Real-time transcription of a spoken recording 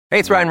Hey,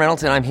 it's Ryan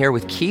Reynolds, and I'm here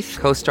with Keith,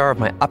 co-star of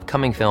my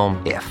upcoming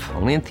film, If,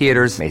 only in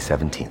theaters May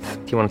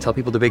 17th. Do you want to tell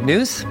people the big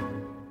news?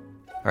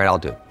 All right, I'll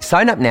do it.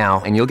 Sign up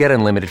now and you'll get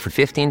unlimited for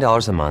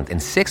 $15 a month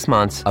and 6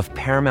 months of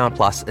Paramount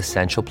Plus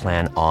Essential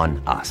Plan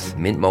on us.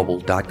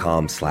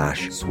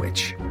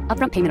 MintMobile.com/switch.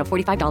 Upfront payment of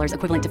 $45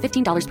 equivalent to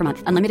 $15 per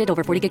month. Unlimited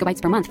over 40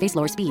 gigabytes per month. Face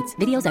lower speeds.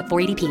 Videos at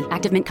 480p.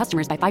 Active Mint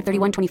customers by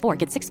 531.24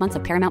 get 6 months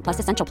of Paramount Plus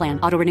Essential Plan.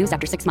 Auto renews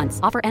after 6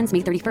 months. Offer ends May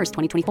 31st,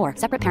 2024.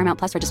 Separate Paramount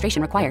Plus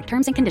registration required.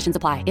 Terms and conditions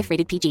apply if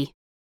rated PG.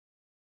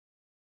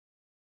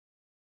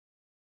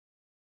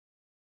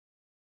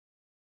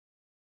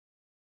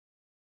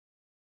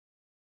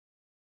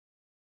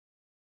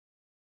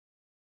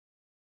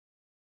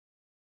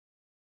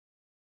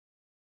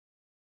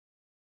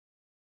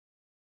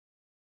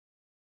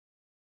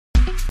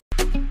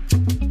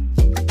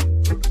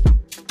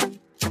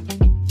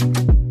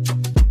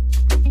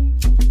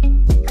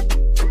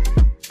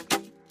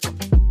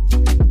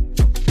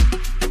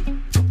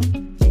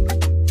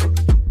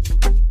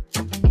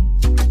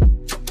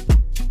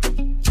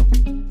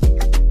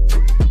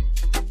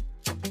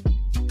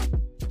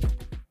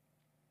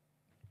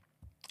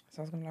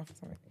 I was going to laugh at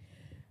something.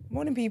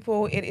 Morning,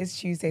 people. It is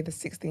Tuesday, the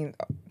 16th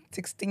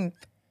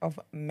of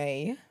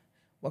May.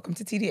 Welcome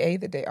to TDA,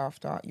 the day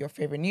after, your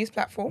favorite news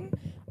platform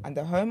and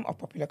the home of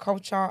popular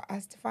culture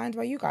as defined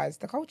by you guys,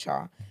 the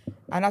culture.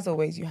 And as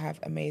always, you have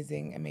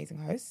amazing, amazing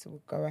hosts. So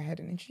we'll go ahead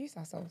and introduce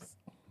ourselves.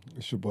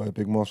 It's your boy,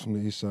 Big Moss from the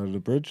east side of the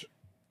bridge.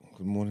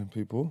 Good morning,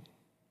 people.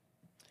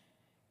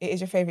 It is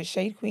your favorite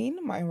shade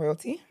queen, Martin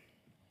Royalty.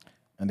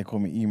 And they call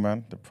me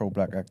E-Man, the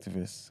pro-black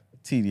activist,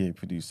 TDA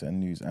producer and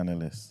news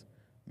analyst,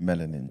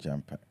 Melanin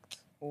Jam-Packed.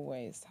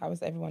 Always. How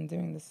is everyone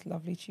doing this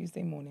lovely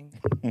Tuesday morning?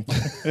 See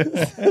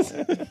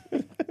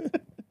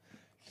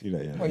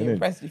that, yeah. Well, you're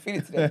impressed. You feel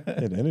it today?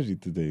 Yeah, the energy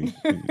today.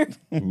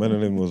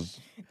 Melanin was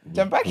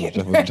Jam-packing.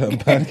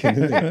 Jam-packing,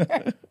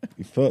 innit?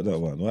 You felt that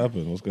one. What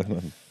happened? What's going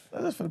on?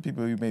 That's for the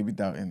people who may be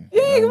doubting.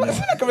 Yeah, it's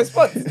like a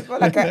response. It's not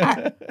like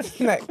a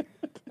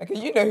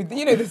you know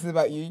this is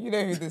about you. You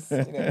know who this. You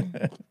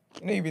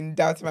know you've been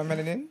doubting my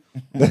melanin.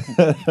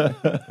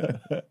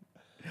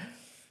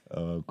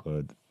 Oh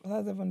God,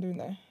 How's everyone doing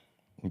there?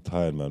 I'm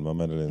tired, man. My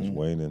melanin's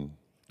waning.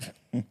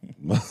 It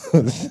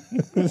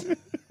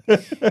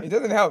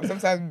doesn't help.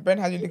 Sometimes Ben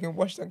has you looking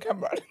washed on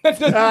camera.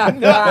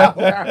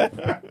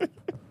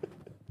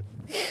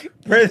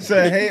 Brent's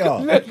a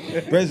hater.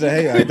 Brent's a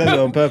hater. He does it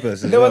on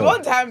purpose. There was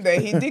one time there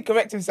he did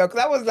correct himself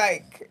because I was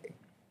like,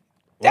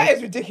 that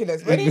is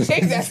ridiculous. When he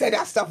changed it, I said,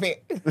 "I'll stop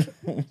it."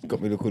 He's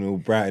got me looking all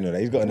bright and all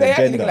that. He's got an They had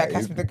to agenda. look like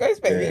Casper the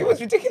Ghost, baby. Yeah. It was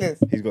ridiculous.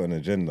 He's got an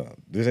agenda.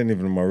 This ain't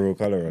even my real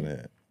colour on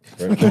here.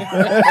 You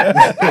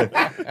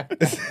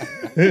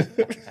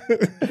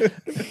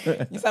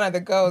sound like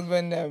the girls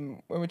when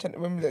we're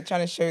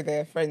trying to show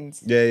their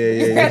friends.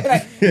 Yeah.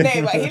 Like,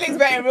 no, but he looks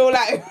better in real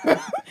life.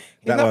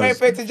 He's not very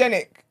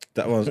photogenic.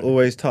 That one's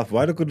always tough.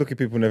 Why do good-looking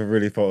people never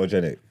really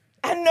photogenic?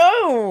 I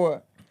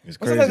know. It's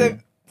Well, crazy.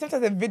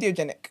 sometimes they're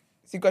videogenic.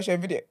 So you got to show a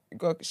video. You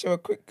got to show a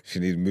quick She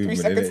needs 3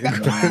 movement, seconds.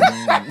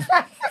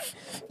 innit?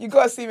 You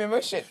got to see him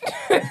emotion.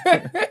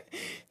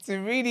 To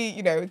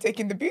really, take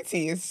in the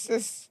beauty. It's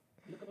just...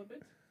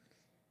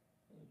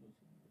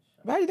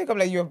 Why do you think I'm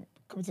like you're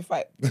coming to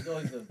fight? He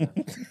always does that.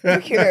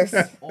 Ridiculous.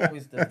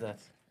 Always does that.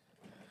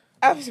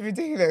 Absolutely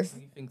ridiculous.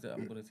 He thinks that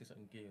I'm going to say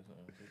something gay or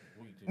something.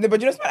 What are you doing? No, but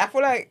you know what? I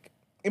feel like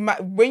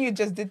when you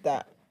just did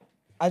that,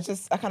 I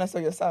kind of saw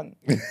your son.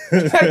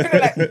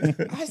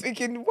 I was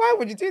thinking, why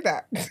would you do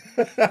that?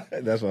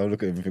 That's why I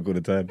look at everything all the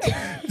time.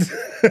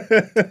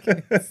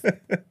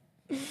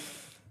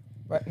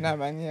 But no,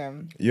 man, yeah.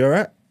 You all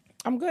right?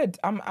 I'm good.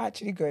 I'm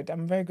actually good.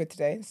 I'm very good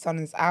today. The sun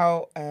is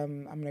out.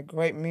 I'm in a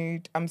great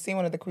mood. I'm seeing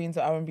one of the queens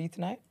at R&B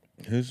tonight.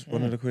 Who's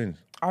one of the queens?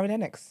 Aaron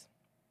Lennox.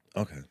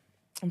 Okay.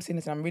 I'm seeing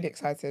this and I'm really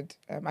excited.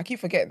 I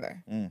keep forgetting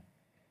though.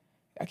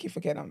 I keep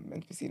forgetting I'm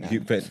meant to be seeing You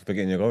her. keep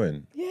forgetting you're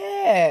going.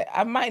 Yeah,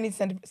 I might need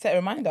to set a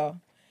reminder.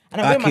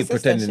 And I'm I with my keep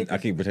sister. and pretending. I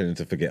keep pretending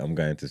to forget I'm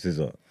going to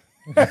Scissor.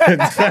 Get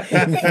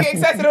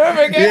excited all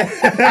over again.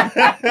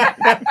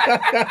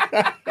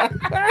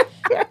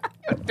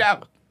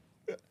 Damn.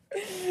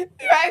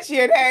 You're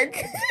actually an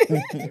egg. So,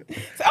 oh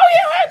yeah,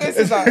 right, this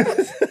is on.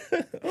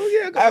 Oh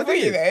yeah, I feel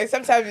you there.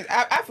 Sometimes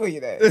I feel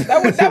you there.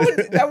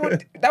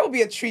 That would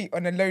be a treat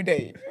on a low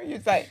day.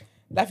 It's like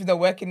life is not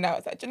working now.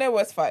 It's like, do you know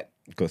what's fun?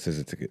 Got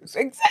Scissor tickets.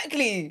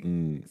 Exactly.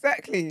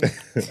 Exactly.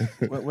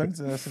 When's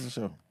the Scissor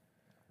show?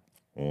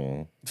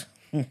 Oh.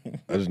 I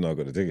just know I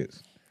got the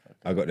tickets.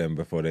 I got them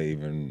before they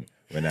even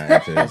went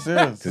out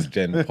to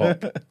Gen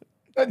Pop.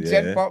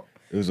 Gen Pop.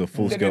 It was a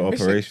full-scale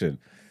operation.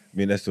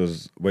 Me and Esther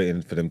was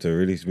waiting for them to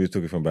release. We were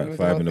talking from It about was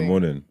the 5 whole in the thing.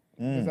 morning.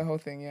 It was the whole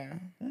thing, yeah.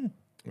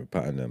 We're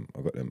patting them.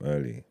 I got them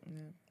early.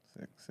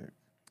 Sick.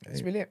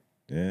 It's brilliant.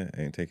 Yeah,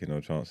 ain't taking no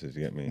chances,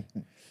 you get me?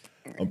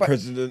 I'm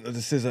president of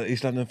the Scissor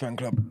East London fan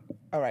club.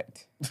 All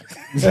right.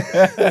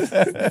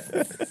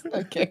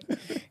 Okay.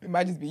 It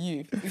might just be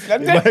you. It's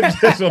London. I'm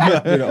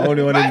the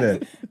only one in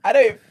there. I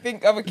don't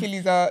think other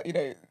Killies are,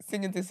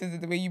 singing to Scissor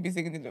the way you be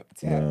singing to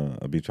her.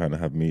 I'll be trying to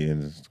have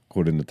meetings,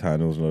 calling the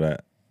tunnels and all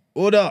that.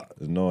 Order.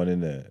 There's no one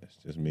in there. It's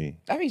just me.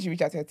 I think you should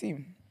reach out to her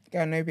team.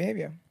 Girl, no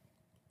behavior. Do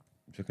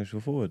you reckon she'll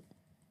forward?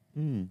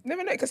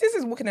 Never know, because Sis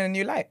is walking in a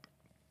new light.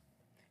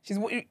 She's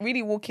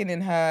really walking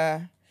in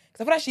her.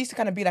 Because I feel like she used to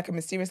kind of be like a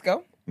mysterious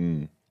girl.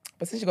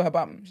 But since she got her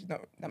bum, she's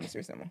not that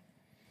mysterious anymore.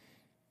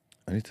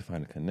 I need to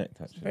find a connect,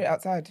 actually. Very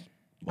outside.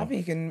 I think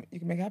you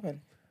can make it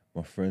happen.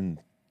 My friend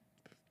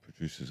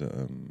produces at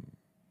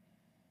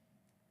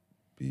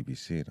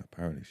BBC, and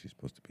apparently she's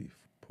supposed to be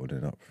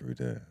putting up through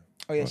there.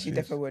 Oh yeah, she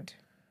definitely would.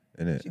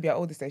 Innit? She'd be at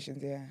all the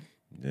stations, yeah.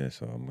 Yeah,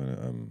 so I'm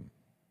gonna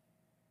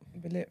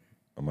Be lit.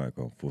 I might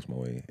go and force my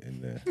way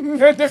in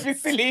there. Don't be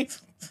silly.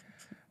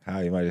 How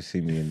you might just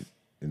see me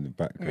in the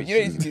back. You don't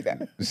need to do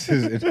that. This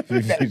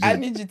is I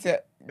need you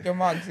to. Your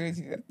marks, you don't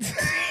need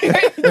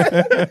to do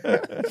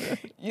that.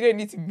 You don't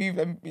need to move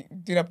and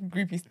do that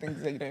groupie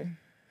things, you know.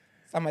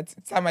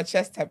 Sign my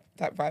chest type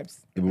vibes.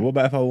 Yeah, but what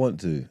about if I want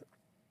to?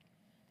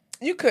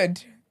 You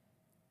could,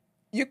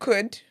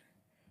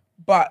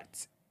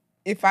 but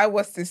if I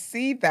was to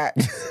see that,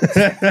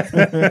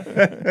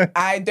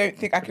 I don't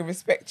think I can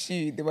respect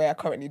you the way I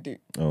currently do.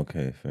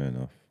 Okay, fair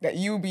enough. That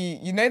you'll be,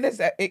 you know, there's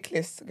an ick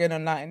list going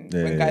online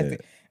when Yeah, guys yeah.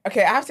 do.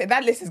 Okay, I have to say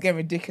that list is getting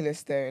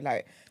ridiculous though.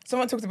 Like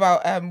someone talked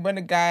about when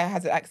a guy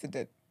has an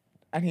accident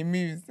and he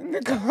moves in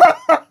the car.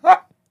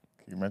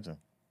 Can you imagine?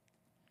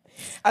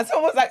 And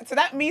someone was like, so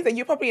that means that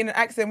you're probably in an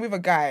accident with a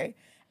guy,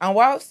 and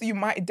whilst you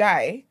might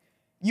die,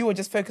 you were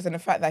just focused on the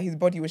fact that his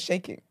body was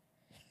shaking.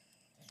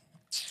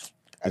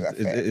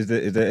 Is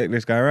there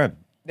this guy around?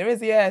 There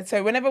is, yeah.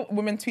 So whenever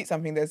women tweet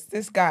something, there's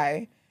this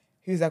guy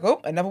who's like, oh,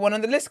 another one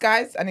on the list,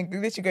 guys. And it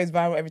literally goes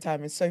viral every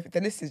time. It's so,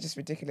 the list is just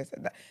ridiculous.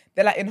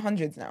 They're like in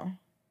hundreds now.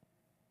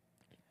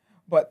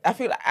 But I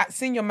feel like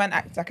seeing your man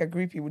act like a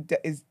groupie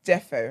is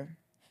defo.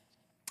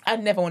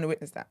 I'd never want to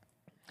witness that.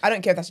 I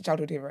don't care if that's your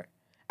childhood hero.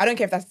 I don't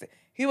care if that's...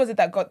 Who was it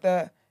that got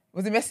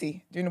was it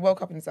Messi during the World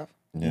Cup and stuff?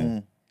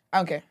 Yeah. I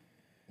don't care.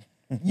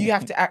 You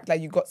have to act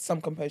like you got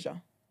some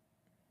composure.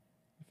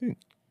 I think.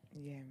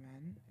 Yeah,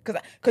 man.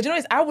 Because you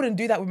know, I wouldn't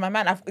do that with my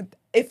man.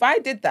 If I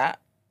did that,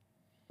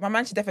 my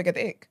man should definitely get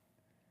the ick.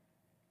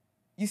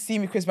 You see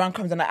me, Chris Brown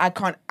comes and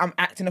I'm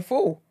acting a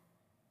fool.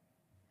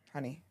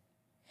 Honey,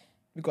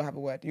 we got to have a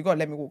word. You got to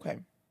let me walk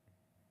home.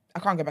 I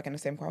can't go back in the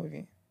same car with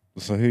you.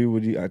 So who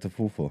would you act a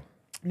fool for?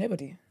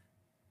 Nobody.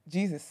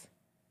 Jesus.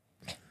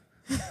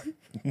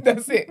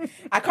 That's it.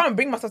 I can't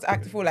bring myself to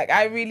act a fool. Like,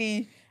 I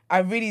really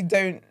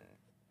don't...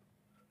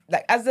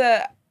 Like, as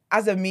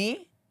a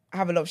me, I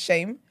have a lot of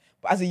shame.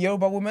 But as a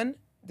Yoruba woman,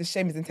 the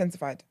shame is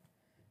intensified.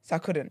 So I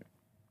couldn't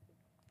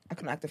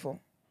act a fool.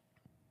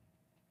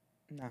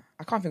 Nah.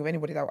 I can't think of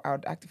anybody that I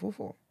would act a fool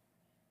for.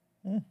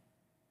 Who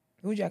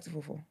would you act a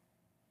fool for?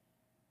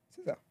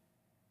 Caesar.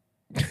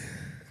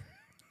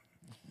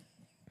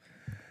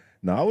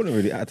 No, I wouldn't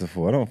really act a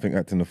fool. I don't think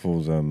acting a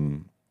fool's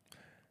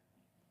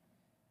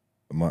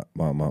my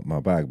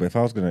bag. But if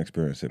I was going to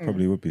experience it,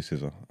 probably would be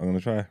Scissor. I'm going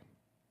to try.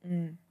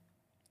 It'd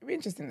be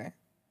interesting though.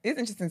 It's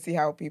interesting to see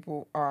how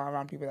people are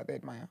around people that they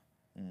admire.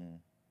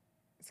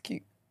 It's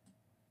cute.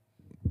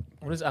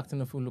 What does acting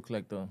a fool look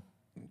like though?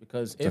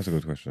 Because That's a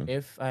good question.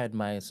 if I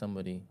admire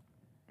somebody,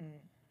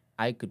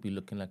 I could be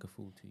looking like a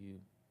fool to you,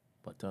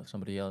 but to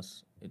somebody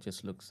else, it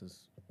just looks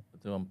as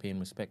though I'm paying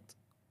respect.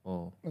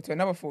 Or But to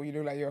another fool, you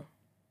look like you're...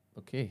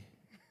 okay.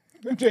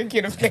 I'm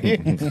joking, I'm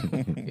playing.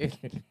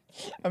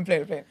 I'm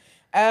playing.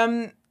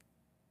 I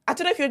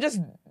don't know if you're just...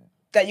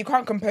 That you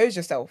can't compose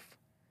yourself.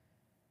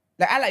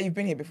 Like, I like you've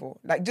been here before.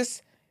 Like,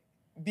 just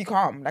be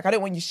calm. Like, I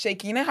don't want you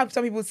shaking. You know how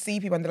some people see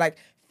people and they're like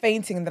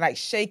fainting and they're like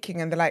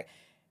shaking and they're like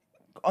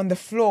on the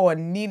floor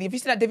and kneeling. Have you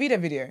seen that Davido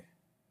video?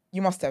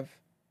 You must have.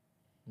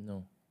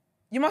 No.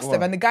 You must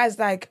have. And the guy's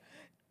like,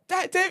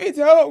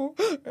 Davido.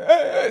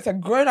 It's a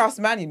grown-ass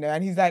man, you know,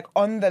 and he's like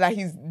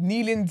he's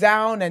kneeling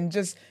down and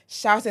just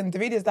shouting.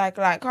 Davido's like,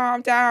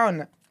 calm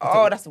down.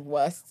 Oh, that's the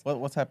worst.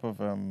 What type of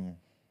man?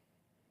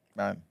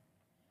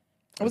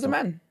 It was a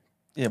man.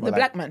 Yeah, but The like,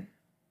 black man.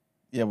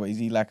 Yeah, but is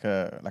he like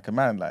a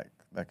man? Like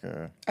a... I don't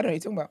know what you're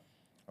talking about.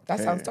 That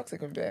Okay. sounds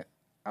toxic over there.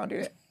 I don't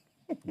do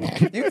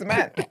that. He was a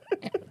man.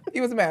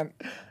 He was a man.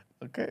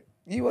 Okay.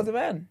 He was a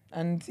man.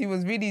 And he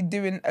was really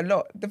doing a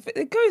lot.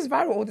 It goes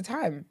viral all the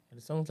time.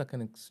 It sounds like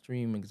an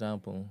extreme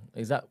example.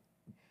 Is that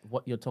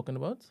what you're talking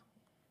about?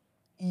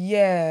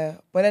 Yeah.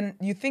 But then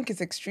you think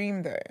it's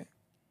extreme though.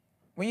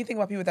 When you think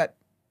about people that...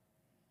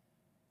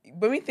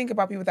 When we think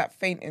about people that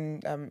faint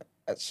in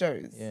at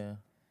shows, Yeah.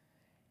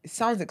 it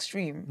sounds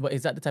extreme. But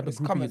is that the type of It's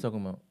groupie common. you're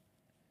talking about?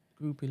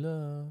 Groupie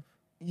love.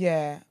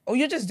 Yeah. Or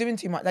you're just doing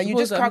too much. Like, you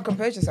Suppose just can't I'm-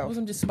 compose yourself. Suppose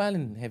I'm just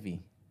smiling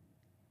heavy.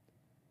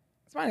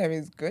 Smiling heavy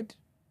is good.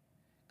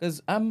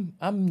 Because I'm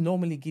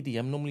normally giddy.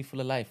 I'm normally full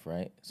of life,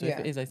 right? So if Yeah.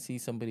 it is I see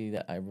somebody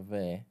that I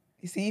revere,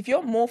 You see, if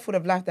you're more full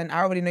of life than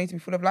I already know you to be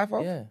full of life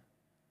of, yeah,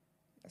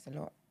 that's a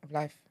lot of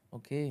life.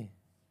 okay.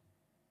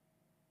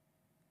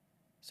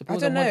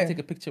 Suppose don't I want know. to take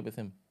a picture with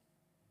him.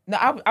 No,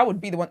 I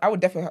would be the one. I would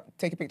definitely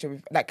take a picture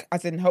with, like,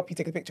 as in help you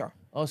take a picture.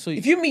 Oh, so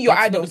If you meet your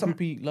that's idol not or some-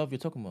 groupie love you're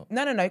talking about.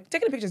 No.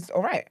 Taking a picture is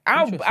all right.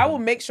 I will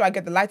Interesting. make sure I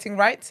get the lighting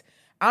right.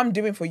 I'm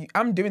doing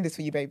this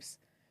for you, babes.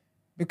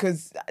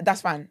 because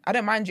that's fine. I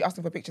don't mind you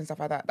asking for pictures and stuff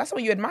like that. That's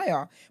what you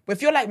admire. But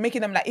if you're like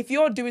making them like, if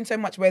you're doing so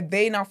much where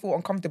they now feel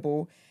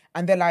uncomfortable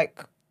and they're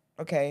like,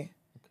 okay,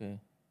 then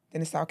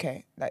it's like,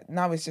 okay, like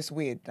now it's just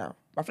weird now.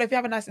 But I feel like if you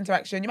have a nice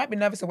interaction, you might be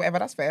nervous or whatever,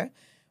 that's fair.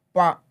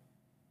 But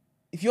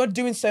if you're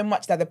doing so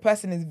much that the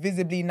person is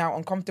visibly now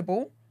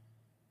uncomfortable,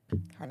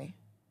 honey.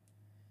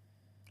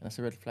 That's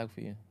a red flag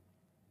for you.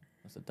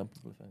 That's a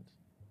dumpable offense.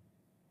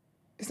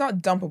 It's not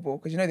dumpable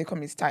because you know the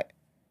economy's tight.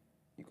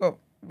 You got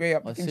way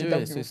up into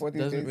dumping So before it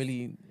these doesn't days.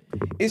 really.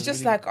 It's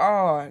just really like,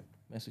 oh,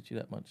 mess with you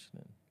that much.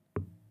 Then.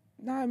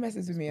 no, it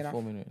messes with me enough.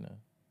 Performing right now.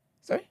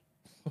 Sorry?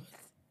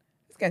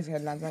 This guy's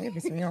headlines, man. You're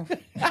pissing me off.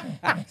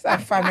 It's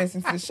like 5 minutes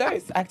into the show.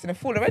 It's acting a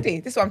fool already.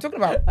 This is what I'm talking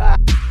about.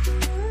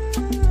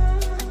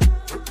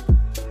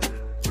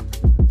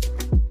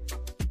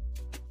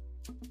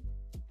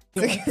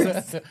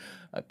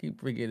 I keep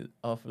bringing it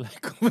off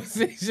like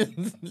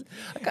conversations.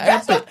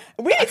 That's what,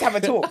 we need to have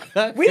a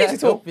talk. We need to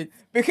talk.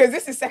 Because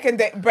this is second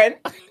day. Brent,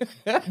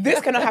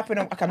 this cannot happen.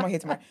 Okay, I'm not here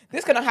tomorrow.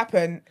 This cannot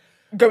happen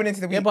going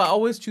into the week. Yeah, but I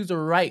always choose the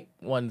right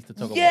ones to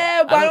talk about.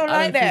 Yeah, but I don't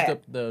like choose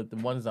that. The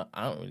ones that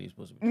aren't really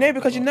supposed to be. No,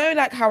 because you know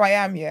like how I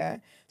am, yeah?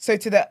 So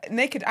to the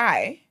naked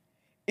eye,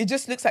 it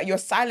just looks like you're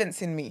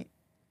silencing me.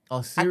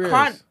 Oh, serious?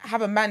 I can't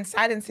have a man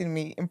silencing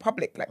me in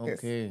public like this.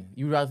 Okay.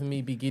 You'd rather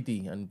me be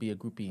giddy and be a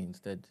groupie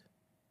instead?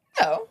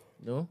 No.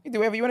 No? You do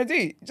whatever you want to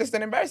do. Just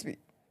don't embarrass me.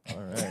 All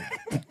right.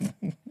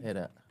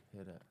 Hear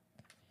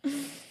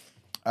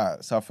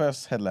that. So our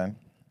first headline,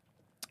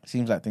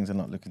 seems like things are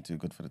not looking too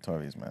good for the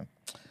Tories, man.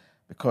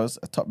 Because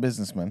a top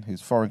businessman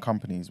whose foreign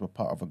companies were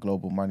part of a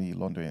global money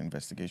laundering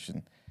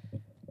investigation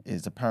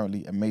is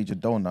apparently a major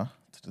donor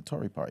to the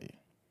Tory party.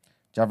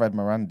 Javad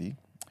Marandi,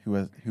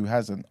 who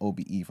has an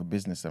OBE for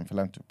business and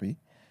philanthropy,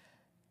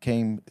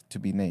 came to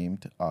be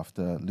named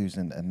after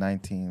losing a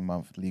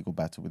 19-month legal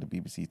battle with the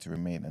BBC to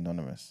remain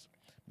anonymous.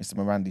 Mr.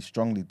 Marandi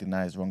strongly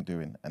denies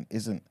wrongdoing and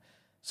isn't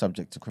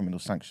subject to criminal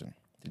sanction.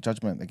 The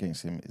judgment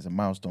against him is a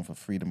milestone for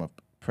freedom of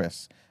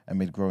press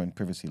amid growing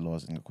privacy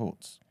laws in the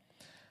courts.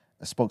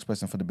 A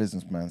spokesperson for the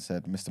businessman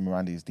said Mr.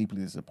 Marandi is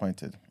deeply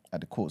disappointed at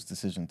the court's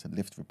decision to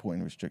lift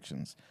reporting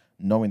restrictions,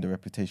 knowing the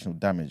reputational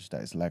damage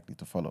that is likely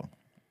to follow.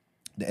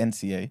 The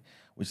NCA,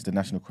 which is the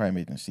National Crime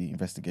Agency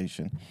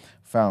investigation,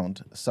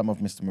 found some of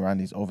Mr.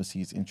 Marandi's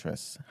overseas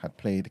interests had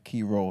played a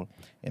key role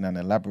in an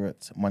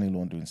elaborate money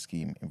laundering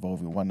scheme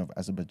involving one of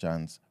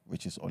Azerbaijan's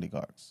richest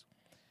oligarchs.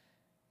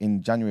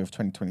 In January of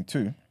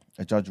 2022,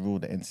 a judge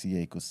ruled the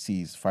NCA could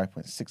seize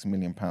 £5.6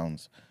 million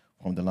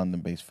from the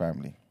London-based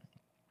family.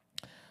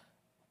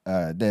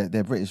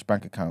 Their British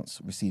bank accounts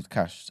received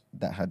cash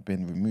that had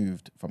been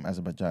removed from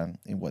Azerbaijan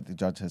in what the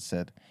judge has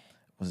said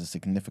was a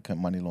significant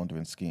money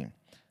laundering scheme.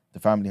 The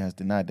family has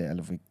denied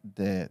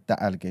that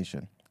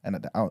allegation, and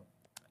at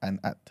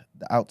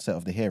the outset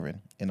of the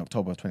hearing in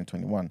October of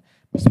 2021,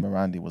 Mr.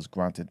 Marandi was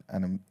granted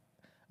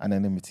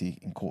anonymity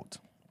in court.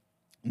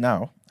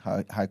 Now,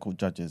 High Court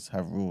judges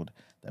have ruled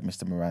that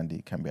Mr.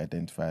 Marandi can be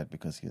identified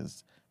because he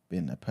has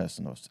been a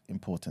person of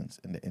importance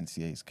in the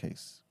NCA's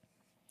case.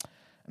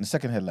 And the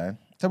second headline,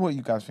 tell me what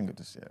you guys think of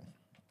this.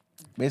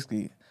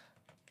 Basically,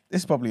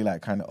 this is probably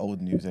like kind of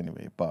old news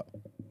anyway, but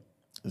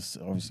it's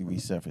obviously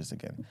resurfaced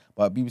again.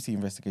 But a BBC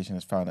investigation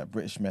has found that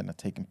British men are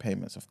taking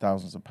payments of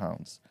thousands of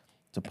pounds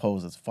to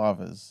pose as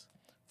fathers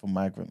for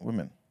migrant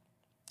women.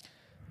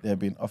 They are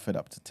being offered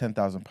up to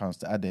 £10,000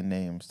 to add their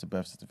names to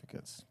birth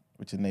certificates,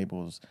 which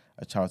enables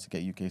a child to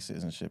get UK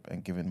citizenship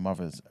and giving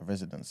mothers a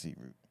residency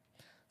route.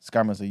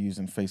 Scammers are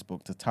using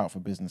Facebook to tout for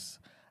business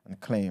and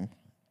claim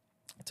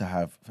to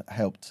have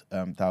helped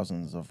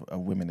thousands of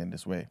women in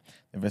this way.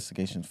 The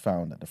investigation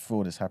found that the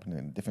fraud is happening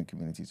in different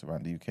communities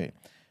around the UK.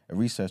 A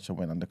researcher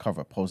went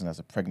undercover posing as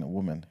a pregnant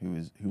woman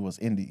who was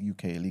in the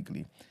UK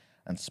illegally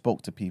and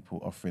spoke to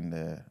people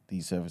offering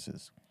these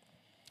services.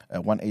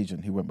 One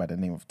agent who went by the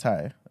name of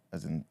Thai,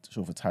 as in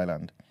short for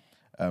Thailand,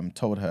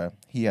 told her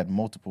he had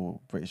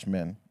multiple British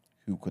men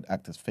who could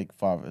act as fake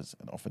fathers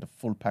and offered a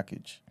full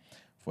package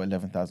for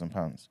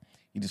 £11,000.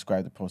 He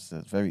described the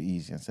process as very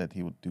easy and said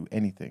he would do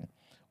anything,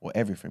 or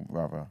everything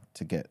rather,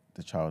 to get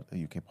the child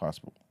a UK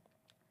passport.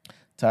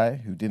 Thai,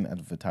 who didn't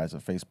advertise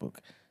on Facebook,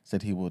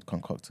 said he would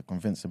concoct a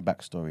convincing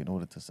backstory in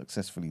order to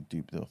successfully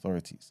dupe the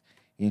authorities.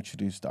 He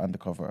introduced the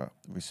undercover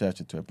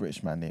researcher to a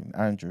British man named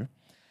Andrew,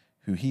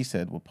 who he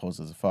said would pose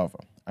as a father.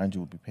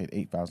 Andrew would be paid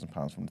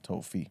 £8,000 from the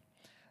total fee.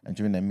 And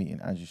during their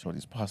meeting, Andrew showed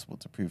his passport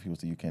to prove he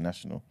was a UK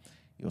national.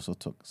 He also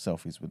took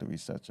selfies with the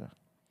researcher.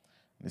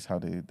 This is how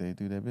they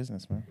do their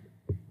business, man.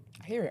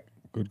 I hear it.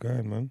 Good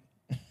guy, man.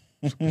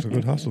 It's a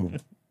good hustle.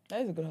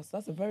 That is a good hustle.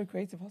 That's a very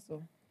creative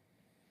hustle.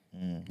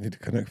 You need to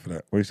connect for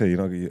that. What do you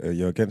say?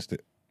 You're against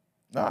it?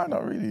 No,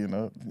 not really, you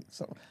know.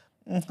 So,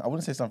 I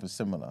wouldn't say something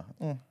similar.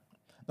 No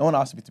one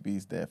asked me to be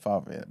their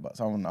father yet, but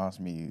someone asked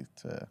me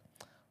to,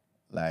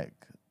 like,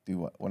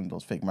 do one of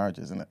those fake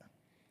marriages, innit?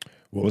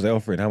 What was they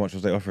offering? How much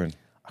was they offering?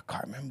 I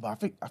can't remember. I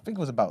think it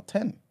was about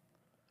 10.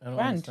 I don't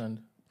Grand.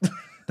 understand.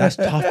 That's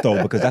tough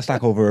though, because that's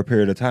like over a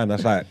period of time.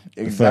 That's like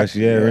the first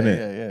year, yeah,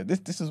 innit? Yeah.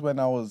 This is when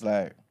I was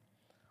like,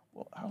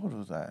 how old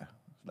was I?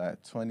 like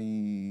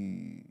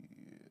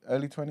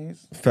early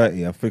 20s.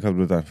 30. I think I would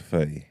have done for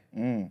 30.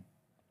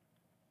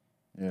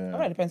 Yeah. All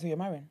right, depends who you're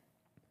marrying.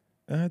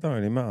 It don't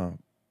really matter.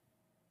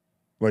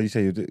 Well, you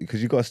say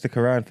because you got to stick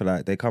around for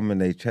like they come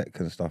and they check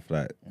and stuff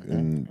like,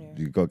 and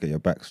you got to get your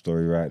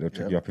backstory right. They'll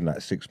check you up in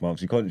like 6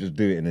 months. You can't just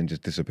do it and then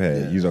just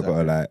disappear. Yeah, You got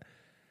to like,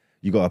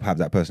 you got to have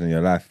that person in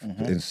your life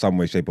in some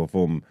way, shape, or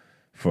form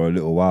for a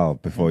little while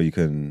before you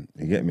can.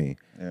 You get me?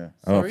 Yeah.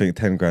 I don't Sorry? think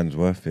 10 grand's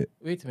worth it.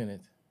 Wait a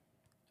minute.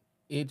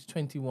 Age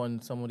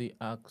 21, somebody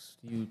asked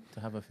you to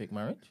have a fake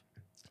marriage?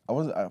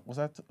 Was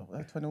I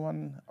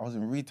 21? I was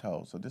in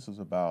retail, so this was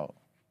about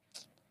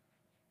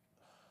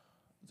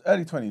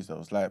early 20s though. It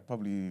was like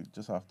probably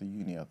just after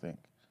uni, I think.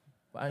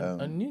 But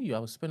I knew you. I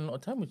was spending a lot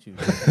of time with you.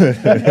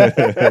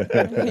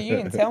 You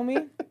didn't tell me.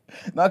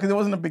 No, because it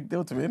wasn't a big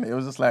deal to me. Innit? It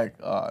was just like,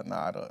 oh,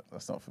 nah,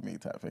 that's not for me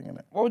type thing,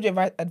 innit? What would you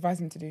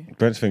advise him to do?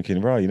 Brent's thinking,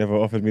 bro, you never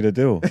offered me the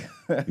deal.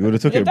 You would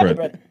have took You've it, done it,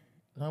 Brent. Brent.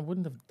 No, I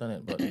wouldn't have done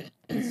it, but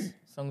it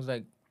sounds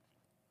like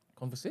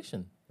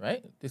conversation,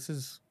 right? This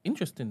is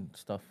interesting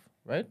stuff,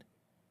 right?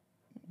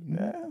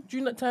 Yeah.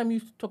 During that time, you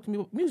talked to me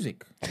about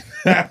music.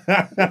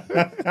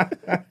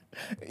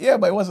 Yeah,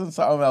 but it wasn't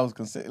something I was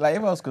considering. Like,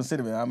 if I was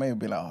considering, I may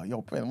be like, oh,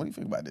 yo, Brent, what do you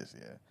think about this?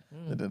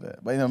 Yeah. Da-da-da.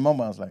 But in the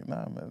moment, I was like,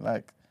 nah, man.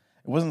 Like,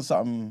 it wasn't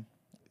something,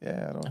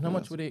 yeah, I don't And how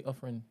much were they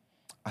offering?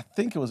 I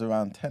think it was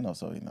around 10 or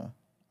so,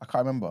 I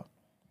can't remember.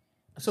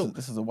 So,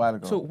 This is a while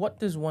ago. so what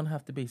does one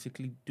have to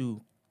basically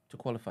do to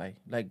qualify?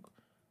 Like,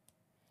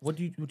 what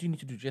do you need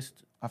to do?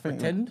 Just I think-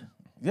 pretend,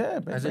 yeah,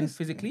 as in basically.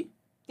 physically?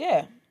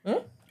 Yeah. Huh?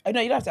 I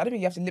know you don't have to. I don't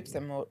think you have to lips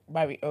them or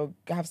marry or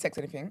have sex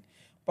or anything.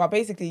 But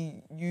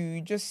basically,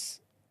 you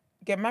just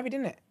get married,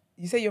 innit?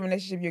 You say you're in a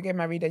relationship, you get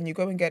married, and you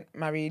go and get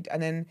married,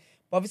 and then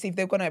but obviously if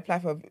they're gonna apply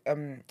for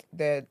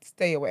the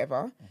stay or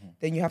whatever,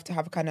 then you have to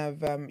have a kind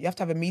of you have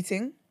to have a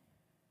meeting.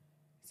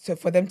 So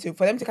for them to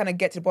kind of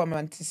get to the bottom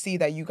and to see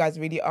that you guys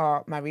really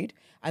are married,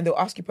 and they'll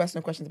ask you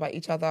personal questions about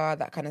each other,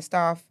 that kind of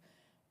stuff.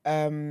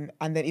 And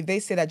then if they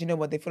say that, you know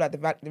what, they feel like the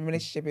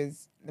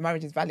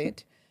marriage is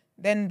valid,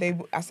 then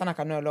I sound like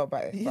I know a lot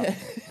about it. Yeah.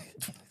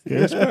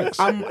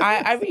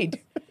 I read.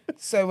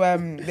 So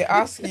they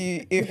ask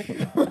you if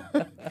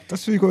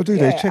That's what you got to do.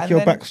 They check and your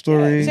then,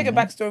 backstory. they check your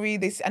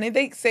backstory. And if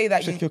they say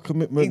that Check your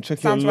commitment. it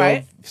Check your sounds love.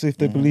 right. See if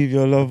they believe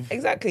your love.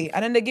 Exactly,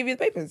 and then they give you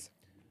the papers.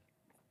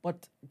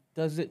 But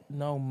does it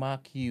now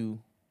mark you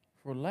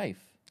for life?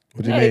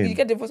 What do you No, mean? you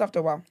get divorced after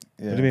a while.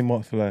 Yeah. What do you mean,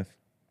 marked for life?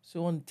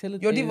 So until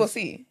it You're is-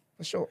 divorcee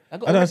for sure. I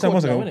got I a don't understand.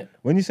 record One now, second. innit?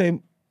 When you say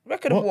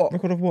Record of what?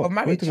 Record of what? Of What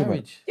are you marriage. talking about?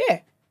 Marriage. Yeah.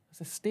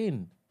 It's a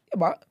stain. Yeah,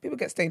 but people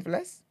get stained for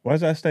less. Why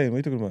is that a stain? What are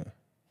you talking about?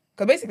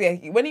 Because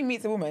basically, when he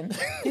meets a woman,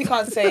 he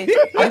can't say,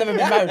 I've never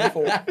been married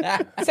before.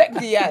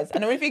 Technically, he has.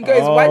 And then if he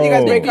goes, why do you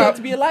guys Oh. break You have up?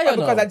 to be a liar Oh,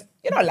 because now.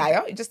 you're not a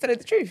liar. You just tell her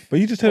the truth. But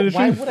you just tell the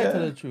Why truth. would I tell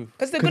her the truth?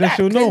 Because they're Because good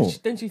then at she'll know.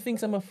 Then she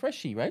thinks I'm a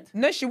freshie, right?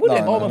 No, she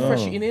wouldn't. Or I'm a no.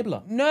 freshie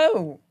enabler.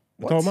 No.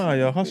 It don't matter.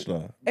 You're a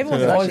hustler.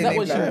 Everyone's Tell her- Or a is that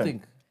what she enabler. would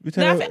think? We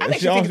tell No, I her, think- I if think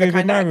she she asked thinks me it's if a you're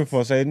kind married act. before,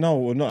 I say no,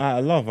 we're not out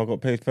of love. I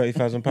got paid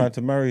 £30,000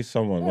 to marry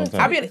someone one I'll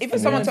time. be honest, if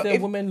someone Sometimes told, there are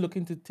if, women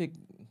looking to take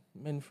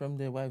men from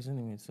their wives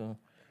anyway, so...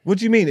 What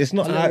do you mean? It's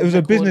not. Tell her It was a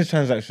record. business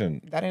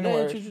transaction. that ain't no Yeah,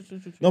 worries.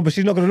 true. No, but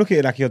she's not going to look at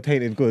it like you're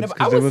tainted goods but I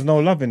because there was- was no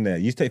love in there.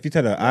 If you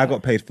tell her, I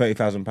got paid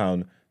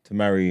 £30,000 to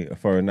marry a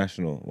foreign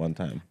national one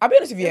time, I'll be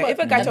honest with you. If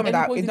a guy At told me any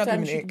that, point he's in not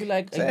time, giving she me could be ick.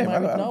 like, are you Same, I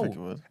married don't now? think it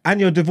would. and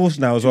you're divorced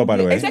now as well, by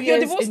the way. Exactly. You're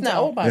divorced into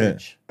now. our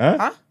marriage. Huh?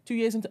 Huh? 2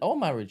 years into our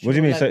marriage. What do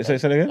you mean? She was Say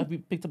that again? Have you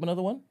picked up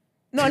another one?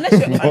 No, unless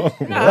you're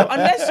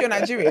unless you're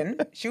Nigerian,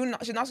 she's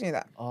not asking you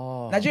that.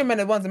 Oh. Nigerian men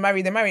are the ones that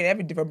marry. They marry in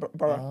every different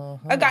borough.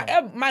 A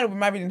man will be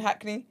married in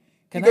Hackney.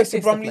 Can He I goes say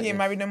to stuff Bromley like and this?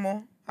 marry them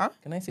more. Huh?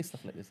 Can I say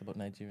stuff like this about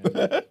Nigeria?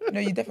 No,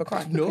 you definitely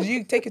can't. No? Because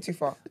you take it too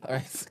far. All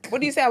right. What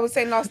do you say I was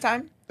saying last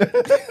time?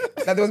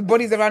 That there was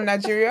bodies around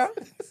Nigeria?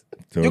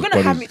 There You're was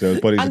gonna have bodies, me- there was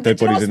bodies, and dead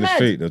do you know bodies in the what's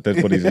street. There was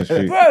dead bodies in the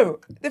street. Bro,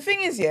 the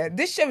thing is, yeah,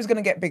 this show is going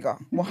to get bigger.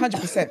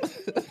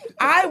 100%.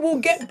 I will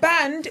get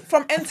banned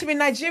from entering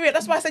Nigeria.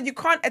 That's why I said you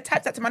can't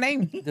attach that to my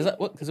name. Does that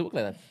work? Does it work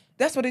like that?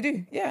 That's what they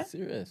do. Yeah.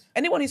 Serious?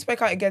 Anyone who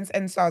spoke out against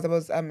NSARS that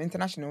was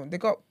international, they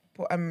got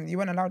you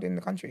weren't allowed in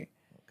the country.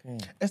 Okay.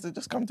 It's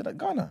Just come to that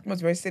Ghana. It was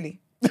very silly.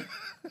 You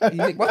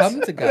didn't What? come to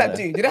What did Ghana. that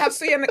do? Did they have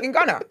suya in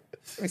Ghana?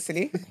 It was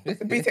silly.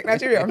 It's BTEC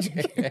Nigeria. I'm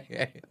joking.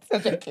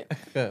 I'm joking.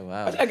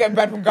 Wow. I get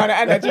banned from Ghana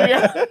and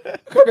Nigeria.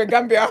 Go to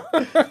Gambia.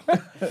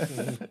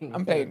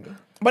 I'm playing.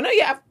 But no,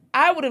 yeah,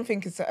 I wouldn't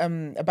think it's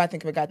a bad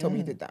thing if a guy told me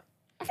he did that.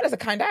 I feel that's a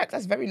kind act.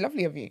 That's very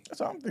lovely of you. That's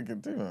what I'm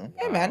thinking too, man.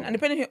 Yeah, man. And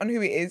depending on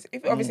who it is,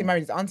 if you're obviously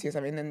married his auntie or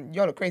something, then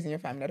you're crazy in your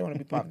family. I don't want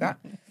to be part of that.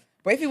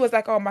 But if he was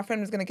like, oh, my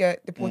friend was going to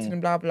get deported and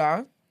blah,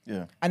 blah,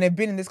 Yeah. and they've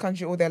been in this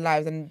country all their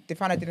lives and they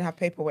found I didn't have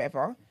paper or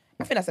whatever,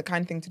 I think that's a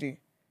kind thing to do.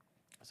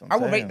 That's what I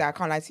I'm will rate saying. that. I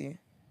can't lie to you.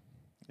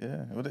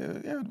 Yeah,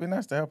 it would be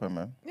nice to help her,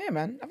 man. Yeah,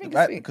 man. I think it's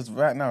Right, sweet. because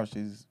right now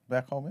she's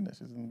back home, innit?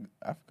 She's in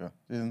Africa.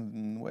 She's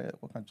in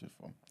what country she's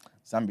from?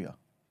 Zambia.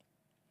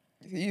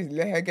 You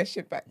let her get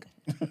shit back.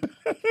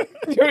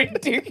 You're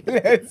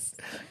ridiculous.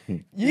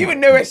 You even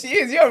know where she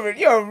is.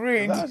 You're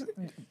rude.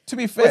 To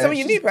be fair, Wait, someone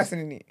you she's- knew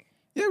personally?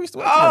 Yeah, we used to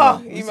work Oh,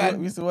 together. you man.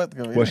 We used to work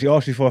together. Well, innit? she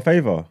asked you for a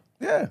favour.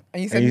 Yeah.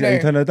 And you said And no. you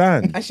turned her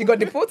down. And she got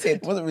deported.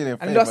 It wasn't really a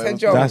And favour, lost it her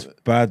was- job. That's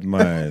bad,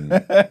 man.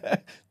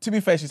 To be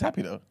fair, she's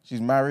happy though. She's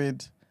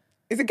married.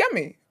 Is it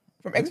Gammy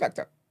from X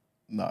Factor?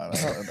 No.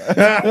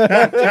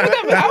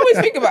 I always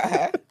think about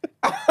her.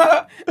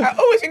 I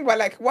always think about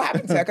like what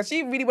happened to her because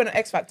she really went on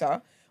X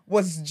Factor,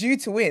 was due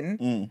to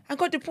win, and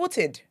got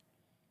deported.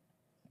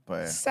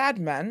 But Sad,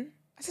 man.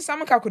 I said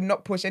Simon Cowell could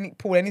not pull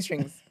any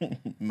strings.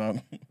 no.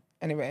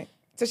 Anyway,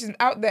 so she's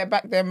out there,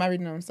 back there, married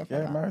now and stuff like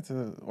Yeah, that. married to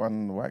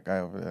one white guy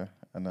over there.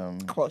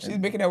 And Cool, she's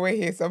making her way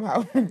here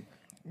somehow,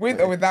 with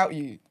or without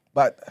you.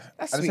 But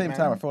That's at the sweet, same man.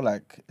 time, I feel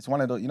like it's one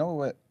of those,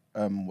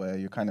 where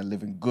you're kind of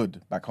living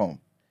good back home.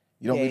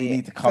 You don't really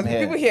need to come 'Cause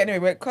here. People here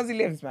anyway, because he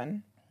lives,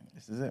 man.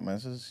 This is it, man.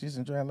 She's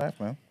enjoying life,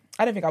 man.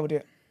 I don't think I would do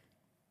it.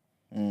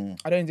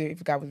 I don't do it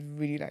if a guy was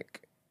really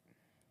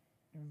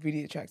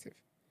really attractive.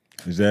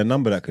 Is there a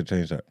number that could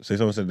change that? Say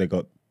someone said they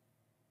got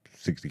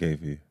 60K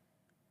for you.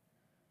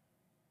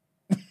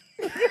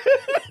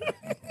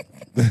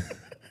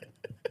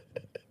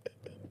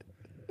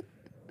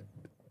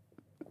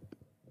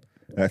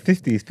 Like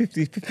 50,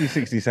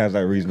 60 sounds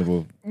like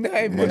reasonable. No, but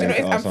Yeah, you know, to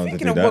I'm ask someone to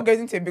thinking do of that. what goes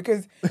into it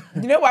because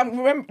you know what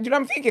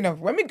I'm thinking of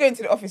when we go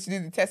into the office to do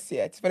the test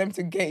here for them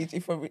to gauge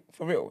if for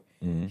real.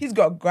 Mm-hmm. He's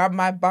got to grab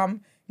my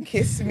bum,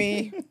 kiss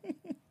me.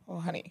 Oh,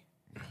 honey,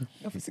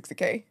 not for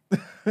 60K.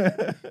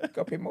 Got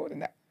to pay more than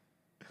that.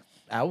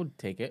 I would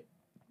take it.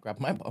 Grab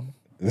my bum.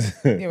 Yeah,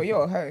 well,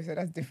 you're a hoe, so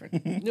that's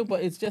different. No,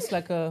 but it's just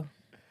like a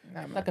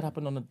Nah, man. that could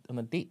happen on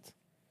a date.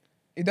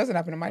 It doesn't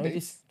happen on my Or days.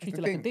 just That's treat the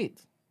it like a thing.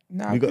 date.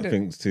 No, I You got couldn't.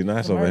 things too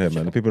nice I'm over here, married.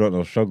 man. The people don't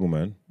know struggle,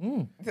 man.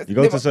 That's- You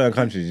go yeah, to but- certain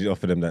countries, you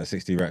offer them that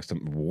 60 racks.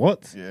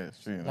 What? Yeah,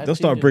 it's true. Like- They'll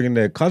start changing. bringing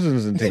their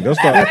cousins and things. They'll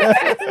start.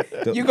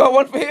 You got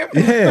one for him?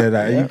 Yeah,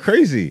 like, are you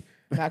crazy?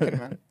 Nah, I couldn't,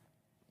 man.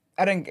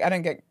 I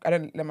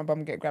don't let my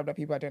bum get grabbed by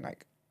people I don't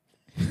like.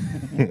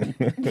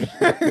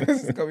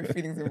 There's got to be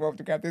feelings involved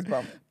to grab this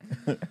bum.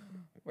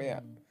 But yeah.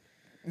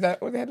 Is that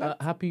what the headline?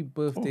 Happy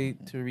birthday,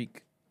 Tariq.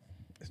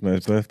 It's not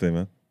his birthday,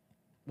 man.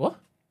 What?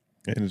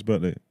 It ain't his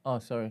birthday. Oh,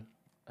 sorry.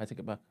 I take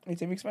it back.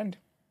 It's a week's friend.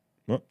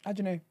 What? How'd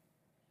you know?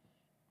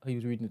 Oh, he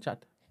was reading the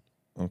chat.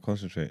 I'll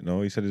concentrate.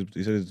 No, he said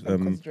his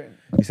I'm concentrating.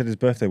 he said his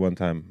birthday one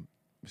time.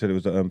 He said it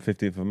was the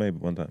 15th of May,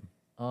 but one time.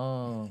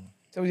 Oh.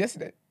 So it was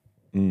yesterday.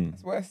 Mm.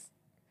 It's worse.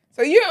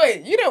 So you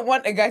don't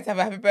want a guy to have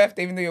a happy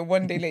birthday even though you're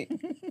one day late.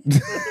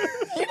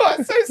 You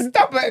are so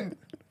stubborn.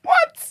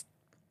 What?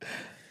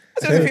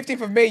 So it was the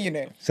 15th of May, you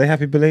know. Say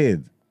happy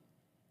belated.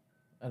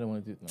 I don't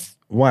want to do it now.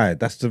 Why?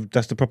 That's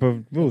the proper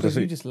rules. Because That's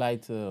you what- just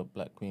lied to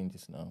Black Queen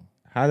just now.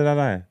 How did I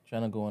lie?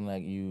 Trying to go on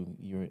like you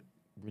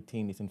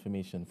retain this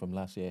information from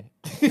last year.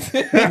 You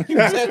said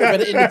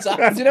about it in the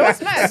chat. Do you know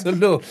what's mad? So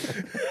no.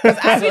 Because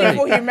I really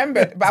thought he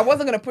remembered, but I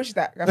wasn't going to push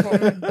that. I thought,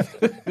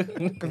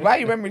 because why are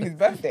you remembering his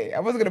birthday? I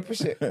wasn't going to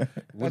push it. Wouldn't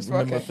That's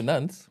remember okay.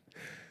 finance.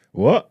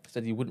 What?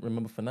 Said you wouldn't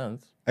remember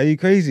finance. Are you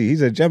crazy?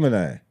 He's a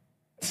Gemini.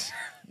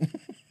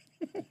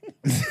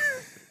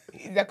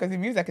 Is that because he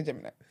moves like a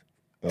Gemini?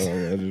 Oh,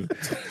 yeah,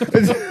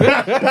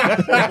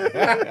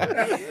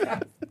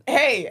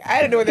 Hey,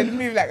 I don't know what they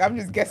move like. I'm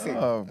just guessing.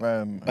 Oh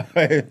man.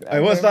 hey,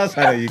 what's that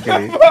sign of you,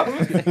 Kelly? No,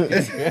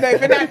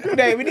 Fernand,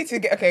 no, we need to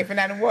get, okay,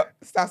 Fernand, what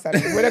star sign?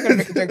 We're not going to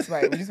make jokes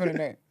about it. We just want to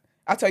know.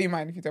 I'll tell you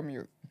mine if you tell me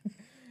yours.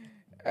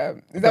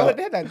 Is that what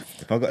they're done?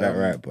 If I got that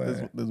right,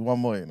 boy. There's one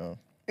more, you know.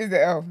 Is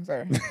it? Oh,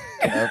 sorry.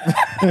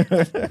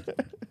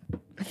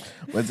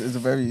 But it's a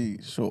very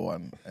short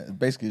one.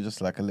 Basically,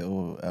 just like a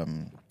little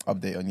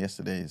update on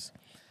yesterday's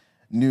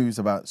news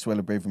about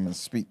Suella Braverman's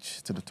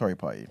speech to the Tory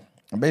party.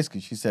 And basically,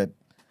 she said,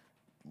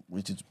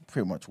 which is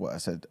pretty much what I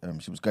said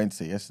she was going to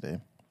say yesterday,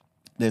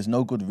 there's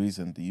no good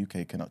reason the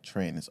UK cannot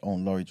train its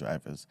own lorry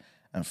drivers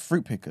and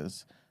fruit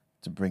pickers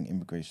to bring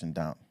immigration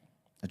down.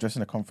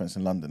 Addressing a conference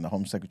in London, the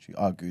Home Secretary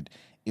argued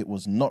it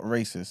was not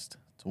racist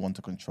to want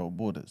to control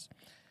borders.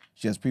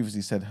 She has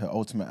previously said her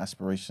ultimate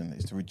aspiration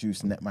is to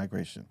reduce net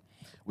migration,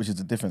 which is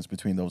the difference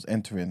between those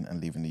entering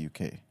and leaving the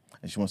UK.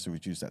 And she wants to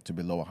reduce that to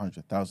below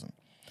 100,000.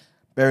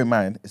 Bear in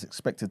mind, it's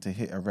expected to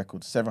hit a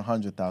record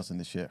 700,000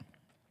 this year.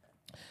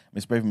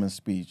 Ms. Braverman's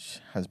speech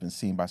has been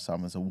seen by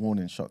some as a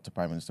warning shot to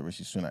Prime Minister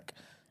Rishi Sunak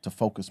to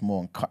focus more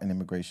on cutting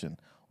immigration,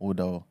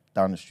 although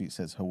Down the Street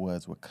says her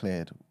words were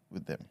cleared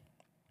with them.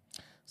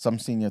 Some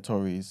senior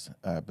Tories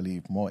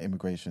believe more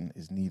immigration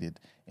is needed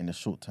in the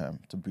short term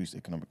to boost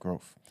economic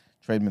growth.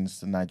 Trade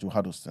Minister Nigel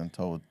Huddleston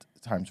told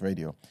Times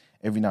Radio,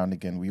 every now and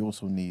again we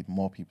also need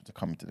more people to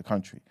come into the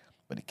country,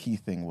 but the key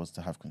thing was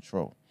to have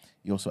control.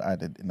 He also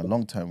added, in the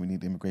long term we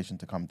need immigration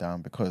to come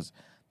down because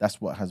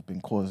that's what has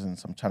been causing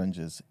some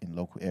challenges in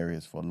local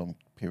areas for a long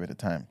period of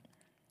time.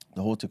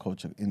 The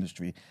horticulture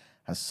industry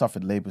has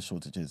suffered labour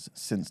shortages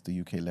since the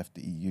UK left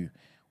the EU,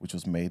 which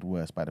was made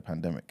worse by the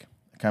pandemic.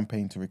 A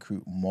campaign to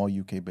recruit more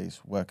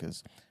UK-based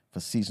workers for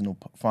seasonal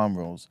farm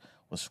roles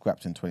was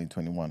scrapped in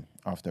 2021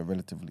 after a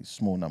relatively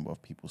small number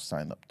of people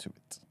signed up to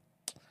it.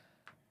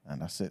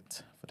 And that's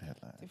it for the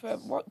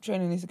headline. What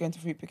training needs to go into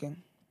fruit picking?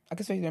 I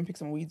guess you don't pick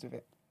some weeds with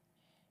it.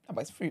 No,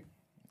 but it's fruit.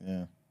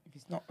 Yeah. If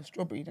it's not a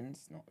strawberry, then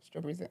it's not a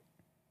strawberry, is it?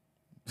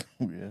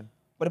 Yeah.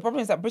 But the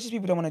problem is that British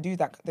people don't want to do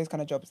those kind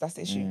of jobs. That's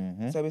the issue.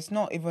 Mm-hmm. So it's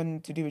not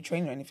even to do with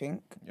training or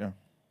anything. Yeah.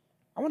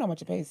 I wonder how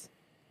much it pays.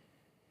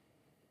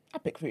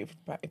 I'd pick fruit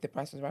if the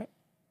price was right.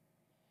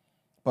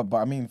 But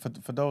I mean,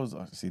 for those,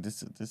 see,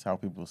 this is how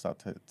people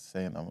start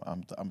saying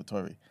I'm a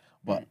Tory.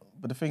 But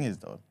the thing is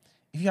though,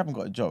 if you haven't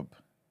got a job,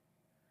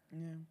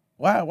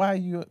 why are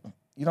you?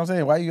 You know what I'm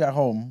saying? Why are you at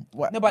home?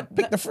 No, but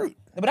pick the fruit.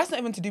 No, but that's not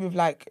even to do with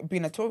like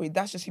being a Tory.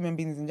 That's just human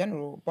beings in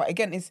general. But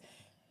again, it's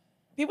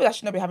people that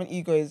should not be having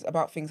egos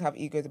about things have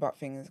egos about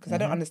things because I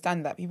don't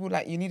understand that. People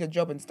like you need a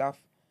job and stuff.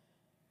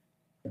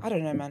 I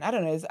don't know, man. I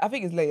don't know. I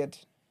think it's layered.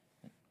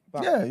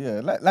 But,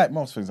 Yeah. Like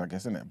most things, I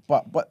guess, isn't it?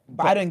 But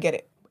I don't get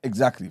it.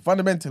 Exactly.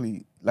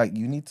 Fundamentally, like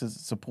you need to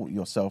support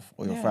yourself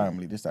or your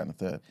family, this, that, and the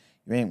third.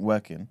 You ain't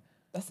working.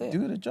 That's it.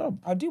 Do the job.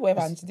 I'll do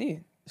whatever I need to do.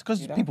 It's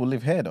because people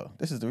live here, though.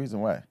 This is the reason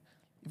why.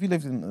 If you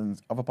lived in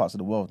other parts of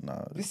the world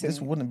now,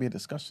 this wouldn't be a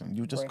discussion.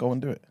 You just go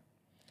and do it.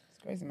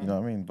 It's crazy, man. You know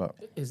what I mean? But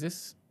Is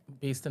this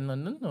based in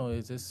London or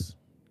is this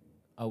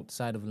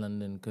outside of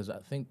London? Because I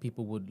think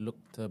people would look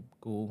to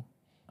go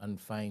and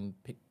find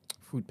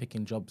fruit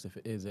picking jobs if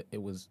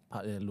it was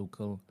part of their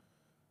local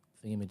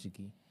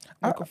thingamajiggy.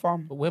 Local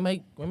farm. But where am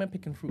I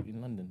picking fruit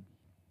in London?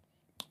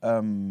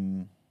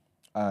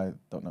 I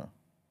don't know.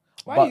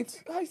 Why but,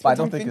 are you but I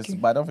don't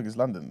think it's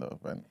London though,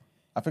 Brent.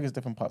 I think it's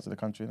different parts of the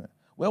country, innit?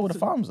 Where all the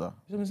farms are.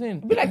 You know what I'm saying?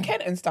 It'd be like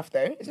Kent and stuff,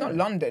 though. It's not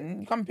London.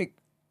 You can't pick.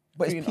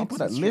 But fruit it's in people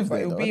that Oxford live Street,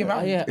 there, but though, it'll be innit?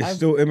 around. Yeah, It's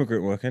still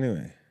immigrant work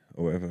anyway,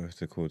 or whatever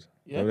they're called.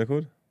 Yeah. What are they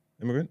called?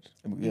 Immigrants?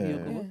 Yeah.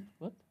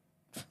 What?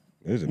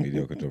 It is a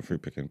mediocre job,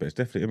 fruit picking, but it's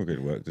definitely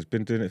immigrant work. There's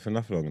been doing it for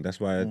enough long, and that's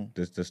why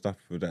there's the stuff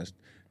that's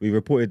we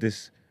reported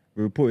this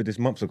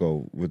months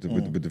ago with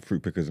the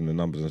fruit pickers and the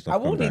numbers and stuff. I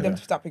will coming need down. them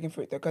to start picking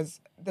fruit though, because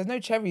there's no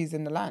cherries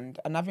in the land.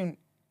 And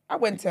I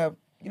went to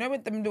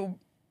with them little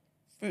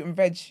fruit and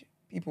veg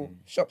people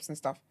shops and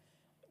stuff.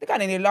 The guy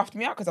nearly laughed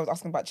me out because I was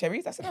asking about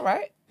cherries. I said, all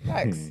right,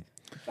 thanks.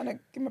 Trying to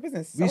give my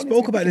business. We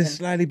spoke about this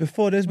slightly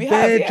before. There's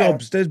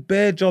jobs. There's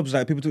bare jobs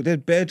like people do. There's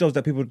bare jobs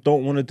that people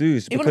don't want to do.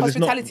 It's Even because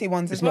hospitality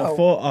ones as It's well. not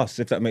for us,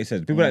 if that makes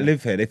sense. People that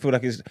live here, they feel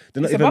like they're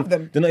not It's even above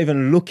them. they're not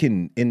even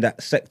looking in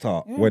that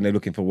sector when they're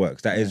looking for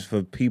work. That is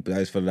for people.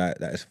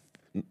 That is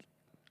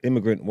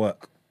immigrant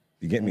work.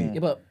 You get me? Yeah,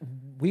 but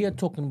we are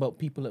talking about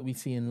people that we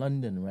see in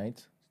London, right?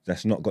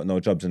 That's not got no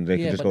jobs and they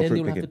can Yeah, just but go then fruit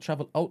they'll have to picking.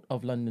 travel out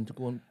of London to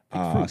go and pick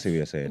I fruit. see what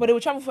you're saying. But they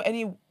would travel for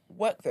any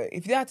work though.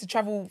 If they had to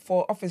travel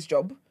for office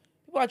job,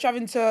 people are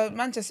traveling to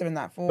Manchester and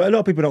that for. But a lot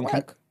of people don't.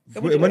 work. They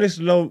would do When it. it's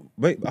low,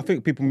 I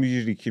think people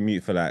usually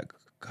commute for like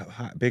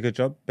bigger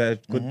job, better,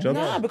 good jobs.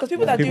 Nah, because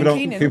people that do don't-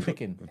 cleaning. people-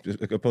 Picking.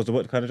 opposed to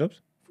what kind of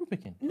jobs? Fruit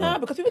picking. No,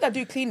 because people that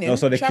do cleaning No,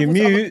 so they travel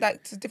commute-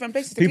 to different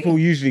places to People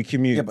clean. usually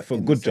commute Yeah, but for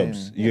in good the same-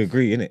 jobs. You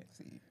agree, innit?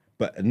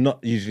 But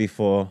not usually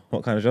for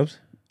what kind of jobs?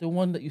 The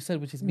one that you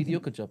said, which is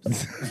mediocre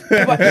jobs.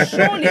 But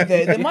surely though,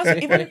 there must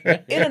even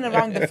in and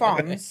around the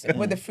farms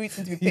where the fruits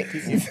need to be picked.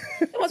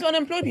 There must be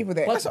unemployed people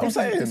there. That's what I'm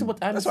saying. This is what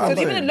I'm That's what So I'm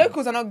saying. even saying. the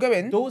locals are not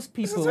going. Those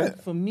people, it.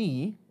 for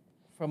me,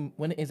 from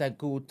when it is I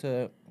go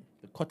to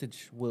the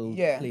cottage world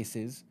Yeah.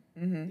 places,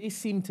 they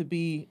seem to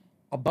be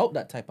about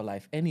that type of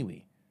life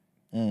anyway.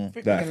 Fruit That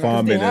picking, like-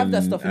 farming They have and,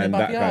 that stuff in their and that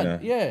backyard. kind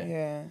of. Yeah.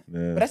 Yeah.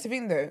 But that's the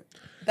thing though.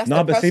 That's No,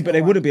 the but see, but they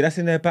personal wouldn't one. be. That's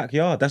in their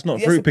backyard. That's not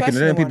Yeah, fruit it's a picking.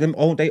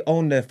 personal They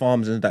own their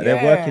farms and that. They're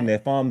Yeah. working their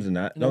farms and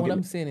that. You know Don't what get I'm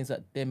me- saying is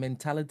that their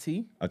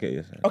mentality. I get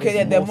you. Saying. Okay, is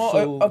yeah, they're more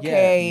so, okay.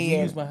 Yeah,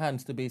 Yeah. use my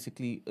hands to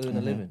basically earn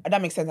a living.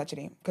 That makes sense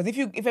actually. Because if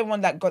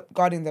everyone that got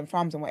gardens and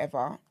farms and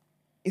whatever,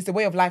 it's the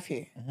way of life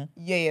here.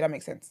 Yeah, that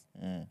makes sense.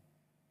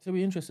 So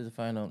we're interested to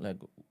find out, like,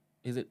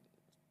 is it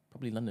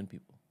probably London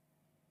people?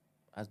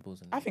 As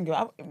opposed to I think,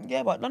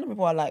 yeah, but London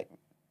people are like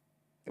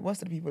the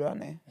worst of the people,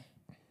 aren't they?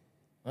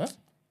 Huh?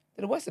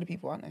 They're the worst of the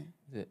people, aren't they?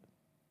 Is it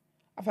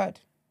I've heard.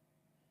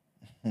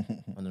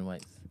 London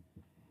whites?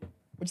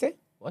 What'd you say?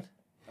 What?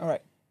 All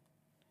right.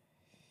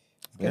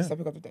 Let's get Yeah. this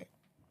topic of the day.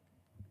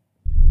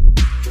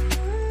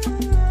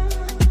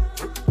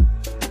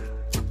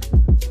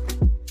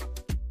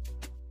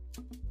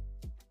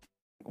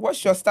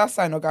 What's your star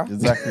sign, Oga?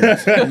 Exactly.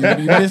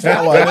 you missed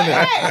that one,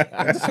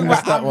 innit? Talk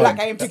about I'm black,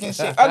 I ain't picking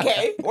shit.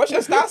 Okay, what's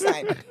your star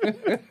sign?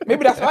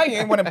 Maybe that's why you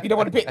don't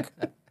want to pick.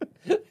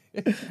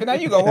 But now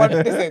you go.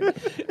 Listen,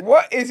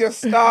 what is your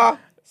star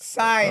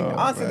sign?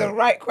 Answer the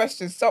right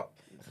question. Stop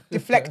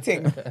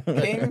deflecting,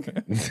 King.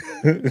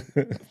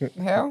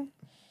 Hell,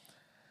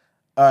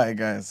 All right,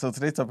 guys. So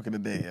today's topic of the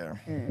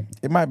day,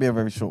 it might be a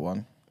very short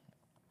one,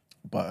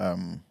 but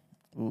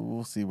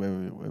we'll see where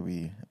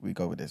we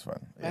go with this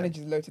one. my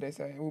energy's low today,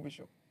 so it will be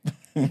short.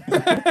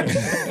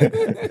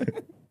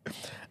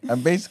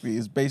 And basically,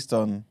 it's based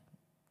on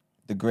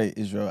the great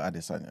Israel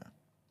Adesanya.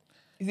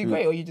 Is he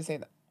great, or you just say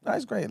that? No,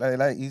 he's great.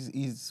 Like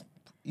he's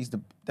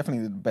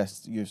definitely the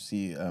best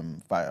UFC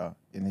fighter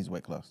in his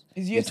weight class.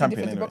 Is He's UFC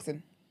champion different to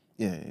anyway. boxing?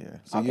 Yeah.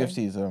 So Okay.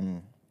 UFC is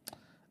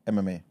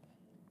MMA.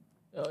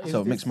 Is So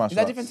this- mixed martial Is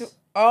that arts. different to?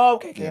 Oh,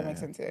 okay, that Yeah. makes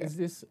sense. Yeah. Is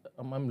this?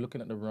 I'm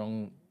looking at the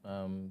wrong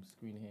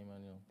screen here,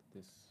 Manuel.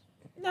 This.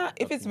 Nah,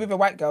 if it's with a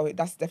white girl,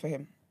 that's definitely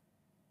him.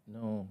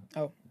 No.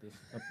 Oh.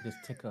 This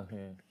ticker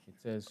here. It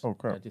says. Oh,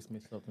 crap. I just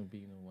missed out on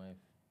being a wife.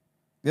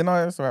 You know,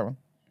 that's the right one.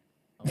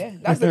 Yeah,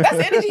 that's the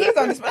energy he's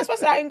on. This man's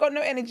supposed to I ain't got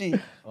no energy.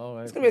 All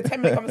right. It's gonna be a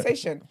 10-minute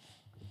conversation.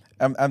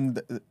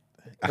 And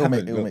it'll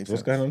make sense.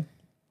 What's going on?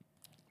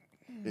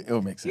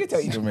 It'll make sense. You tell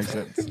you. It'll make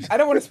sense. I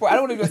don't want to spoil. I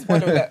don't want to do a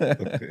spoiler with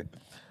that.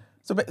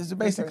 So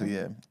basically,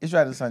 yeah,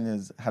 Israel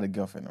Adesanya's had a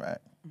girlfriend, right?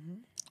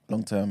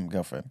 Long-term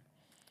girlfriend.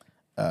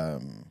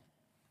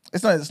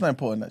 It's not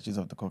important that she's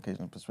of the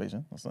Caucasian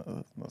persuasion. That's not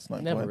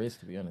important. Never is,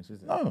 to be honest,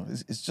 is it? No,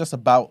 it's just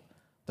about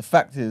the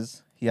fact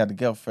is he had a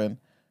girlfriend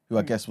who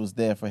I guess was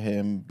there for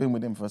him, been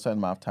with him for a certain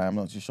amount of time. I'm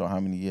not too sure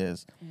how many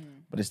years,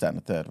 but it's that and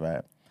the third,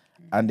 right?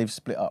 And they've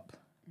split up.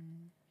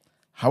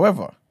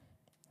 However,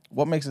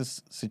 what makes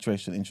this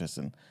situation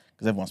interesting,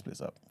 because everyone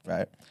splits up,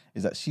 right,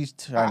 is that she's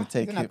trying to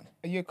take him.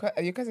 Are you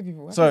cursing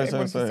people? What? Sorry.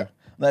 Everyone just-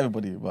 Not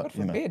everybody, but God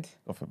you know. forbid.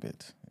 God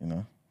forbid, you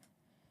know.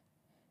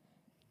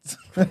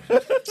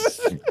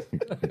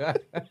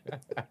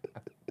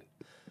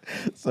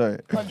 Sorry.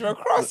 Can't draw a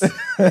cross.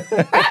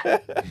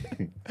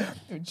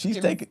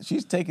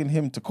 She's taking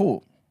him to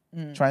court,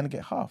 trying to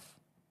get half.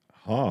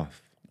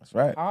 Half. That's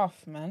right.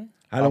 Half, man.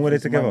 How long were they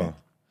his together? money.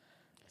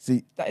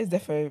 See, That is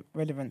definitely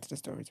relevant to the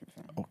story, to be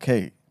fair.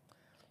 okay,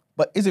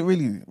 but is it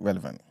really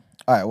relevant?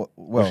 All right. Well,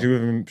 Was she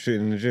with him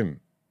shooting in the gym?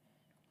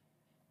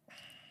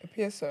 It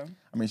appears so.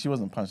 I mean, she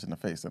wasn't punched in the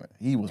face, innit?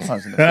 He was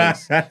punched in the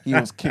face. He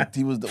was kicked.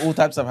 All types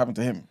of stuff happened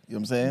to him. You know what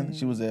I'm saying?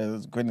 She was there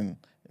grinning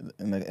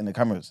in the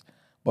cameras.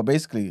 But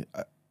basically,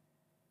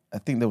 I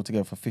think they were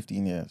together for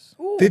 15 years.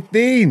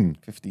 15.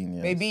 15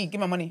 years. Baby, give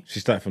my money. She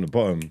started from the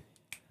bottom.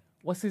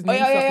 What's his Oh, name?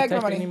 yeah, So I yeah, can yeah,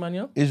 text money. any man,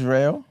 yo?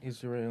 Israel.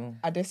 Adesanya.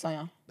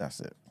 Adesanya. That's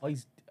it. Oh,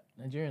 he's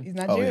Nigerian. He's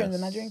Nigerian, yes.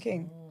 the Nigerian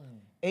king.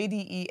 I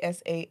only knew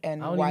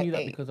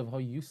that Adesanya. because of how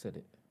you said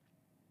it.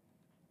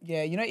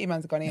 Yeah, you know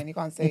Iman's Ghanaian. You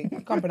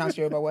can't pronounce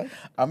Yoruba word.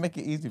 I'll make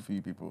it easy for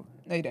you people.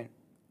 No, you don't.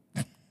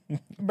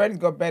 Bren's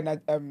got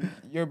better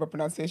Yoruba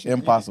pronunciation.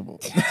 Impossible.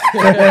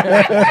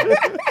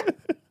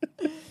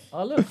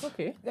 Oh, look,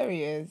 okay. There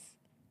he is.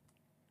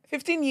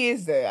 15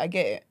 years though, I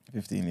get it.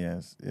 15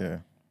 years, yeah.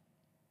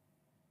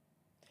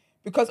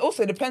 Because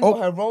also it depends what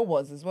her role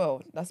was as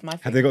well. That's my thing.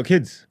 Have they got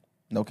kids?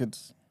 No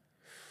kids.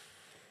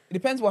 It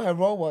depends what her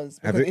role was.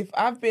 Have Because they- if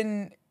I've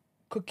been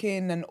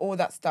cooking and all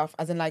that stuff,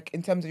 as in like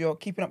in terms of your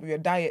keeping up with your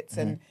diets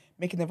and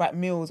making the right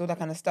meals, all that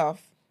kind of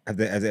stuff.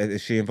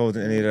 Is she involved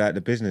in any of like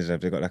the business?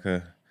 Have they got like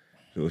a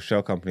little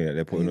shell company that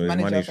they're putting all this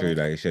Manager money or through?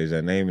 something. Like, it shows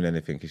her name and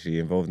anything. Is she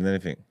involved in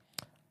anything?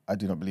 I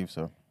do not believe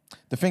so.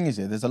 The thing is,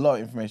 there's a lot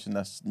of information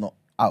that's not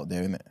out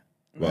there, innit?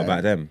 What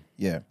about them?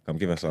 Yeah. Come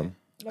give us some.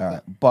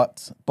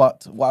 But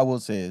what I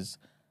will say is,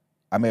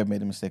 I may have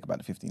made a mistake about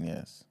the 15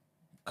 years.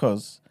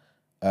 Because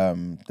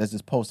there's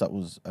this post that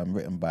was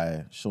written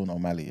by Sean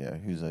O'Malley,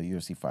 who's a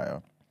UFC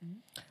fighter.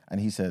 And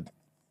he said,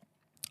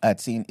 I had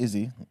seen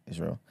Izzy,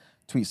 Israel,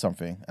 tweet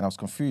something, and I was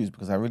confused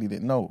because I really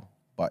didn't know.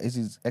 But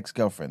Izzy's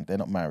ex-girlfriend, they're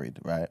not married,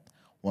 right,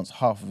 wants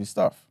half of his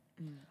stuff.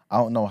 I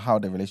don't know how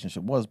their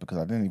relationship was because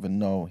I didn't even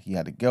know he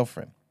had a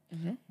girlfriend.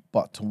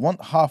 But to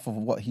want half of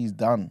what he's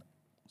done,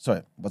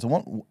 but to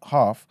want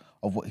half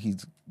of what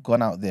he's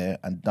gone out there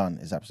and done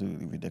is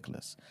absolutely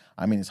ridiculous.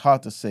 I mean, it's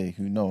hard to say,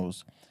 who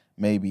knows,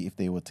 maybe if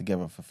they were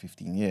together for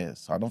 15 years.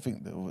 So I don't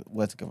think they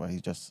were together,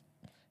 he's just,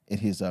 in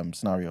his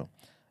scenario,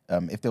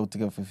 if they were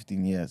together for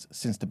 15 years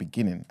since the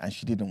beginning and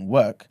she didn't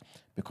work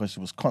because she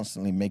was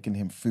constantly making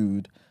him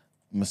food,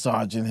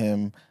 massaging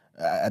him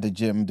at the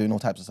gym, doing all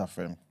types of stuff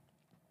for him,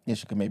 yeah,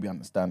 she could maybe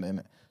understand it,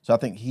 innit? So I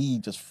think he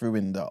just threw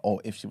in the,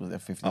 if she was there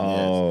 15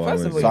 years.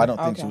 First of all, So I don't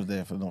think okay. she was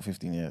there for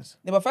 15 years.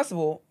 Yeah, but first of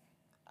all,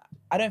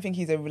 I don't think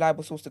he's a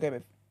reliable source to go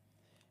with.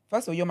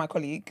 First of all, you're my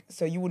colleague,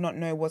 so you would not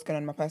know what's going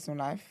on in my personal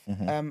life.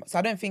 So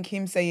I don't think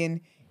him saying,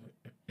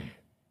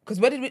 because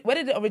where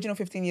did the original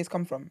 15 years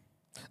come from?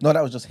 No,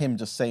 that was just him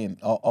just saying,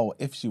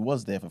 if she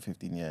was there for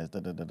 15 years,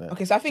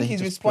 Okay, so I think he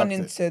he's just plugged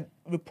responding it. to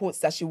reports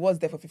that she was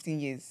there for 15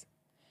 years.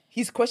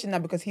 He's questioning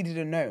that because he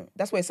didn't know.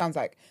 That's what it sounds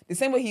like. The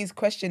same way he's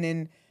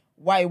questioning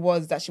why it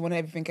was that she wanted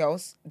everything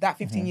else, that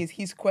 15 years,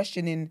 he's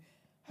questioning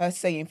her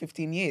saying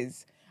 15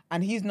 years.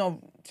 And he's not,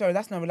 sorry,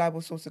 that's not a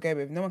reliable source to go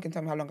with. No one can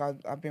tell me how long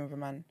I've been with a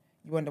man.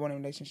 You weren't the one in a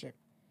relationship.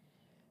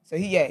 So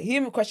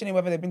him questioning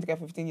whether they've been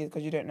together for 15 years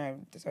because you don't know.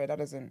 Sorry, that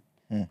doesn't,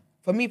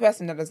 for me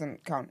personally, that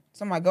doesn't count.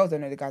 Some of my girls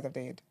don't know the guys I've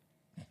dated.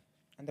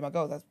 And they're my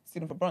girls, I've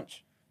seen them for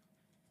brunch.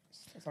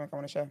 It's something I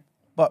want to share.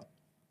 But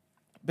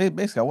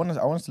basically, I want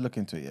us to look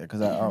into it,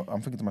 because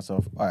I'm thinking to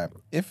myself, all right,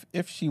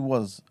 if she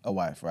was a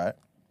wife, right?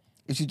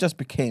 If she just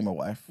became a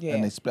wife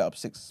and they split up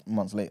 6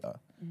 months later,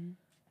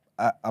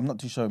 I'm not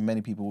too sure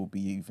many people will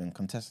be even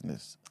contesting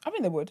this. I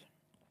think they would.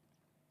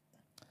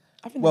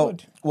 They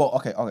would. Well,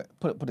 okay.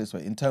 Put it this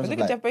way, in terms But of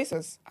look like, at Jeff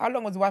Bezos. How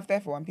long was the wife there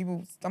for?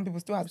 And some people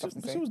still had stuff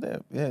to say. she was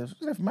there, yeah, she was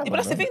there for mad Yeah, but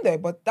that's the long, thing though.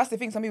 But that's the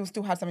thing. Some people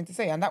still had something to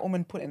say, and that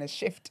woman put in a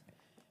shift.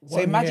 So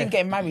 1 imagine year.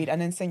 getting married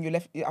and then saying you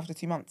left after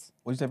 2 months.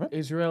 What did you say, bro?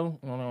 Israel,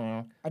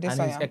 no. And his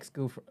Adesanya.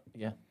 ex-girlfriend,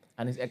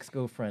 and his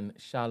ex-girlfriend,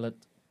 Charlotte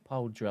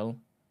Powdrell,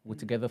 were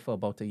together for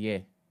about a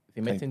year.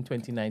 They met in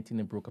 2019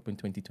 and broke up in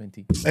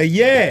 2020.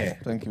 Yeah.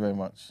 Thank you very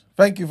much.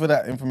 Thank you for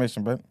that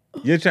information, Brent.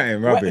 You're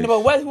chatting rubbish. No,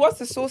 but what's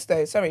the source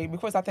though? Sorry,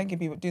 before I start thanking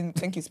people, doing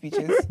thank you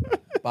speeches.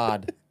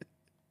 Bad.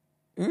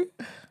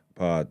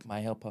 Bad. My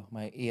helper,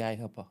 my AI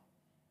helper.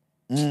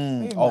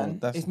 Hey, Oh, man.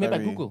 that's It's made by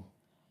very- Google.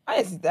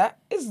 I see that.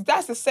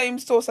 That's the same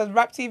source as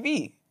Rap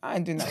TV. I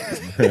ain't doing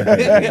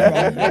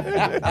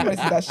that. I'm gonna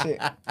see that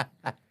shit.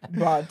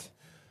 Bad.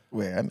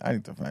 Wait, I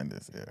need to find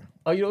this. Yeah.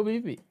 Oh, you don't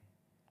believe me?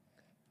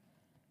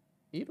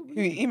 You don't Who,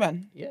 believe me?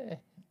 E-Man? Yeah.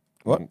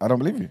 What? I don't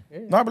believe you.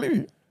 No, I believe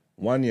you.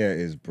 1 year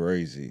is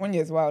brazy. 1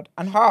 year's wild.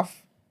 And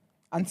half.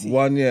 Auntie.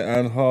 1 year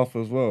and half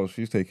as well.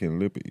 She's taking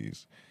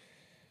liberties.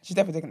 She's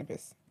definitely taking a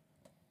piss.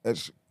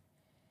 It's,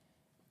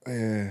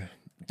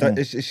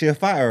 is she a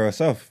fighter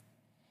herself?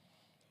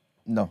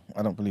 No,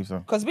 I don't believe so.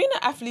 Because being an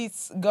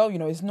athlete's girl, you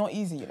know, it's not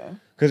easy, you know.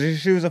 Because if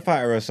she was a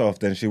fighter herself,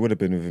 then she would have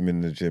been with him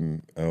in the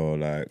gym, or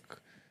like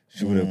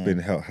she would have been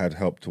had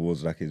help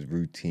towards like his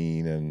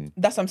routine and.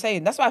 That's what I'm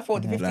saying. That's why I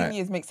thought the 15 Like-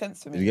 years makes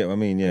sense for me. You get what I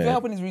mean? If you're Yeah.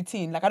 helping his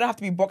routine, like I don't have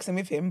to be boxing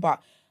with him,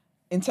 but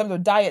in terms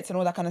of diets and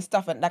all that kind of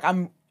stuff, and like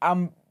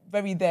I'm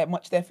very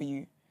much there for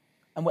you,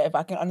 and whatever.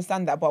 I can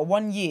understand that. But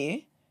 1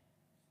 year,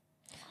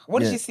 what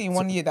did Yeah, she see in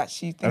 1 year that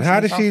she thinks And how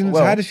did she's she? powerful?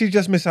 Well- how did she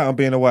just miss out on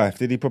being a wife?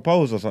 Did he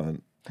propose or something?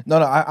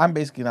 No, I'm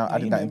basically now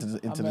adding you that know, into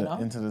the I'm an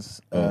up. into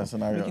this We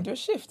scenario. can do a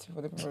shift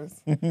for the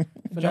propose. Fernand's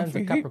through a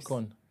hoops.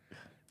 Capricorn.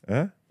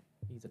 Huh?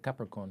 He's a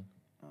Capricorn.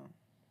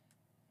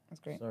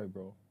 That's great. Sorry,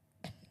 bro.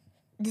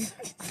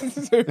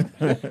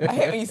 I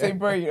hate when you say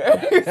bro, you know.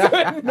 It's so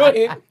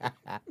annoying.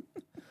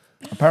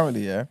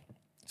 Apparently, yeah.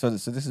 So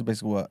this is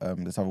basically what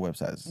this other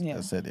website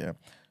has said. Yeah,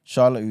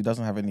 Charlotte, who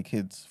doesn't have any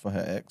kids for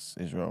her ex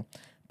Israel,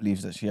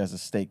 believes that she has a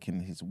stake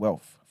in his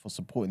wealth for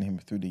supporting him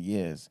through the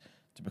years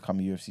to become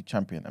a UFC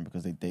champion, and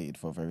because they dated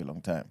for a very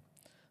long time.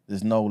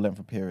 There's no length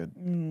of period,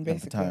 length of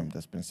basically. time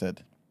that's been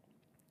said,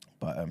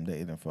 but they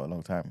dated him for a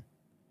long time.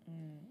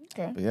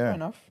 Okay, But yeah. fair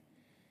enough.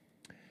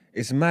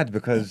 It's mad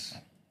because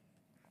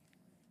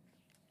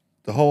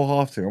the whole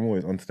half thing. I'm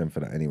always onto them for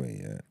that anyway.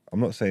 Yeah. I'm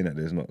not saying that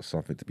there's not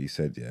something to be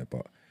said. Yeah,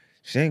 but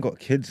she ain't got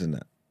kids in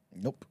that.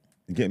 Nope.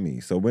 You get me?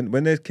 So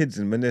when there's kids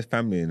and when there's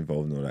family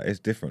involved and all that, it's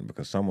different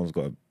because someone's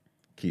got to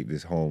keep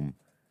this home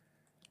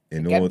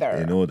in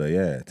Together. order,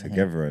 yeah,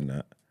 together and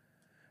that.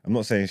 I'm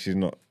not saying she's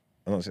not.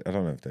 I don't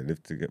know if they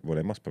live together. Well,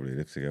 they must probably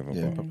live together.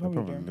 Yeah, but,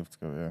 probably live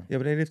together. Yeah. yeah,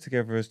 but they live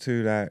together as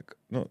two like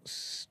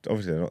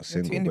obviously they're not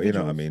single, but you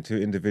know what I mean. Two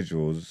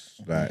individuals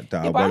like that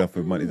are but well off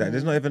with money.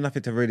 There's not even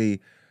nothing to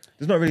really.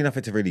 There's not really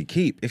nothing to really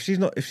keep. If she's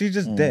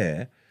just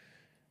there.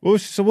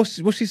 What's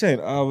she saying?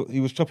 Oh, he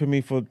was chopping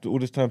me for all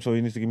this time, so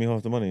he needs to give me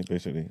half the money,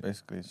 basically.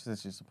 Basically, she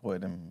says she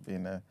supported him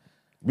being a.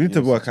 We need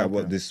to UFC work out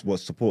champion. what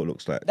support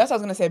looks like. That's what I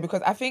was gonna say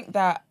because I think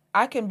that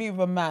I can be with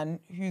a man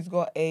who's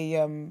got a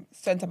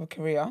certain type of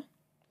career,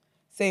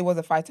 say he was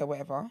a fighter, or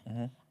whatever,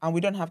 and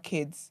we don't have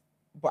kids,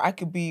 but I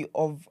could be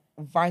of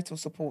vital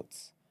support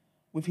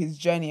with his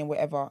journey and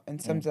whatever in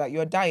terms of like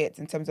your diet,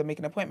 in terms of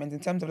making appointments, in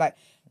terms of like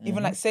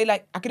even like say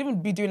like I could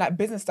even be doing like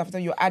business stuff, so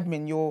your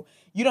admin,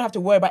 you don't have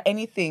to worry about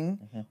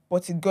anything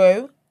but to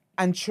go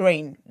and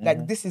train.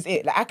 Like this is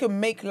it. Like I can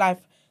make life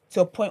to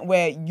a point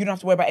where you don't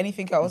have to worry about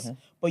anything else,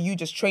 but you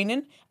just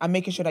training and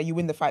making sure that you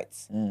win the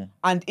fights.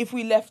 And if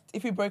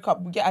we broke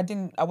up, yeah,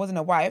 I wasn't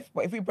a wife,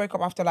 but if we broke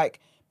up after like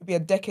maybe a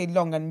decade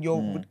long and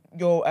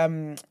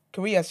your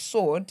career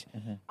soared,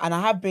 and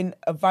I have been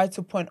a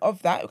vital point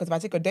of that because if I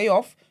take a day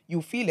off,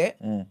 you'll feel it.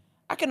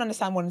 I can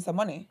understand wanting some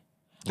money.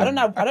 I don't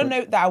know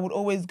that I would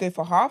always go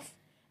for half.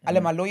 I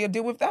let my lawyer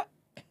deal with that.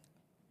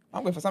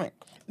 I'm going for something.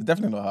 It's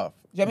definitely not half.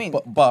 Do you know what I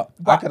mean? But I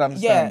But, can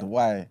understand yeah.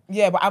 why.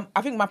 Yeah, but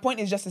I think my point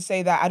is just to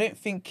say that I don't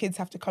think kids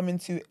have to come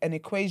into an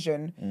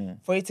equation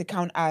for it to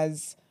count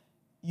as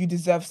you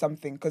deserve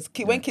something. Because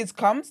when kids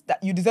comes,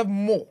 that you deserve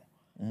more,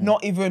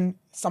 not even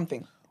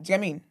something. Do you get what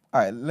I mean?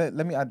 All right,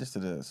 let me add this to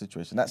the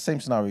situation. That same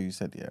scenario you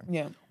said, yeah.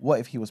 Yeah. What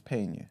if he was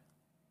paying you?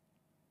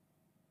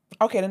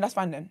 Okay, then that's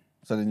fine then.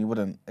 So then you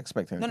wouldn't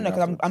expect anything. No,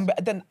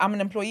 because I'm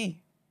an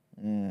employee.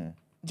 Do you know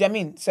what I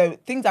mean? So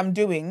things I'm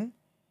doing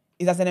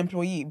is as an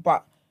employee.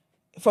 But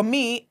for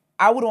me,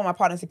 I wouldn't want my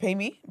partners to pay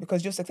me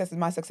because your success is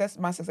my success.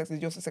 My success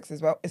is your success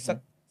as well. It's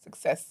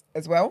success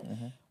as well.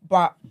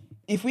 But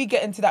if we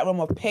get into that realm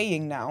of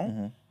paying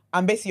now,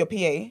 I'm basically your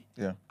PA.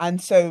 Yeah.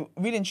 And so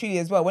really and truly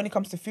as well, when it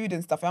comes to food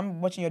and stuff,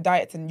 I'm watching your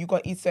diet and you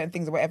got to eat certain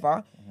things or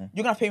whatever, you're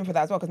going to have to pay me for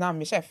that as well because now I'm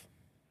your chef.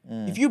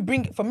 If you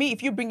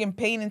bring in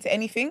pain into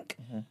anything,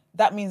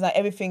 that means that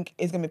everything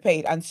is going to be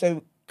paid. And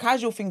so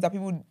casual things that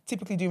people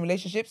typically do in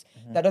relationships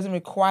that doesn't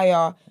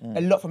require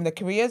a lot from their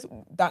careers,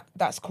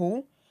 that's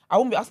cool. I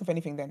won't be asking for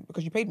anything then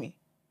because you paid me.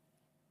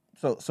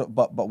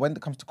 But when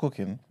it comes to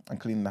cooking and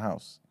cleaning the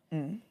house,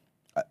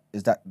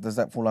 does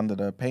that fall under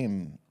the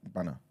paying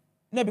banner?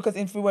 No, because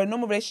if we were in a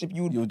normal relationship,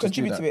 you would You would just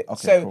do contribute to that. it.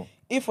 Okay, So cool.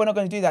 if we're not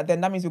going to do that,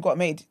 then that means we've got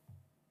made.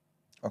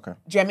 Okay.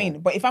 Do you know what I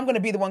mean? But if I'm going to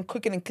be the one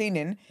cooking and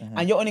cleaning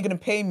and you're only going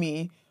to pay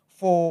me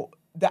for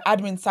the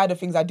admin side of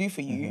things I do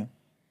for you,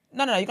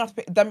 no, you're going to have to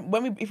pay.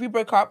 Then if we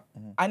broke up,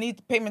 I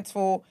need payments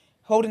for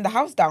holding the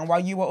house down while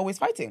you were always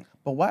fighting.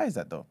 But why is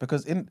that though?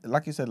 Because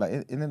like you said,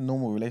 like in a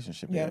normal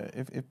relationship,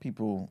 if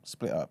people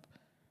split up,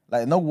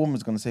 like no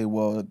woman's gonna say,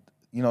 well,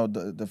 you know,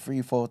 the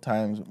 3-4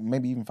 times,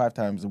 maybe even 5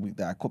 times a week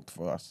that I cooked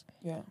for us.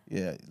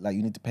 Yeah, like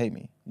you need to pay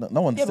me.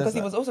 No one says because that.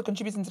 he was also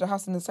contributing to the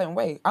house in the same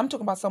way. I'm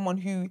talking about someone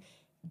who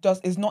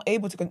is not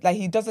able to, like,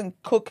 he doesn't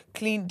cook,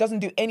 clean, doesn't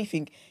do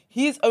anything.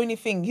 His only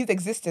thing, his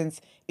existence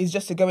is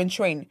just to go and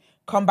train,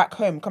 come back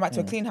home, come back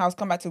to a clean house,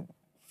 come back to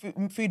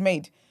food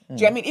made. Do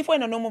you know what I mean? If we're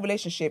in a normal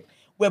relationship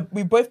where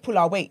we both pull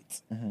our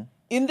weight,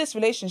 in this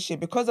relationship,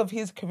 because of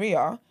his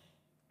career,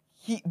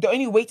 the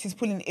only weight he's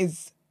pulling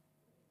is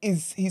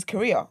his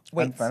career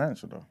weight. And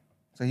financial though.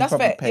 So he's That's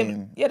probably fair.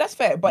 paying. Yeah, that's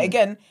fair. But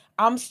again,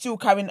 I'm still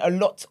carrying a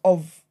lot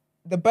of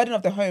the burden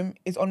of the home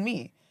is on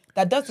me.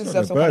 That does It's not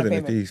deserve the some kind of burden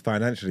if payment. he's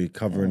financially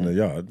covering the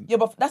yard. Yeah,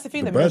 but that's the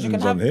thing The though, because you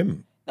burden's can have on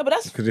him. No, but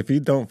that's Because if he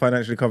don't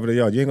financially cover the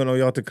yard, you ain't got no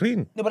yard to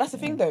clean. No, but that's the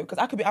thing though, because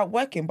I could be out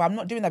working, but I'm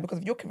not doing that because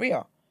of your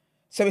career.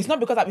 So it's not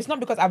because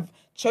I've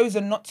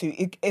chosen not to.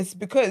 It's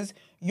because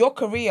your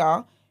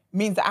career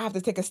means that I have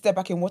to take a step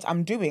back in what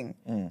I'm doing.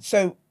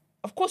 So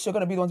of course you're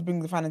gonna be the one to bring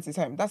the finances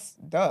home. That's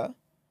duh.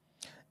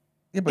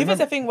 Yeah, but If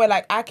it's a thing where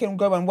like I can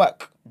go and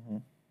work,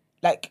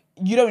 like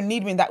you don't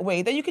need me in that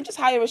way, then you can just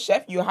hire a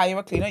chef, you hire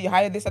a cleaner, you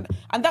hire this and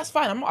that's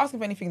fine. I'm not asking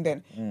for anything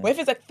then. But if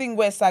it's a thing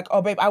where it's like,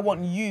 oh babe, I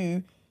want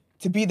you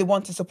to be the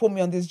one to support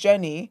me on this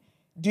journey,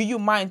 do you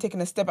mind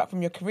taking a step back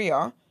from your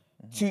career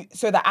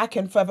so that I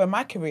can further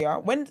my career?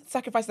 When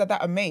sacrifices like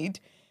that are made,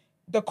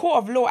 the court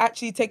of law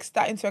actually takes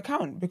that into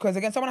account because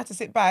again, someone has to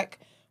sit back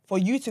for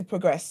you to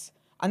progress.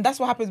 And that's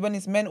what happens when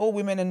it's men or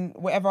women and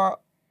whatever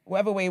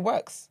way it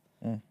works.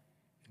 You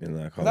know,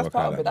 I can't That's work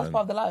part out of it. like That's that.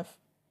 part of the life.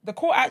 The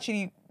court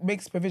actually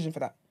makes provision for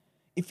that.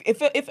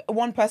 If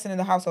one person in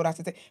the household has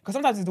to take, because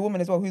sometimes it's the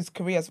woman as well whose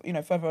career is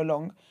further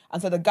along, and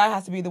so the guy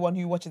has to be the one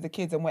who watches the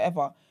kids and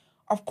whatever.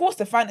 Of course,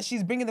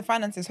 she's bringing the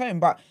finances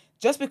home, but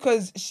just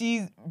because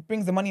she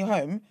brings the money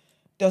home,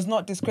 does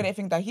not discredit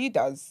anything that he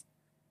does.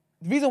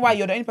 The reason why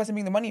you're the only person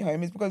bringing the money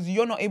home is because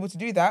you're not able to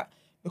do that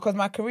because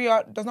my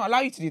career does not allow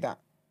you to do that.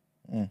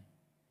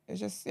 It's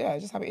just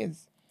how it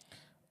is.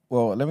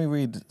 Well, let me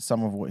read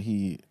some of what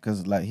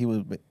because like he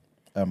was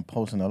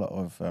posting a lot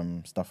of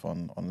stuff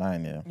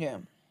online, yeah. Yeah.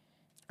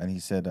 And he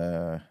said,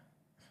 I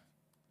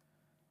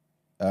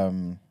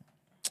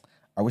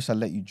wish I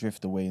let you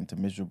drift away into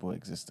miserable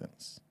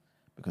existence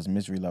because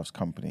misery loves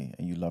company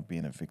and you love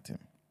being a victim.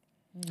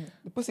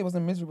 The pussy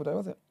wasn't miserable though,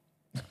 was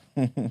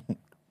it?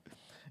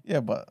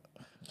 Yeah, but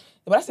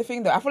that's the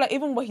thing though. I feel like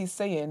even what he's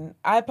saying,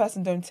 I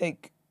personally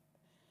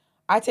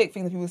I take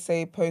things that people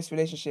say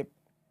post-relationship,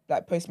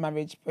 like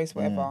post-marriage,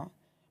 post-whatever,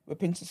 with a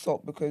pinch of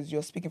salt because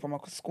you're speaking from a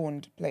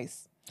scorned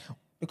place.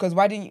 Because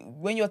why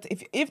didn't you,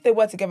 if they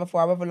were together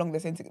for however long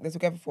they're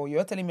together for,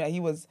 you're telling me that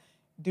he was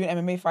doing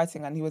MMA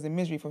fighting and he was in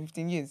misery for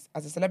 15 years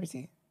as a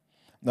celebrity?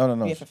 No.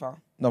 BFFR.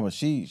 No, but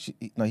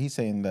he's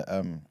saying that,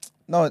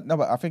 no,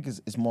 but I think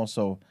it's more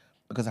so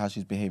because of how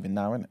she's behaving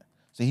now, isn't it?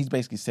 So he's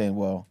basically saying,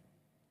 well,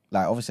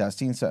 like, obviously I've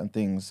seen certain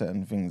things, this,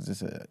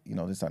 that,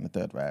 and the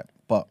third, right?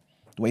 But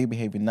the way you're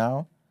behaving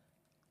now,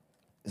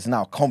 it's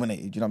now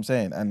culminated, you know what I'm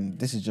saying? And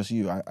this is just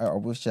you. I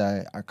wish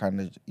I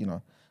kind of,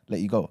 let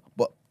you go.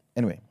 But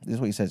anyway, this is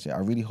what he says here. I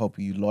really hope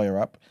you lawyer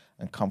up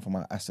and come for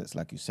my assets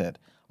like you said.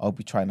 I'll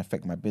be trying to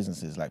affect my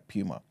businesses like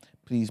Puma.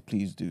 Please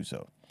do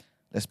so.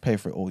 Let's pay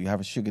for it all. You have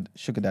a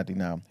sugar daddy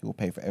now who will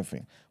pay for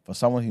everything. For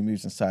someone who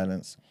moves in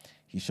silence,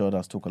 he showed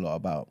us talk a lot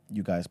about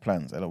you guys'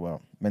 plans,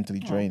 LOL. Mentally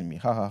draining me.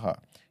 Ha ha ha.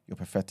 You're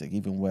pathetic.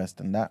 Even worse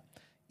than that.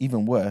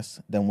 Even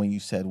worse than when you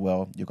said,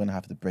 well, you're going to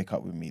have to break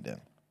up with me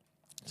then.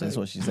 So that's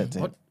what she said to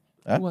him.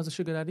 Who has a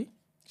sugar daddy?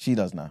 She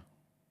does now.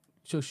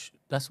 So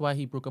that's why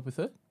he broke up with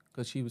her?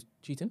 Because she was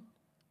cheating?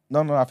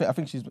 No. I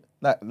think she's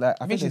I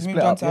think she's they moved split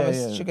on up. to have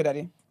a sugar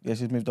daddy. Yeah,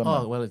 she's moved on.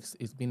 Oh, now. well,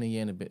 it's been a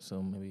year and a bit,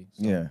 so maybe.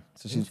 Yeah,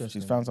 so she's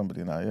Interesting. found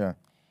somebody now. Yeah,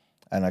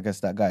 and I guess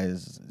that guy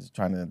is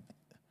trying to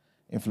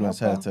influence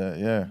her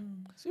to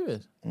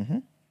Serious? Mm-hmm.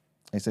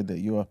 He said that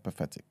you are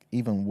pathetic.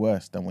 Even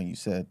worse than when you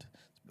said.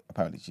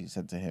 Apparently, she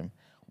said to him,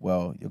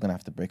 "Well, you're gonna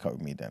have to break up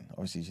with me then."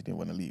 Obviously, she didn't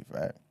want to leave,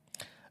 right?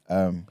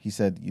 He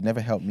said, "You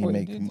never helped me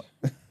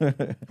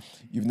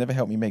You've never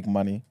helped me make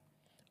money.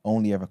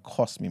 Only ever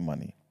cost me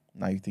money.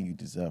 Now you think you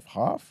deserve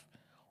half?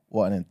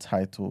 What an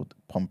entitled,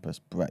 pompous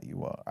brat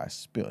you are. I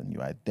spit on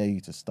you. I dare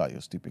you to start your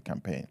stupid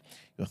campaign.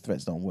 Your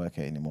threats don't work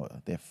here anymore.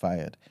 They're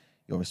fired.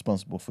 You're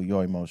responsible for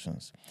your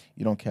emotions.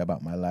 You don't care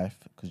about my life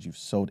because you've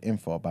sold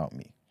info about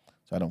me.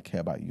 So I don't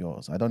care about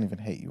yours. I don't even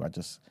hate you. I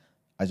just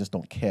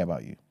don't care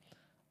about you.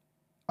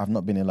 I've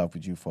not been in love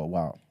with you for a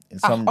while."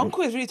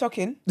 Uncle is really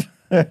talking.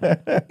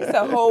 It's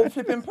a whole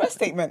flipping press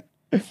statement.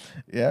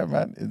 Yeah,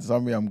 man. In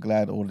summary, I'm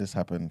glad all this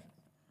happened.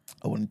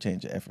 I wouldn't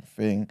change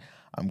everything.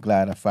 I'm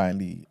glad I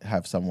finally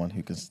have someone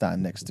who can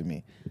stand next to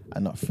me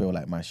and not feel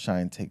like my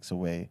shine takes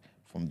away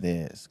from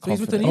theirs. So he's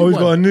with the Confidence. new He's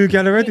got a new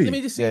gal already. Let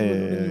me just see Yeah, what the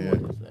yeah, new yeah.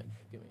 one is like.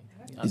 Give me.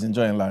 He's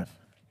enjoying life.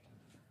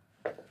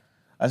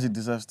 As he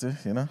deserves to,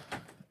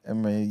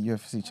 MMA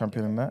UFC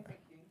champion and that.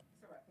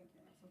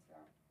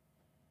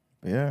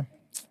 But yeah.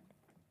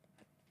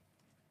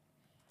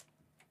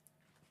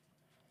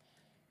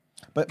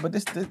 But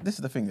this is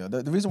the thing though.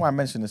 The reason why I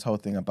mentioned this whole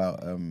thing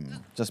about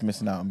just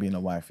missing out on being a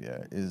wife,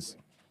 is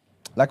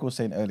like I was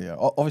saying earlier.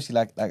 Obviously,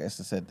 like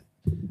Esther said,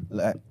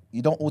 like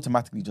you don't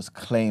automatically just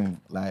claim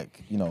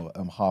like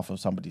half of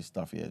somebody's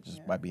stuff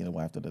just by being a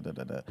wife.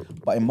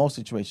 But in most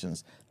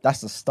situations,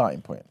 that's the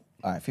starting point.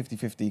 All right,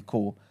 50-50,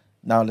 cool.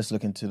 Now let's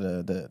look into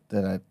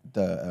the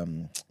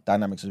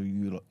dynamics of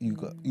you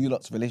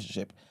lot's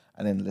relationship,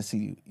 and then let's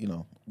see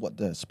what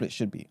the split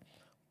should be.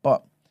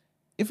 But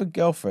if a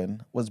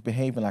girlfriend was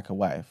behaving like a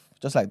wife,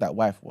 just like that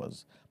wife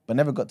was, but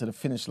never got to the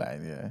finish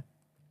line,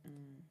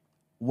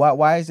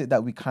 why is it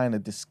that we kind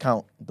of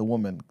discount the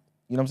woman?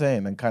 You know what I'm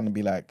saying? And kind of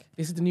be like,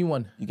 this is the new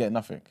one. You get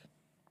nothing.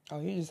 Oh,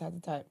 you just had to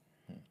type.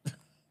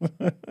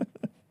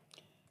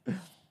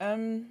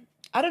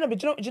 I don't know, but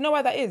do you know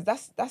why that is?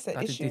 That's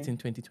the issue. Dating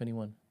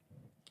 2021.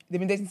 They've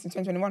been dating since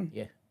 2021?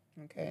 Yeah.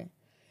 Okay.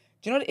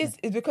 Do you know what it is?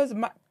 It's because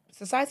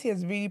society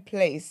has really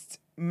placed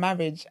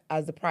marriage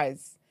as the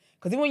prize.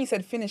 Because even when you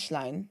said finish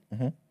line,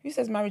 who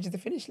says marriage is the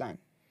finish line?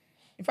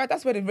 In fact,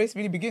 that's where the race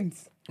really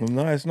begins. Well,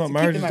 no, it's not. To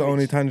Marriage keep is the the only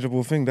marriage.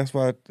 tangible thing. That's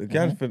why a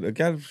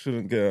gal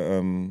shouldn't get.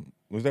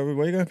 Was that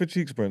where you going for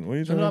cheeks, Brent? What are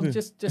you trying No, to I'm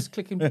do? just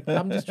clicking.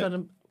 I'm just trying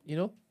to,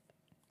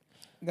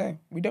 No,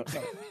 we don't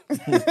know.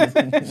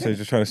 So you're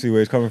just trying to see where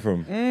he's coming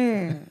from.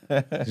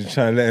 Just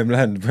trying to let him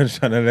land. Brent's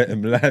trying to let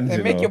him land.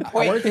 Then make your I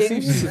point. wanted to see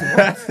if Hinge. she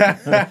was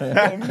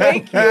Then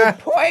make your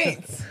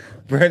point.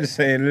 Brent's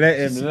saying let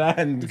him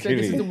land. He said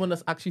this is the Killy. one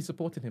that's actually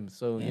supporting him.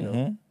 So,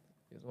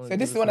 So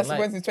this is the one that's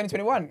supposed since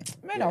 2021.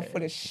 Men are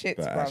full of shit,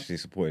 But bruv. actually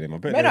supporting him. I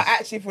bet Men are there's-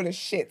 actually full of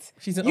shit.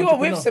 She's an You were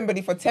with entrepreneur.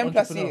 somebody for 10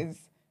 plus entrepreneur. years.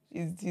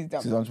 He's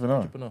dumb. She's an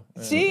entrepreneur.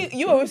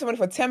 You were with somebody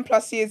for 10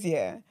 plus years,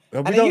 yeah. We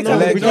And then don't you know.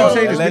 tell me- We can't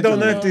say this. We don't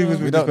know if he was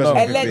We with don't this person.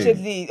 know. for 15.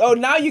 Allegedly. Oh,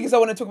 now you guys don't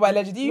want to talk about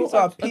allegedly. You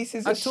are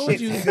pieces I of told shit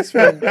you. in this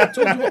room. I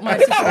told you what my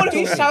Look at all assistant of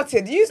you told me.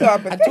 shouted. You are I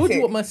pathetic. told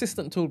you what my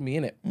assistant told me,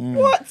 innit?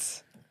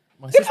 What?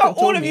 My Look how assistant all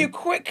told of me. you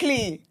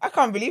quickly. I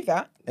can't believe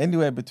that.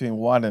 Anywhere between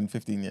 1 and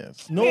 15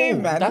 years. No, Hey,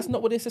 man. that's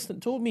not what the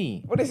assistant told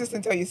me. What does this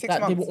tell you? 6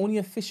 That they months? were only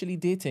officially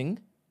dating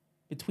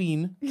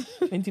between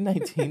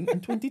 2019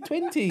 and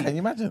 2020. Can you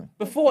imagine?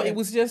 Before it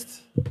was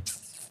just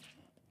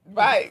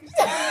Right.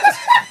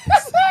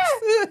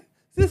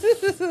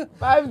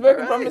 Vibes,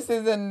 broken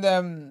promises, and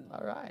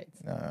all right.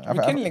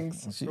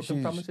 rekindlings.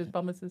 Broken promises.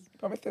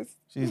 Promises.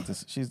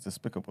 She's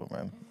despicable,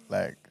 man.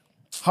 Like,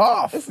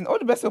 half. Listen, all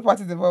the best of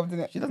parties involved in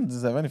it. She doesn't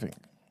deserve anything.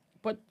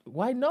 But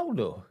why now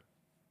though?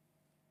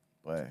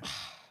 Boy.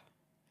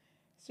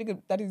 Sugar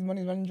daddy's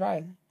money's running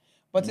dry.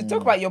 But to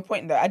talk about your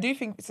point though, I do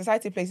think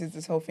society places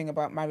this whole thing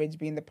about marriage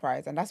being the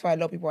prize, and that's why a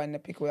lot of people are in the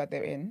pickle that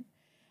they're in.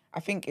 I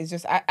think it's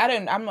just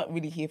I'm not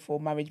really here for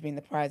marriage being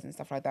the prize and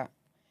stuff like that.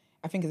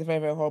 I think it's a very,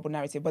 very horrible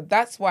narrative. But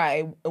that's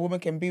why a woman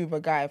can be with a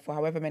guy for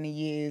however many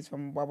years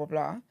from blah blah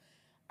blah,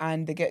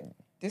 and they get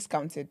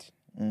discounted.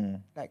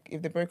 Like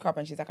if they broke up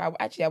and she's like,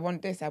 I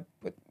want this, I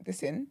put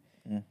this in.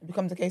 It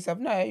becomes a case of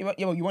no,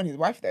 you want his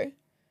wife though.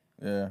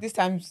 Yeah. This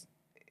time's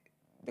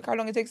look how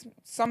long it takes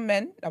some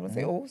men, I would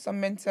say all, some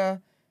men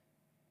to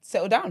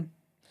settle down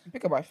and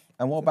pick a wife.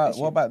 And what It's an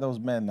issue. about those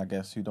men, I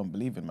guess, who don't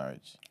believe in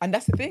marriage? And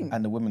that's the thing.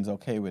 And the woman's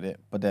okay with it,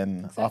 but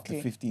then Exactly.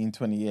 after 15,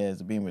 20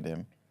 years of being with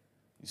him,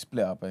 you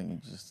split up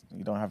and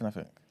you don't have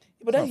nothing.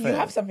 But then not you fair.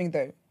 have something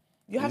though.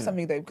 You have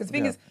something though. Because the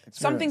thing Yeah, is,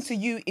 something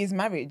experience. to you is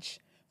marriage.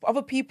 For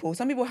other people,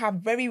 some people have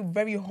very,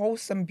 very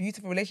wholesome,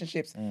 beautiful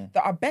relationships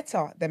that are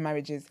better than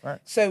marriages. Right.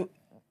 So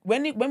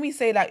when we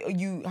say like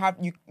you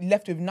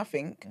left with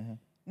nothing,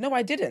 no,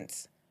 I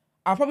didn't.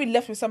 I probably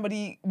left with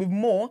somebody with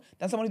more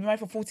than someone who's been married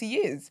for 40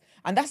 years.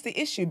 And that's the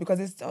issue because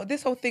it's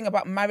this whole thing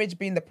about marriage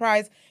being the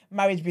prize,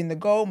 marriage being the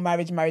goal,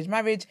 marriage.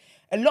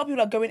 A lot of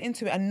people are going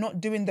into it and not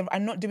doing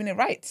it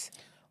right.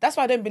 That's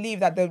why I don't believe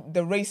that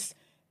the race,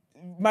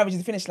 marriage is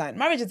the finish line.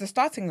 Marriage is the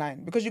starting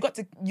line because you got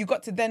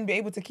to then be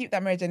able to keep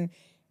that marriage and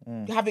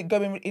have it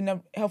going in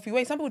a healthy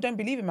way. Some people don't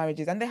believe in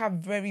marriages and they have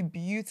very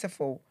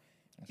beautiful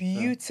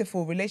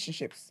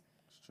relationships.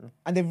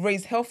 And they've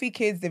raised healthy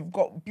kids. They've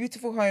got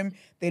beautiful home.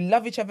 They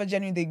love each other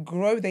genuinely. They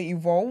grow. They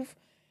evolve.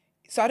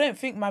 So I don't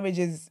think marriage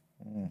is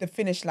the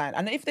finish line.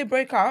 And if they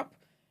break up,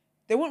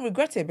 they won't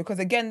regret it because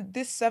again,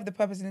 this served the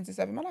purpose it needs to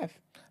serve in my life.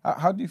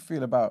 How do you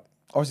feel about,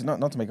 obviously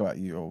not to make it about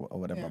you or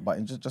whatever, Yeah.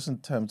 but just in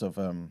terms of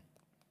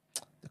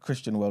the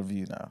Christian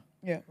worldview now,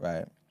 Yeah.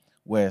 right?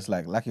 Where it's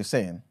like you're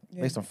saying,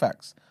 based on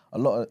facts,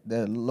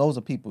 there are loads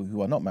of people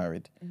who are not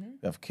married, who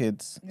have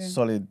kids,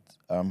 solid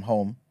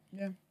home,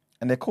 Yeah.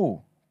 and they're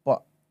cool.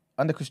 But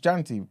under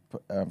Christianity,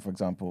 for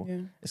example,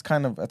 it's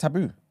kind of a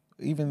taboo,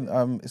 even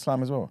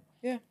Islam as well.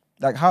 Yeah.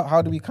 Like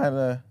how do we kind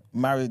of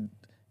marry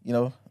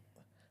the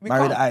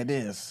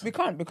ideas? We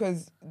can't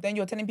because then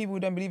you're telling people who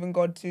don't believe in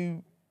God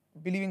to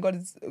believe in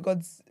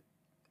God's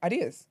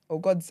ideas or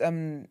God's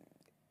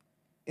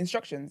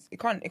instructions. It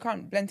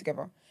can't blend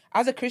together.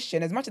 As a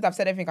Christian, as much as I've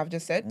said everything I've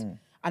just said,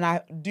 and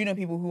I do know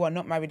people who are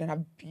not married and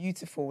have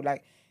beautiful,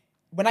 like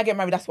when I get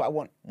married, that's what I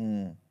want.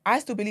 I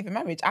still believe in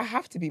marriage. I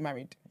have to be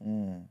married.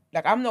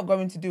 Like I'm not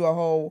going to do a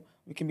whole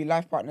we can be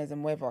life partners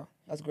and whatever.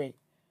 That's great.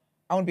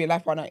 I want to be a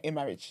life partner in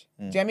marriage.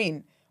 Do you know what I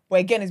mean? But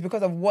again, it's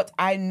because of what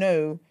I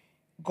know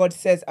God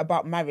says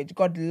about marriage.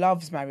 God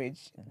loves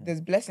marriage.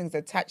 There's blessings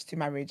attached to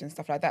marriage and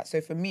stuff like that.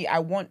 So for me, I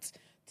want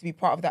to be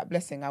part of that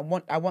blessing. I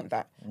want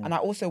that. And I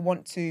also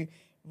want to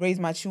raise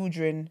my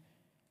children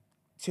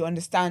to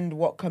understand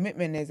what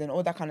commitment is and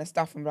all that kind of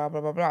stuff and blah,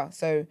 blah, blah, blah.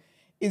 So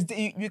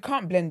you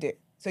can't blend it.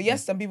 So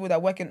yes, some people that are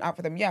working out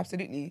for them, yeah,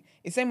 absolutely.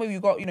 It's the same way you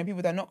got,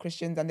 people that are not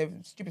Christians and they're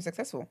stupid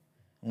successful.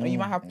 Or you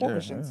might have poor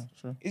Christians.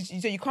 Sure.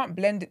 So you can't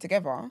blend it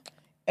together.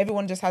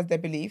 Everyone just has their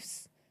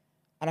beliefs.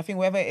 And I think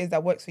whatever it is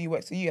that works for you,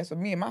 works for you. As for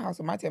me in my house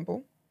or my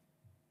temple,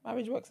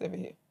 marriage works over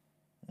here.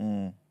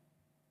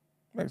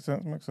 Makes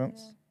sense.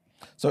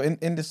 Yeah. So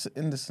in this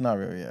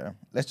scenario, yeah,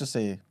 let's just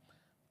say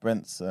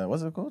Brent's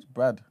what's it called?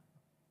 Brad.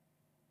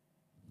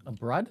 A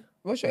Brad?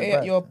 What's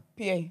Brad. your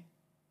PA?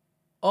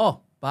 Oh,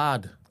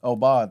 Bad. Oh,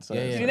 Bard. Sorry.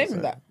 Yeah, yeah. Did you name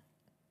him that?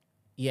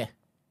 Yeah.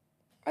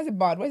 Why's it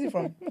Bard? Where's he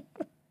from?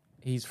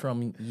 He's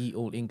from ye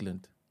old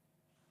England.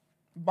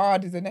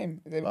 Bard is the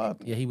name. Is it? Bard.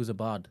 Yeah, he was a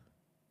bard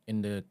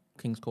in the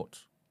King's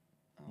Courts.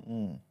 I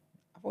thought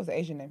it was an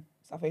Asian name.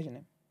 South Asian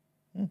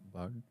name.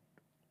 Bard.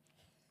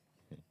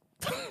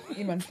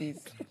 Iman,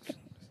 please.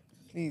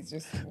 Please,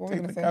 just what were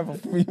you Take gonna the say? guy for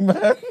free,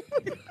 man.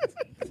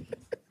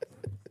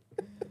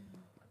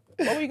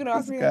 What were you gonna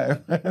ask me? Guy,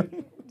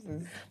 man.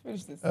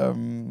 Finish this. I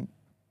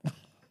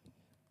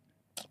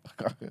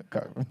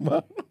can't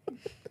remember.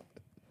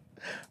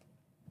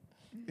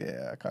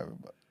 Yeah, I can't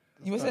remember.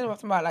 You were saying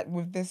about like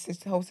with this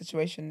whole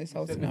situation, this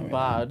whole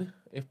scenario.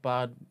 If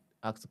Bard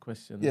asks the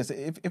question. Yes,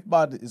 if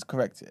Bard is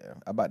correct, yeah,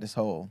 about this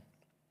whole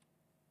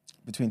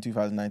between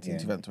 2019 and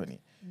 2020, do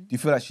you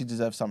feel like she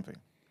deserves something?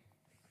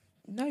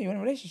 No, you're in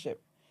a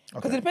relationship.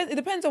 Because Okay. it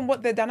depends on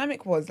what the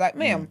dynamic was. Like,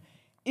 ma'am,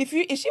 if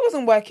she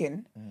wasn't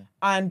working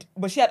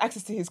but she had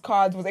access to his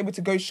cards, was able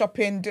to go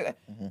shopping,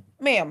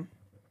 ma'am,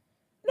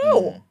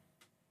 no.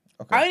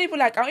 Okay. I only feel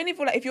like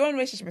if you're in a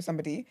relationship with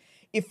somebody,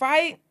 if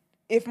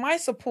my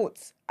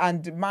support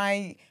and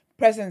my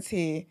presence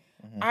here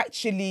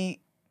actually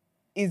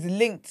is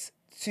linked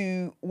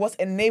to what's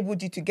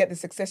enabled you to get the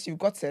success you've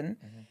gotten,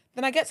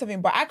 then I get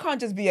something. But I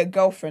can't just be a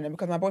girlfriend and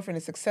because my boyfriend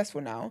is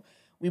successful now,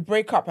 we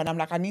break up and I'm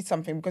like, I need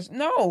something because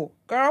no,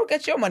 girl,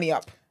 get your money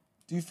up.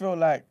 Do you feel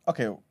like,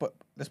 okay, but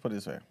let's put it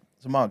this way.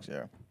 So, Margs,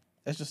 yeah,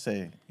 let's just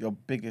say your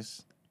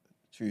biggest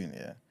tune,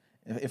 yeah,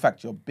 in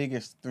fact, your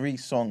biggest 3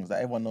 songs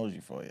that everyone knows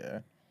you for, yeah,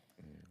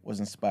 was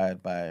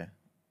inspired by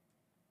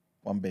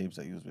one babes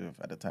that you was with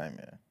at the time,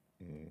 yeah.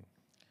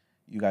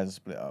 You guys are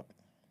split up.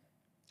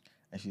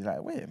 And she's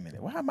like, wait a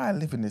minute, why am I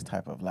living this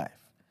type of life?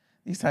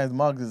 These times,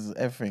 Margs is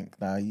everything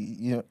now,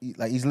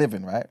 like he's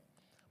living, right?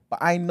 But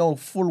I know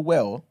full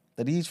well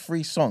that these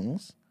 3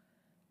 songs,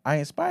 I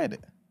inspired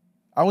it.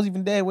 I was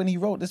even there when he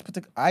wrote this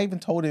particular. I even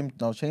told him,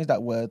 no, change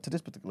that word to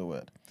this particular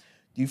word.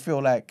 Do you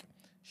feel like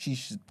she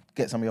should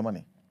get some of your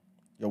money,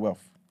 your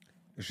wealth?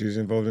 If she's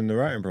involved in the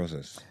writing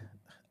process.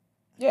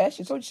 Yeah,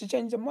 she told you she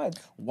changed them words.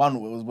 One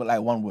was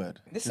like one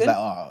word. Listen, She's like,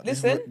 oh,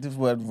 listen. This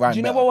word rhymed Do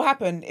you know better. what will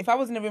happen? If I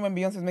was in the room when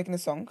Beyonce was making a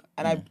song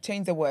and I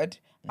changed the word,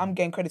 I'm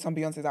getting credits on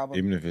Beyonce's album.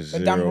 Even if it's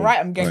But damn 0. right,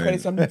 I'm getting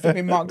credits on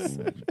flipping Mark's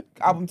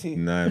album too.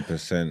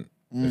 9%.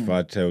 If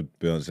I tell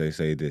Beyonce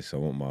say this, I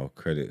want my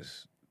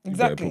credits.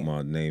 Exactly. You better put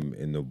my name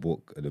in the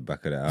book at the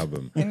back of the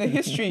album. In the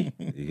history.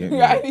 You get me?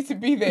 I need to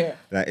be there.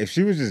 Like if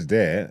she was just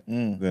there,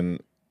 then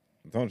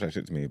don't chat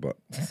shit to me. But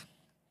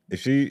if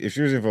she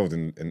was involved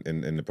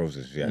in the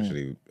process, she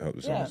actually helped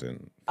the songs. Yeah.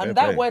 Then And fair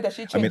that play. word that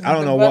she I changed mean, is I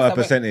don't the know verse what her that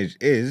went- percentage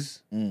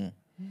is,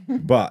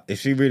 but if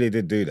she really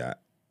did do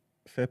that,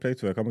 fair play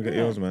to her. Come and get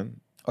yours,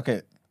 man.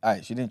 Okay, all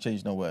right, she didn't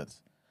change no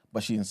words,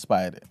 but she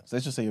inspired it. So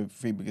let's just say your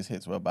 3 biggest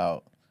hits were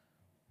about...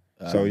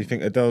 So you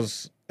think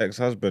Adele's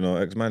ex-husband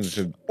or ex-man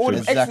should All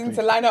should, this X need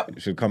to line up.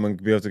 should come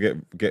and be able to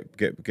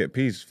get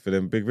peas for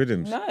them big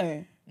rhythms?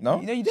 No. No?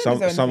 You know, you don't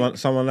deserve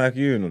Someone like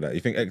you and all that. You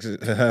think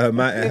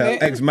her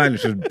ex-man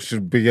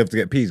should be able to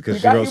get peas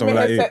because she anything. wrote someone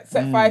like you?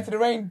 Set fire to the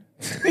rain.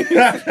 My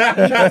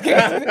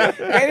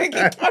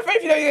friend,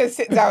 if you know, you're going to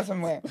sit down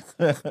somewhere.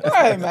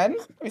 No, man.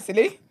 Be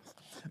silly.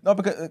 No,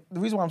 because the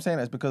reason why I'm saying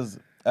that is because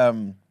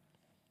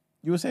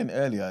you were saying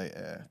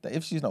earlier that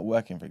if she's not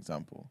working, for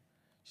example,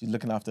 she's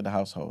looking after the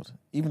household,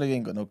 even though you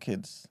ain't got no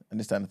kids and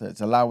this and that,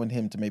 it's allowing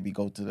him to maybe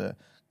go to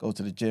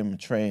the gym and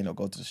train or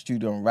go to the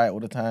studio and write all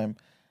the time,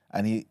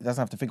 and he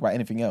doesn't have to think about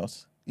anything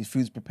else. His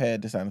food's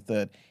prepared, this and the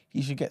third.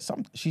 He should get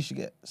some. She should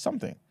get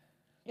something.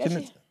 Yeah, You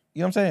know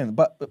what I'm saying?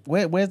 But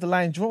where's the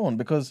line drawn?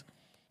 Because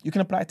you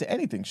can apply it to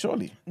anything,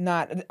 surely.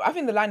 Nah, I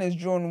think the line is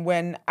drawn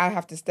when I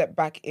have to step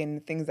back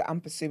in things that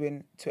I'm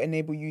pursuing to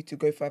enable you to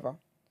go further.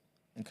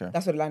 Okay.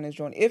 That's where the line is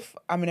drawn. If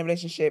I'm in a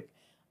relationship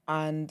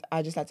and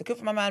I just like to cook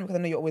for my man because I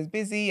know you're always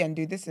busy and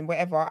do this and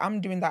whatever,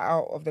 I'm doing that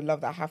out of the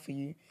love that I have for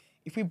you.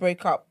 If we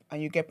break up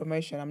and you get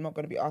promotion, I'm not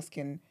going to be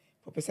asking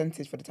for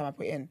percentage for the time I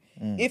put in.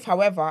 If,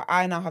 however,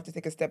 I now have to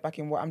take a step back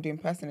in what I'm doing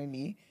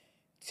personally,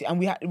 and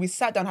we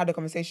sat down and had a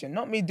conversation,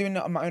 not me doing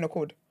it on my own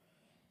accord,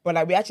 but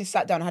like we actually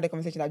sat down and had a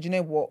conversation like, do you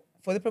know what?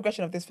 For the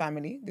progression of this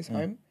family, this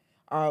home,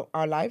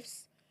 our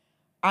lives,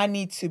 I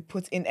need to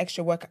put in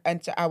extra work,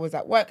 extra hours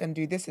at work and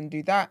do this and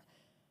do that.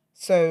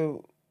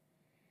 So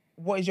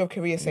what is your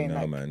career saying? No,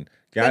 like, man.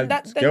 then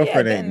Girlfriend yeah,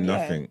 ain't then, yeah.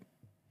 nothing.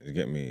 You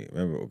get me?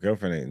 Remember,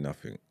 girlfriend ain't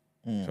nothing.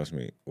 Trust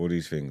me. All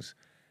these things,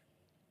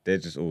 they're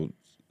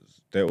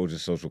all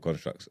just social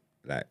constructs.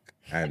 Like,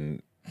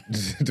 and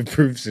the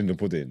proof's in the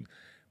pudding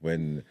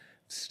when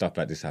stuff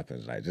like this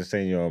happens. Like, just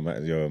saying you're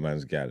a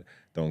man's gal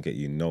don't get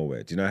you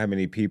nowhere. Do you know how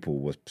many people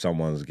was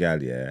someone's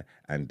gal, yeah,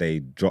 and they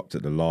dropped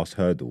at the last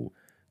hurdle?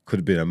 Could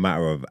have been a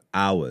matter of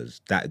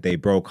hours that they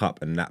broke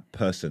up and that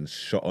person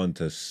shot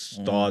onto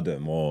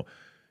stardom or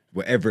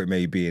whatever it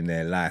may be in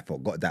their life or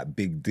got that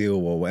big deal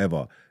or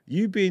whatever.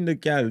 You being the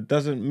gal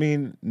doesn't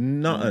mean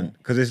nothing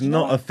because it's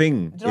not a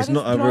thing. It's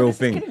not a real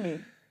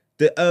thing.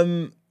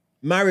 The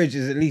marriage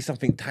is at least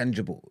something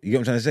tangible. You get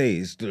what I'm trying to say?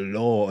 It's the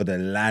law of the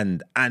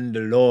land and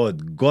the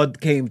Lord. God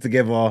came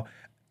together.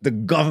 The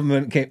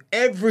government came.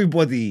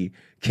 Everybody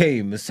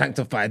came and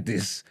sanctified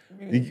this.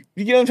 You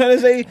get what I'm trying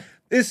to say?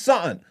 It's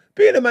something.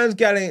 Being a man's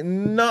gal ain't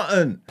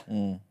nothing.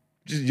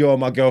 Just you're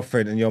my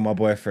girlfriend and you're my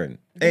boyfriend.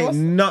 Ain't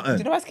nothing. Do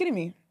you know what's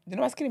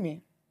killing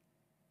me?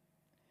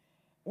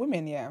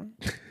 Women, yeah.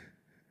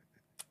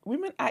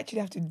 Women actually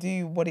have to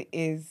do what it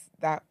is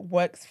that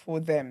works for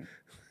them.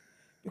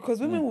 Because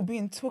women will be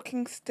in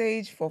talking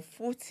stage for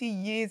 40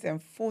 years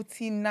and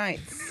 40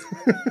 nights.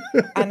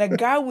 And a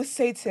guy will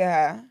say to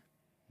her,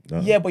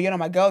 yeah, but you're not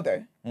my girl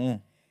though.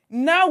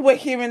 Now we're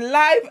hearing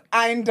live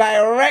and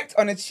direct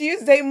on a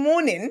Tuesday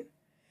morning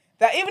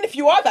that even if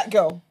you are that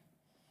girl,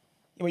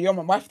 yeah, but you're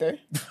my wife though.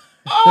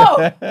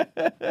 Oh!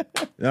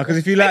 No, because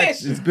if you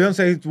liked,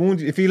 Beyonce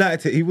warned you, if he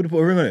liked it, he would have put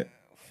a ring on it.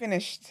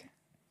 Finished.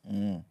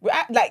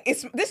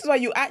 This is why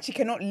you actually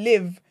cannot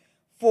live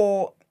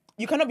for.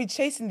 You cannot be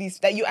chasing these.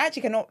 Like you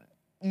actually cannot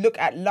look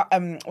at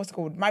what's it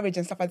called, marriage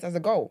and stuff like that as a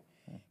goal,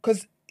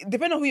 because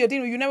depending on who you're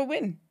dealing with, you never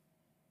win.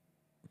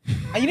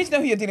 And you need to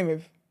know who you're dealing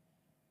with.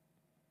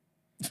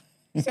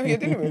 You know who you're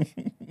dealing with,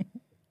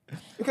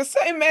 because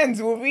certain men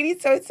will really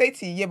say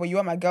to you, "Yeah, but you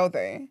are my girl,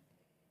 though."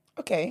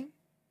 Okay,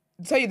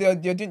 tell you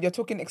you're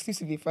talking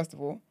exclusively first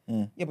of all.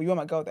 Yeah, but you are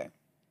my girl, though.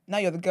 Now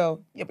you're the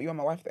girl. Yeah, but you are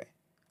my wife, though.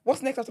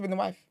 What's next after being the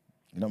wife?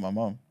 You're not my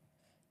mom.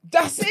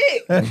 That's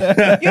it.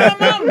 You're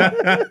my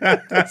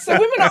mum. So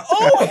women are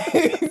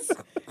always.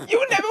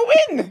 You never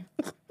win.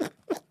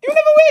 You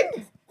never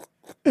win.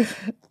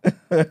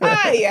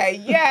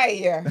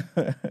 Yeah.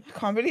 I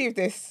can't believe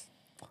this.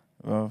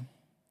 Well,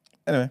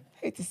 anyway.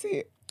 Hate to see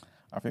it.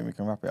 I think we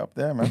can wrap it up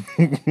there, man.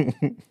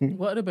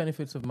 What are the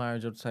benefits of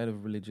marriage outside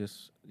of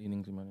religious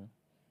leanings, Emmanuel?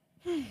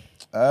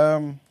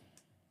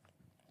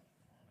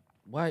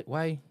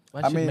 Why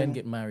should men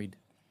get married?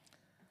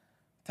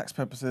 Tax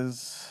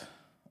purposes,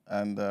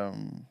 and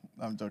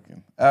I'm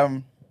joking.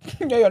 No,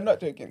 you're not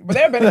joking. But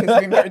there are benefits of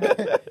being married.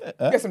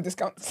 Get some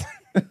discounts.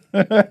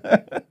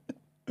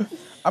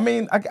 I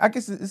mean, I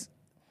guess it's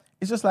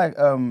just like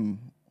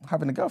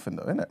having a girlfriend,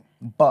 though, isn't it?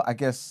 But I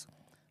guess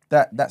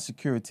that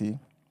security,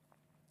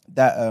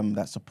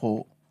 that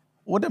support,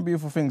 all them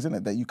beautiful things, isn't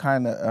it, that you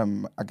kind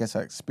of I guess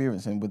are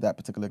experiencing with that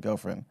particular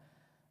girlfriend,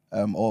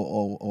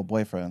 or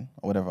boyfriend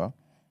or whatever.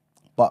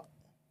 But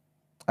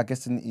I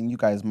guess in you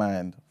guys'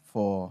 mind,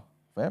 for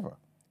forever.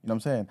 You know what I'm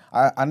saying?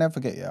 I never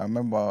forget, I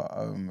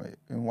remember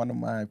in one of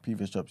my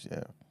previous jobs,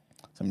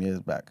 some years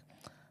back,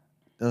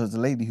 there was a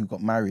lady who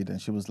got married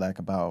and she was like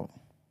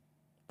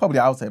probably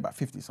I would say about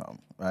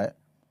 50-something, right?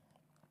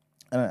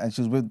 And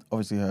she was with,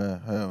 obviously,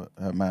 her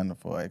man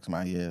for X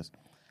amount of years.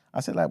 I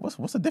said, like,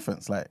 what's the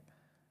difference? Like,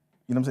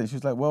 you know what I'm saying? She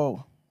was like,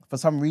 well, for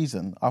some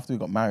reason, after we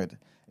got married,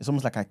 it's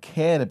almost like I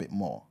cared a bit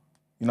more.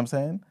 You know what I'm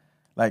saying?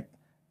 Like,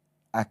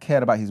 I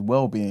cared about his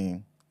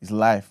well-being, his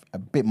life a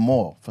bit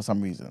more for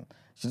some reason.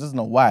 She doesn't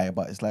know why,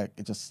 but it's like,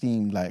 it just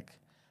seemed like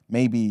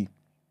maybe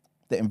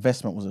the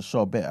investment was a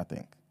sure bet, I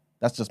think.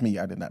 That's just me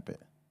adding that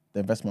bit. The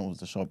investment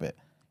was a sure bet.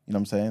 You know what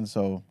I'm saying?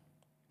 So,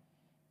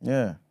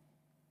 yeah.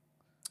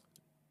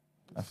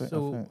 I think.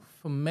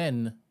 For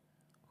men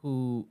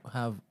who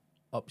have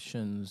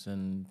options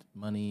and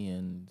money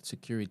and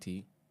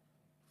security,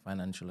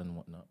 financial and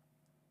whatnot,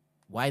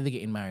 why are they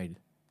getting married?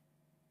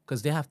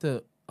 Because they have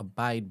to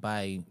abide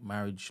by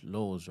marriage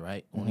laws,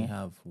 right? Only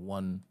have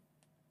one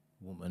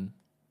woman.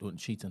 Don't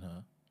cheat on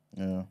her.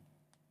 Yeah.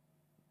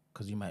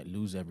 Because you might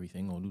lose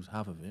everything or lose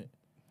half of it.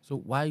 So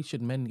why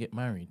should men get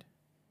married?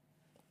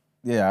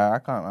 Yeah, I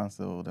can't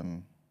answer all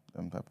them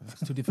purposes.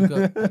 It's too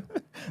difficult.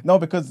 No,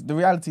 because the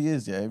reality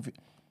is,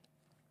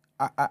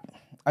 I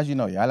as you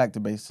know, I like to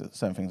base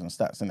certain things on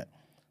stats, innit?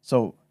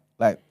 So,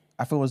 like,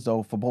 I feel as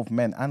though for both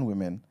men and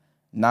women,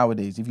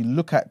 nowadays, if you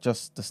look at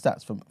just the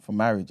stats for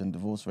marriage and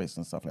divorce rates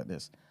and stuff like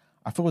this,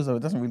 I feel as though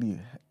it doesn't really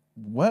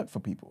work for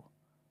people.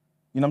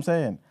 You know what I'm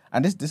saying?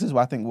 And this is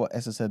why I think what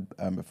Esther said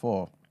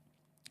before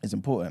is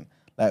important.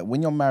 Like,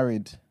 when you're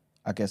married,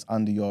 I guess,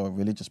 under your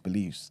religious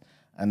beliefs,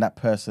 and that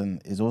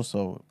person is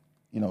also,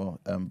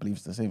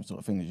 believes the same sort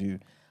of thing as you,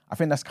 I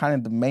think that's kind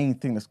of the main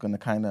thing that's going to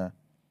kind of,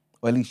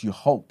 or at least you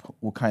hope,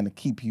 will kind of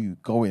keep you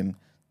going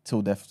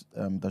till death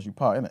does you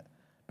part, innit?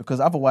 Because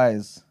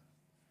otherwise,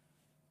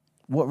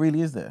 what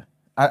really is there?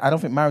 I don't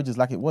think marriage is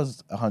like it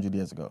was 100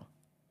 years ago.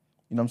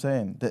 You know what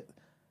I'm saying?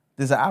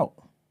 There's an out.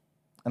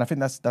 And I think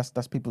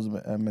that's people's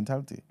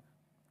mentality.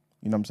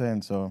 You know what I'm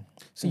saying? So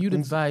you'd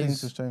things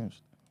advise have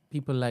changed.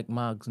 people like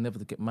Margs never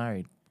to get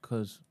married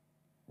because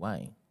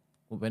why?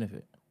 What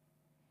benefit?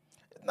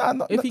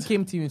 Nah, If he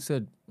came to you and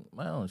said,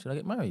 "Well, should I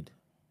get married?"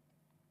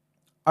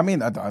 I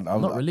mean, I'm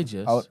not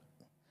religious.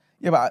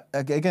 Yeah, but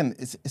again,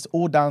 it's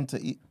all down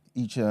to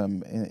each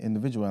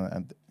individual,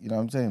 and you know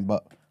what I'm saying.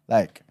 But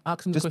like,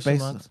 ask him the just question,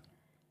 based.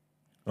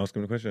 Margs. Ask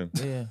him the question.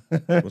 Yeah.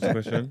 What's the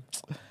question?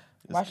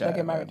 Why should I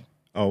get married?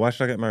 Oh, why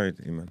should I get married,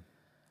 Iman?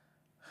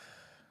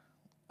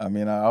 I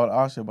mean, I would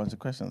ask you a bunch of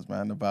questions,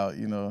 man, about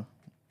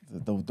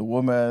the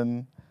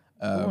woman.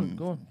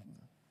 Go on.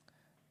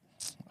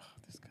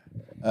 This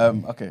guy.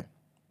 Okay.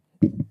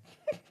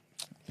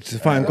 To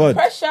find The God.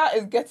 pressure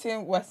is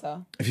getting worse.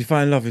 If you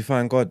find love, you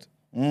find God.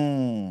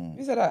 Mm.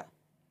 Who said that?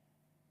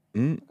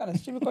 What kind of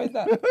stupid quote is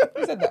that?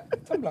 Who said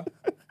that? Tumblr.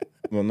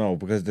 Well, no,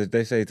 because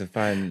they say to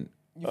find.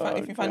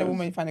 If you find a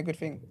woman, you find a good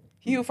thing.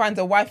 He who finds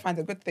a wife finds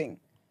a good thing.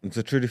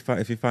 To truly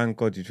find, if you find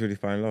God, you truly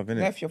find love,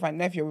 innit?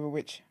 No, if you're a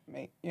witch,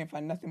 mate, you ain't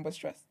find nothing but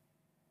stress.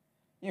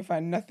 You ain't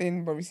find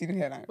nothing but receding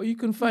hairline. Well, you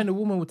can find a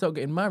woman without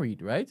getting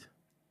married, right?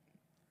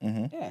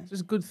 Yeah.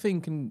 Just a good thing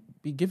can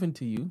be given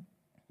to you.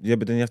 Yeah,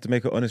 but then you have to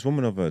make an honest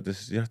woman of her.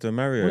 You have to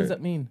marry her. What does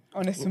that mean?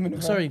 Honest woman. of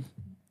her. Sorry.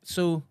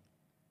 So,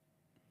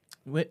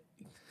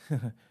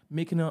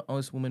 making her an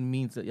honest woman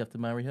means that you have to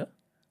marry her?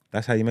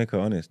 That's how you make her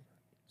honest.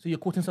 So you're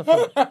quoting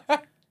something.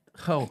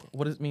 How?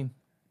 What does it mean?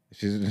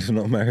 She's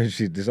not married.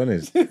 She's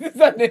dishonest.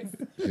 Dishonest.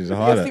 She's a You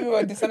harlot. see me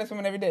with a dishonest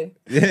woman every day.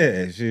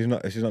 Yeah, she's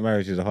not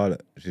married. She's a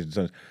harlot. She's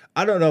dishonest.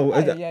 I don't know.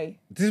 Aye.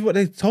 This is what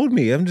they told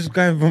me. I'm just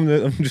going from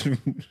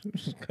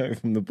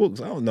the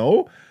books. I don't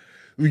know.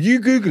 You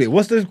Google it.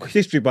 What's the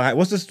history behind?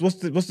 What's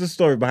the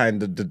story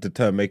behind the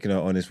term making her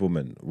an honest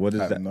woman? What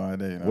is I have that? no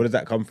idea. You know? Where does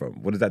that come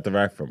from? What does that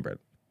derive from, Brad?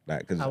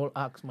 Like, cause I will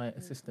ask my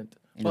assistant.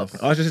 Yes.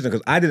 I was just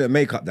because I didn't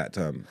make up that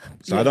term,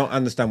 so I don't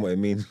understand what it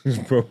means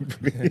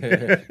properly.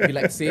 You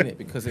like saying it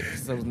because it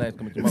sounds nice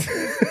coming to your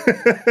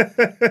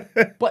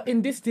mouth. But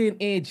in this day and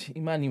age,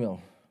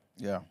 Emmanuel,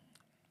 Yeah.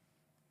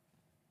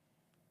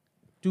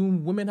 do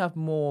women have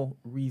more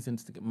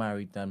reasons to get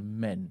married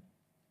than men?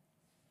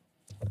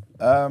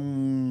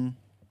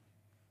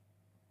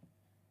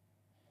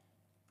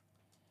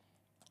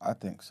 I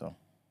think so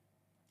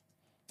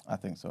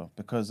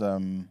because I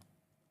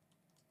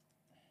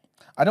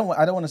don't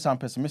want to sound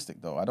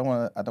pessimistic though. I don't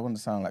want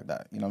to sound like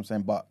that. You know what I'm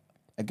saying? But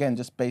again,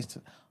 just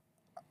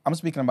I'm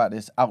speaking about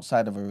this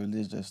outside of a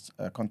religious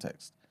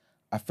context.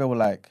 I feel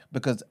like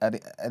because at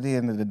the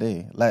end of the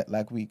day,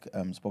 like we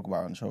spoke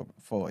about on the show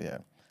before, yeah,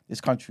 this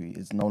country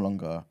is no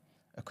longer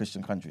a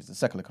Christian country; it's a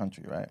secular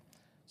country, right?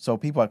 So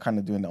people are kind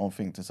of doing their own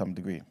thing to some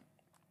degree,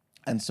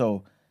 and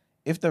so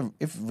if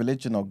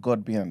religion or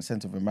God being at the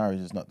center of a marriage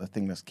is not the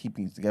thing that's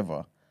keeping you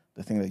together,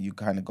 the thing that you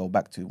kind of go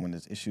back to when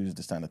there's issues,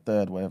 this and the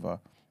third, whatever,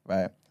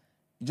 right?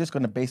 You're just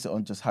going to base it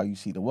on just how you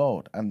see the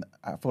world. And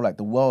I feel like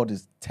the world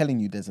is telling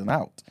you there's an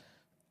out.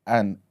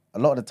 And a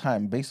lot of the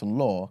time, based on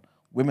law,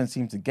 women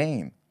seem to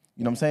gain.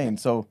 You know what I'm saying?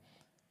 So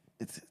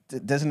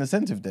there's an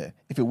incentive there.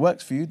 If it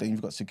works for you, then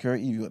you've got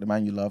security, you've got the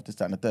man you love, this,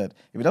 that, and the third.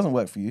 If it doesn't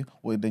work for you,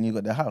 well, then you've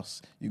got the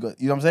house. You know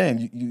what I'm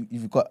saying?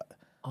 You've got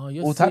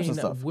You're all saying types of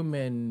that stuff.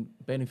 women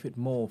benefit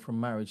more from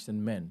marriage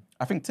than men.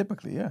 I think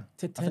typically, yeah.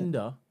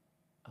 Tatenda,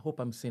 I hope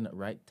I'm saying it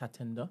right.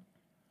 Tatenda.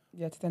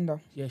 Yeah, it's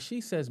tender. Yeah,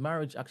 she says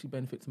marriage actually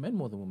benefits men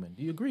more than women.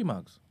 Do you agree,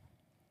 Margs?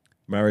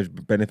 Marriage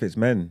benefits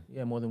men.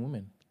 Yeah, more than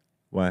women.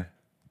 Why?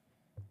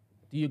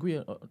 Do you agree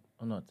or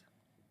not?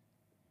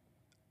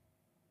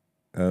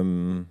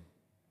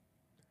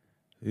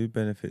 Who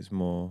benefits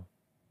more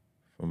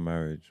from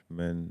marriage,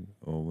 men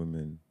or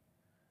women?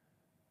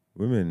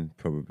 Women,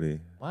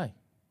 probably, Why?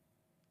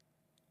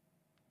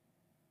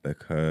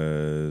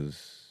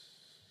 because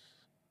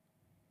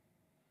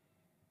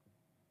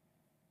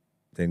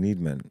they need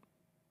men.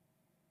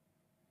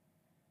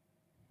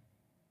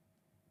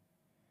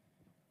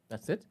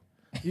 That's it?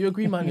 Do you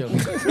agree, Manuel?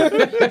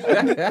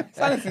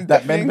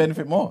 That men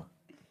benefit more.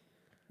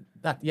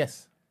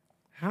 Yes.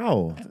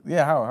 How?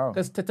 Yeah, how?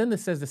 Because Tatenda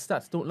says the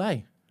stats don't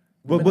lie.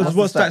 What Women have-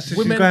 stats is she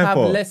Women going have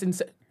for? less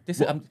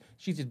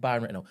she's just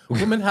buying right now.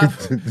 Women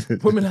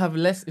have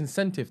less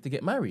incentive to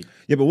get married.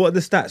 Yeah, but what are the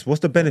stats? What's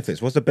the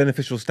benefits? What's the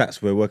beneficial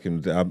stats we're working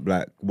with?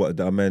 Like, what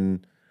are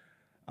men?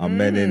 Are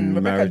men in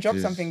Rebecca marriages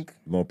dropped something.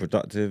 more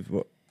productive?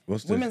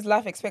 What's the Women's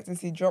life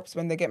expectancy drops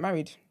when they get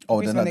married. Oh,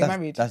 Increase then when they're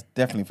married. that's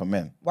definitely for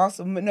men. Whilst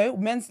no,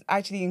 men's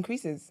actually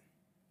increases.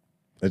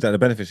 Is that the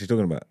benefit she's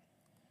talking about?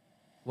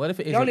 What if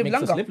it is? Y'all It live makes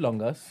us longer. live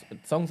longer.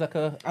 It sounds like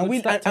a And good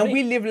stat to me.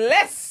 we live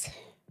less.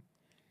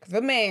 Because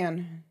the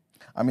man,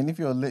 I mean, if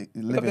you're the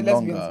living lesbians,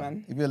 longer,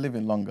 man. if you're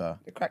living longer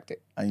they cracked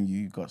it. and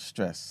you got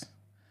stress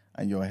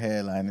and your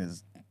hairline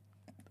is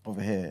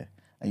over here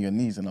and your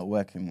knees are not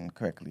working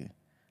correctly,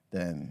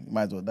 then you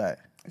might as well die.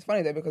 It's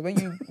funny though because when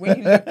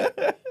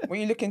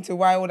you look into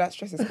why all that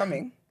stress is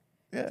coming,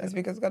 it's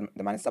because the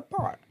man is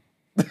subpar.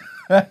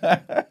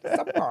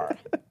 Subpar.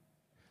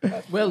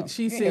 Well,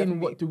 she's You ain't saying,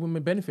 heard what do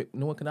women benefit?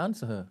 No one can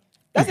answer her.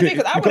 That's the thing,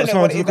 because I You want got to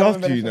know what someone it to is look that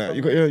after women you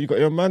benefit now. from. You got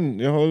your man,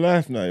 your whole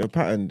life now. You're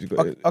patterned. You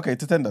got Okay,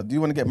 to tender. Do you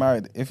want to get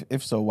married?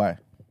 If so, why?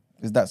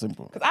 It's that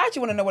simple. Because I actually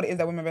want to know what it is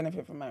that women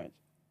benefit from marriage.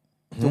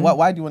 So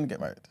why do you want to get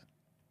married?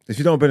 If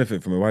you don't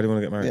benefit from it, why do you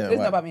want to get married? Yeah. It's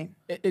why? not about me.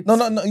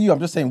 No, you. I'm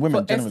just saying For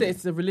women Esther, generally.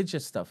 it's the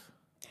religious stuff.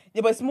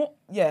 Yeah, but it's more.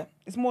 Yeah,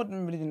 it's more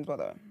than religion as well,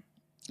 though.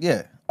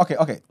 Yeah.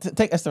 Okay.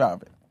 Take Esther out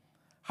of it.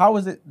 How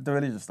is it the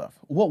religious stuff?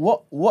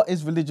 What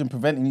is religion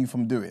preventing you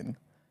from doing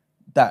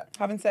that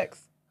Having sex.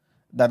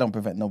 don't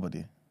prevent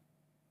nobody?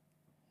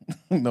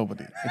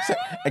 Nobody.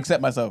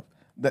 Except myself.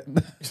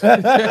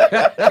 Except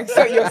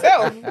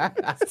yourself.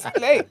 It's too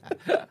late.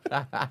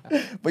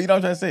 But you know what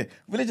I'm trying to say?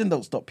 Religion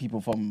don't stop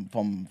people from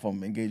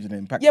engaging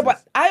in practices.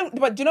 Yeah,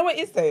 but do you know what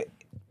it is though?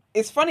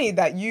 It's funny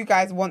that you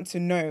guys want to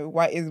know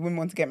why it is women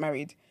want to get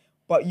married,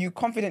 but you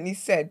confidently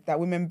said that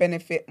women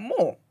benefit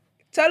more.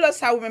 Tell us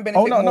how women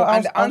benefit more,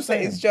 and the answer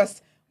is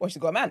just, well,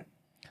 she's got a man.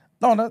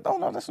 No,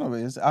 that's not what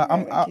it is.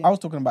 I was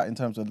talking about in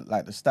terms of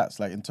like the stats,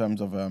 like in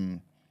terms of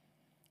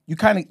you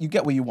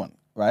get what you want,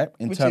 right?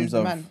 In Which terms is the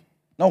of man.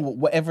 no,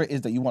 whatever it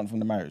is that you want from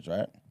the marriage,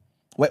 right?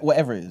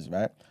 Whatever it is,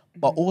 right?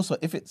 But also,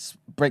 if it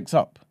breaks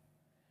up,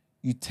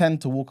 you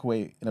tend to walk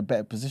away in a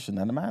better position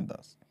than a man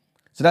does.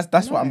 So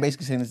that's what I'm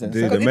basically saying. Is that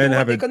The men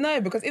have a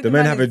because if the the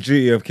men man have a is-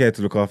 duty of care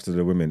to look after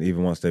the women,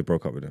 even once they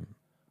broke up with them,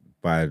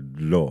 by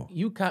law.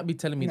 You can't be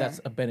telling me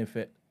that's a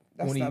benefit.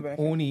 That's not a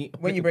benefit. Only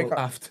When you break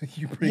applicable up. after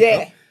you break yeah,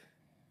 up.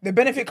 the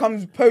benefit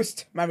comes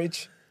post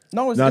marriage.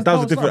 no, it's, No, it's, that no,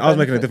 was a it's different. not I was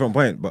making a benefit. different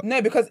point, but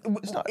No, because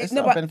it's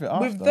no, not a but benefit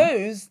with after.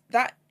 those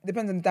that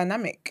depends on the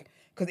dynamic.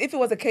 Because if it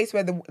was a case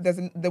where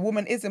the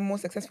woman is a more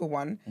successful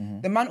one,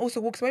 the man also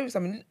walks away with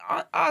something.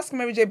 Ask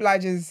Mary J.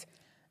 Blige's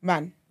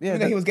man. Yeah,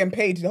 Even though he was getting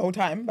paid the whole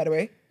time, by the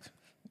way.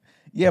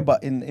 Yeah,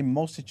 but in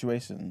most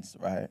situations,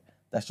 right,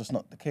 that's just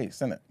not the case,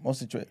 isn't it? Most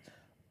situations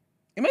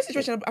In most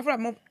situations, I feel like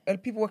more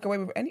people walk away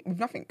with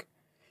nothing.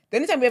 The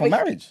only time we for ever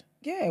marriage.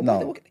 yeah,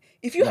 No.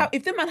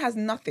 if the man has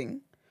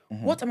nothing,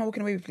 what am I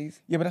walking away with, please?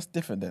 Yeah, but that's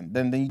different then.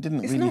 Then you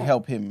didn't It's really not.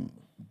 help him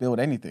build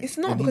anything. It's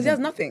not Then because he has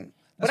didn't- nothing.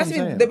 But That's that's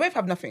what I'm mean saying. they both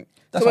have nothing.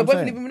 That's So we're what I'm both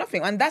saying. living with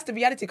nothing. And that's the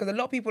reality because a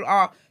lot of people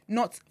are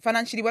not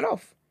financially well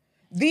off.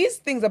 These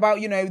things about,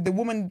 the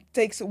woman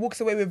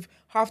walks away with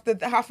half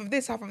of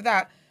this, half of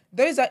that,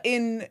 those are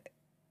in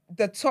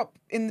the top,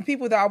 in the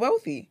people that are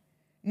wealthy,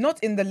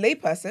 not in the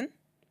layperson.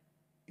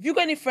 If you've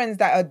got any friends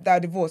that are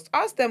divorced,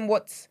 ask them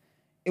what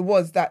it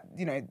was that,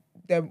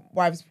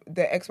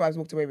 their ex-wives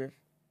walked away with.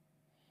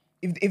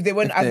 If they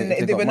weren't,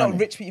 if they were not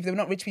rich, if they were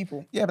not rich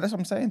people. Yeah, but that's what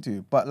I'm saying to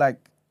you. But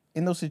like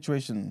in those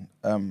situations,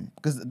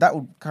 because that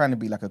would kind of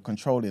be like a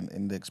control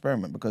in the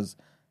experiment because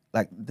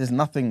like there's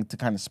nothing to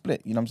kind of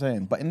split, you know what I'm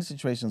saying? But in the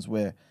situations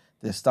where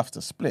there's stuff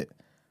to split,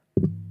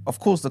 of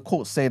course the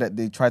courts say that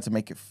they try to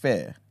make it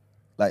fair.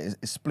 Like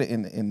it's split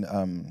in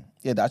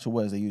the actual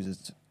words they use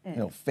is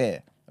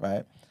fair,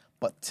 right?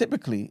 But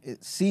typically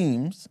it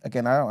seems,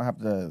 again, I don't have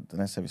the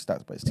necessary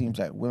stats, but it seems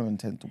like women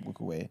tend to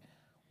walk away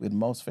with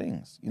most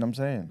things. You know what I'm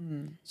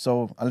saying?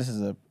 So unless it's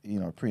a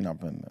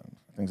prenup and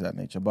things of that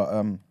nature. But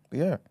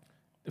yeah.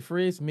 The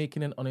phrase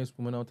 "making an honest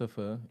woman out of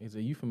her" is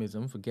a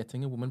euphemism for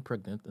getting a woman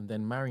pregnant and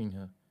then marrying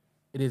her.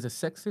 It is a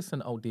sexist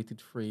and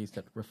outdated phrase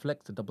that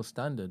reflects the double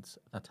standards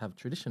that have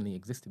traditionally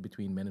existed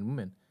between men and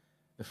women.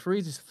 The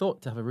phrase is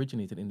thought to have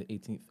originated in the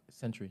 18th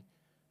century,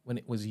 when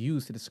it was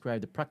used to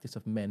describe the practice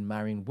of men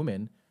marrying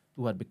women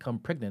who had become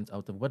pregnant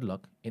out of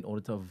wedlock in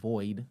order to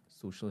avoid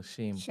social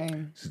shame.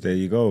 Shame. so there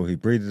you go. He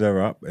breeded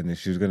her up, and then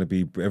she was gonna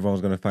be. Everyone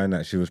was gonna find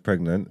out she was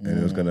pregnant, and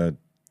it was gonna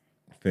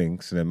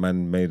think. So the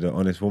man made an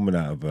honest woman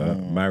out of her,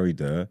 married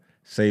her,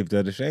 saved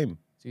her the shame.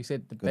 So you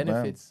said the Good man.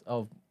 benefits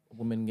of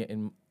women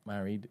getting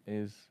married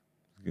is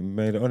He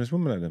made an honest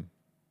woman out of them.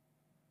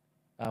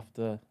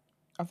 after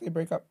After they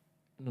break up.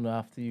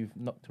 after you've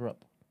knocked her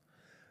up.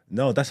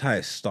 No, that's how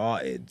it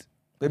started.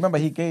 But remember,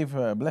 he gave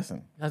her a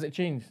blessing. Has it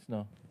changed?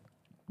 No.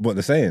 What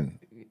they're saying,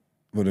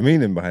 what the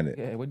meaning behind it.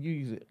 Yeah. When you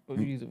use it, what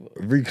do you use it for?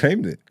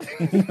 Reclaimed it.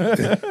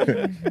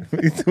 What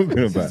are you talking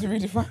It's about?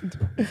 redefined.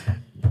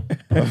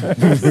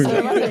 So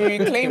imagine we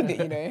reclaimed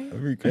it, I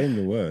reclaimed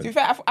the To word. be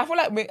fair, I feel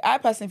like I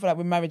personally feel like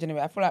with marriage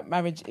anyway, I feel like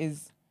marriage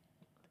is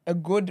a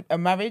good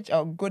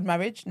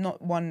marriage,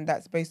 not one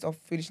that's based off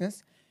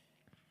foolishness,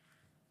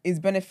 is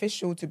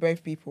beneficial to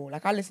both people.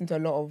 Like I listen to a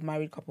lot of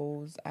married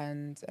couples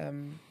and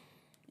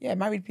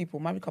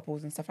married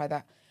couples and stuff like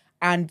that.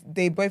 And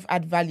they both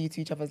add value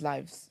to each other's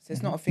lives. So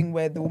it's not a thing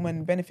where the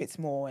woman benefits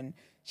more and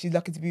she's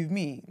lucky to be with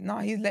me. No,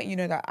 he's letting you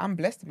know that I'm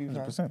blessed to be with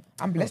her. 100%,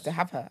 I'm blessed to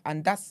have her.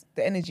 And that's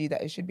the energy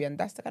that it should be. And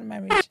that's the kind of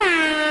marriage that I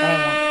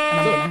want and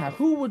I'm going to have.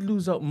 Who would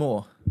lose out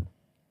more?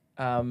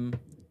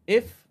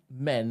 If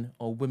men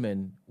or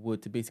women were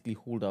to basically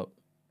hold out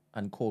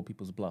and call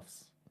people's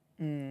bluffs,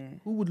 who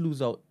would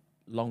lose out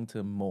long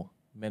term more,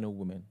 men or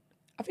women,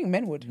 I think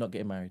men would. not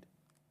getting married?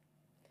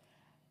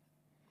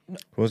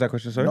 What was that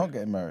question, sorry? Not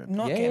getting married.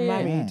 Not getting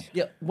married.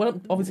 Yeah,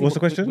 well, obviously, What's the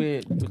question?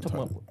 We're talking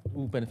about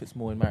who benefits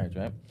more in marriage,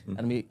 right?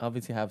 And we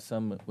obviously have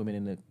some women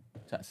in the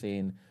chat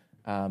saying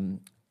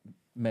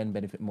men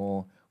benefit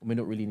more, women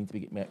don't really need to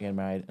be getting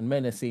married, and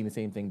men are saying the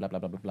same thing, blah, blah,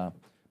 blah, blah, blah.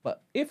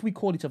 But if we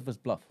call each other's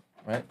bluff,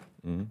 right,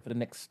 for the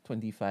next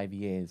 25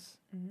 years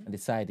and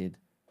decided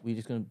we're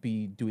just going to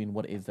be doing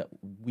what it is that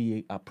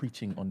we are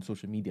preaching on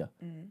social media,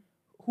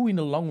 who in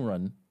the long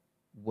run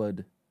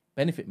would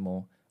benefit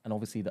more? And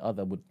obviously the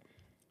other would...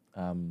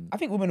 I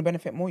think women will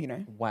benefit more, you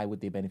know. Why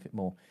would they benefit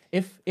more?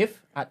 If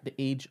at the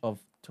age of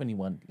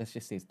 21, let's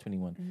just say it's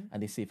 21,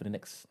 and they say for the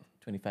next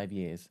 25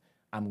 years,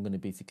 I'm going to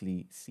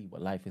basically see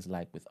what life is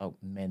like without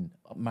men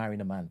marrying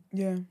a man.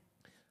 Yeah.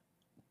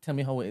 Tell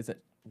me how it is that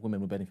women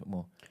will benefit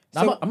more.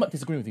 So- Now, I'm not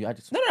disagreeing with you. I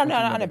just No,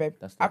 I know, babe.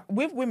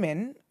 With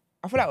women,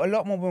 I feel like a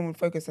lot more women would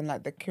focus on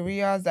like the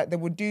careers that they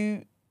would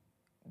do.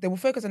 They will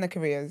focus on their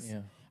careers.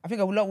 Yeah. I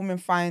think a lot of women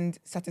find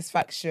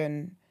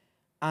satisfaction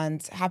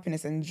and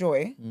happiness and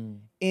joy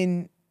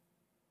in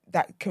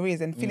that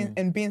careers and feeling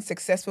and being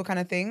successful kind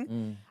of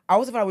thing. I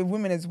also feel like with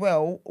women as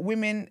well,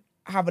 women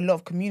have a lot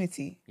of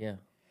community. Yeah.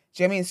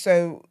 Do you know what I mean?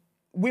 So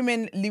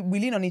women, we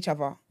lean on each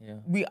other. Yeah.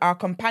 We are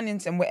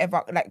companions and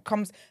whatever, like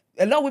comes,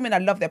 a lot of women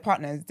that love their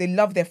partners, they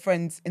love their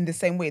friends in the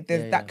same way.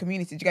 There's that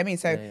community. Do you get what I mean?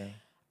 So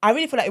I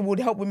really feel like it would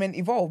help women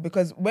evolve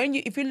because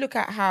if you look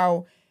at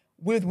how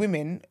with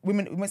women,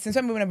 since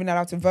when women have been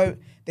allowed to vote,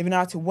 they've been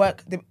allowed to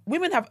work,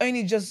 women have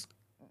only just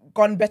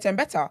gone better and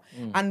better.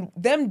 And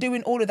them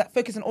doing all of that,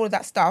 focusing on all of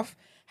that stuff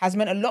has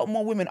meant a lot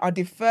more women are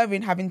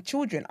deferring having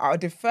children, are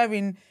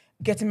deferring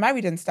getting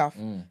married and stuff.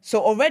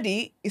 So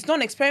already, it's not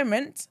an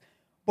experiment,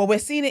 but we're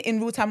seeing it in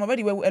real time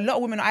already where a lot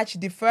of women are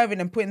actually deferring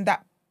and putting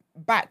that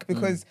back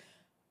because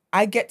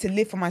I get to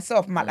live for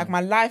myself. Like my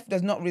life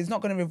is not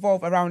going to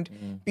revolve around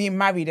being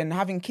married and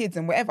having kids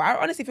and whatever. I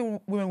honestly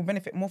feel women will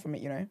benefit more from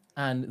it, you know?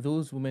 And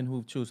those women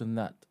who've chosen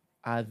that,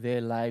 are their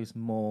lives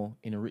more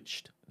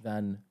enriched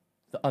than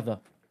the other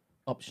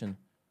option?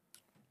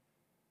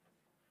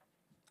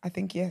 I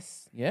think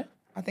yes. Yeah?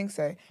 I think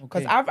so.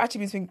 Because Okay. I've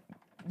actually been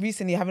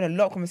recently having a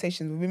lot of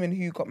conversations with women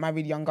who got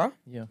married younger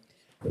Yeah.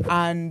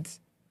 and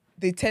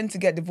they tend to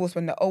get divorced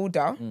when they're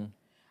older.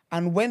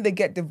 And when they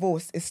get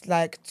divorced, it's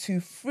like to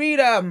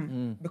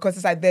freedom because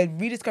it's like they're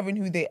rediscovering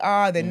who they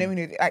are. They're knowing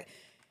who like.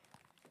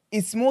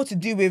 It's more to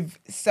do with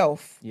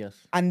self. Yes.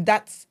 And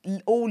that's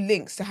all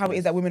links to how it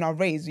is that women are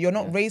raised. You're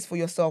not raised for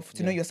yourself,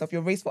 to know yourself.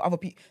 You're raised for other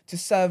people, to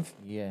serve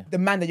the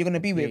man that you're going to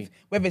be with.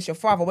 Whether it's your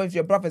father, whether it's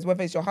your brothers,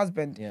 whether it's your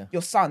husband,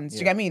 your sons. Do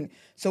you get what I mean?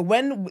 So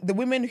when the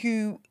women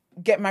who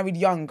get married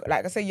young,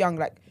 like I say young,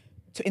 like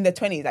in their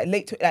 20s,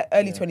 like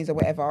early 20s or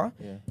whatever,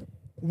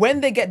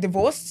 when they get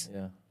divorced,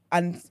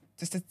 and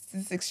the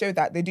statistics show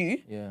that they do,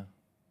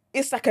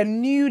 it's like a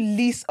new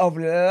lease of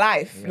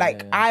life.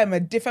 I am a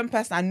different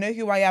person. I know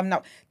who I am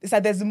now. It's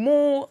like there's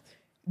more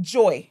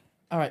joy.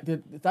 All right,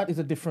 that is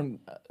a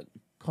different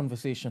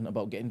conversation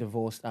about getting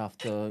divorced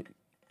after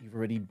you've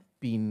already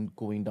been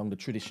going down the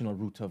traditional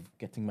route of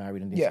getting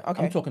married and this. Yeah,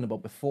 okay. I'm talking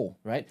about before,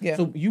 right? Yeah.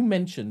 So you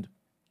mentioned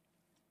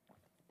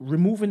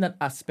removing that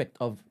aspect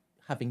of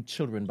having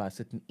children by a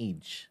certain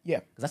age. Yeah.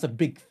 Because that's a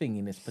big thing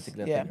in this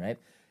particular Yeah. thing, right?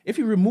 If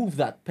you remove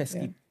that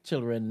pesky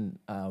children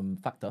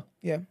factor,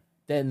 Yeah.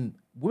 then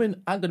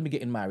women aren't going to be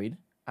getting married.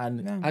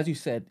 And as you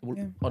said, it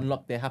will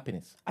unlock their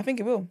happiness. I think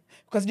it will.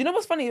 Because you know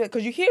what's funny?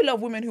 Because you hear a lot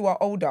of women who are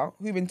older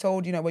who've been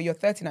told, you know, when you're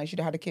 30 now, you should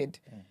have had a kid.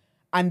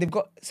 And they've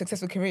got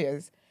successful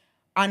careers.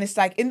 And it's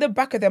like in the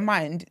back of their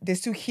mind, they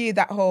still hear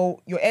that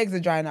whole, your eggs are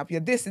drying up,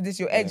 you're this,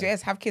 your eggs, your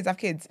eggs, have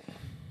kids.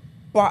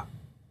 But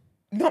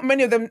not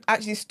many of them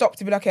actually stop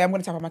to be like, okay, I'm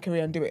going to tap out my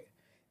career and do it.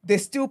 They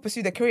still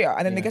pursue their career.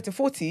 And then they get to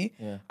 40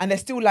 and they're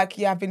still like,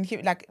 I've been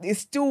here. Like, it's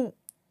still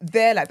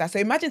there like that. So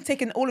imagine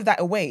taking all of that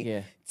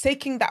away.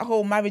 Taking that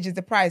whole marriage is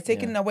the prize.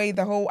 Taking away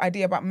the whole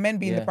idea about men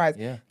being the prize.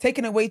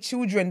 Taking away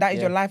children, that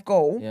is your life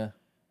goal.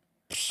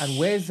 And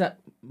where's that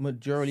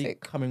majority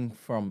Sick. coming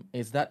from?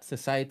 Is that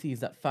society? Is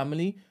that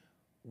family?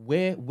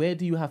 Where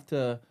do you have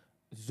to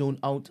zone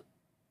out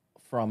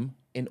from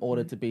in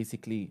order to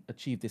basically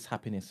achieve this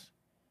happiness?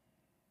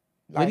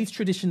 Where Life. these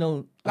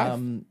traditional Life.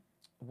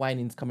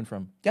 whinings coming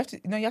from? You have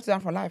to down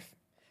for life.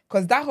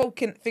 Because that whole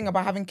thing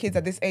about having kids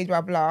at this age,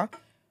 blah, blah,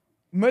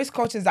 most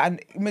cultures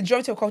and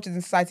majority of cultures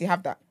in society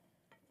have that.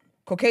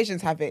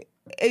 Caucasians have it.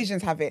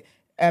 Asians have it.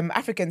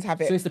 Africans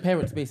have it. So it's the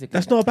parents basically.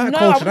 That's not about No,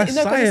 culture. That's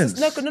 'cause science.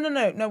 this is-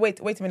 No. Wait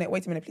a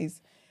minute,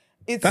 please.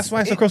 That's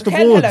why it's across the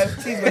board. Hello,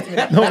 please wait a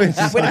minute. No,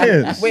 it's Wait a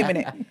minute. science. Wait a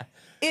minute.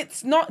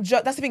 It's not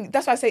just, that's the thing.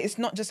 That's why I say it's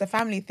not just a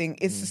family thing.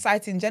 It's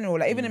society in general.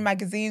 Like even in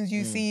magazines,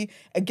 you see,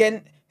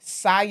 again,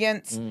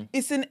 science.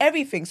 It's in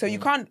everything. So you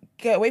can't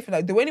get away from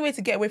that. The only way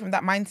to get away from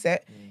that mindset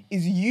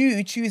is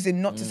you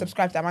choosing not to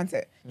subscribe to that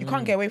mindset. You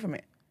can't get away from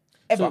it.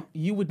 Ever. So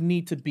you would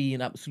need to be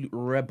an absolute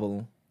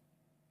rebel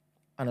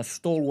and a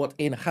stalwart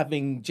in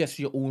having just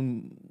your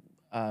own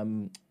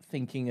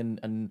thinking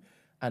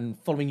and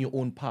following your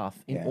own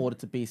path in order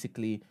to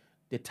basically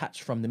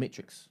detach from the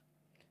matrix.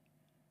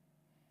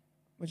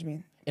 What do you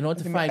mean? In order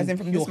As to in- find as in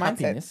from pure this mindset?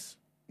 happiness,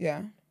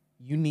 Yeah.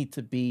 you need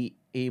to be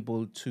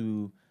able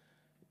to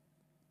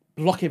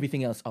block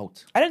everything else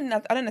out. I don't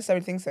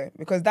necessarily think so,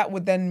 because that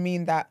would then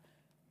mean that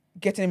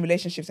getting in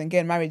relationships and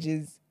getting marriage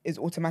is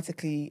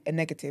automatically a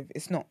negative.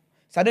 It's not.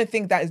 So I don't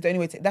think that is the only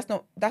way to.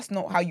 That's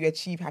not how you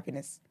achieve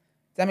happiness.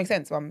 Does that make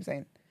sense? What I'm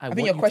saying? I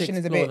think your question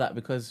is a bit that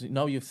because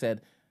now you've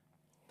said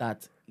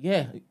that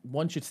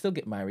one should still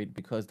get married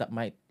because that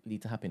might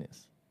lead to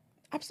happiness.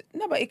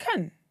 No, but it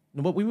can.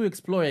 No, but we were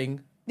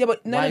exploring. Yeah,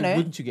 but why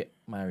wouldn't you get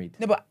married?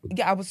 No, but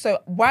yeah,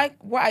 what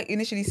I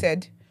initially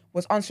said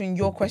was answering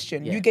your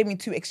question. Yeah. You gave me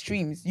two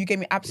extremes. You gave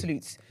me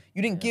absolutes.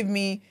 You didn't give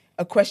me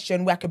a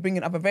question where I could bring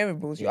in other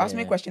variables. You asked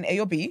me a question, A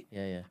or B,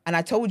 and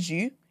I told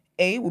you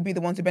A will be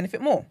the one to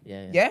benefit more.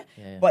 Yeah.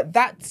 But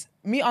that's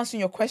me answering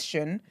your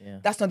question.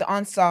 That's not the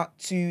answer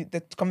to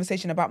the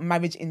conversation about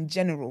marriage in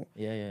general.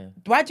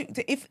 Why do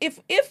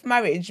if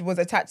marriage was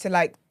attached to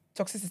like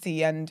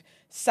toxicity and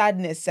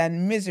sadness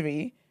and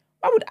misery,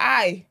 why would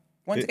I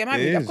want to get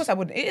married? Of course I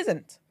wouldn't. It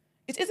isn't.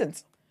 It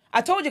isn't.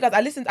 I told you guys,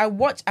 I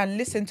watch and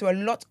listen to a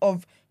lot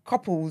of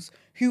couples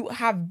who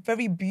have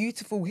very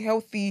beautiful,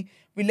 healthy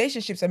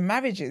relationships and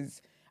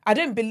marriages. I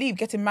don't believe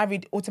getting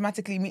married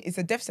automatically is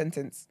a death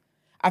sentence.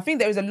 I think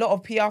there is a lot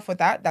of PR for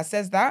that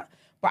says that,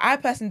 but I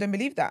personally don't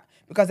believe that.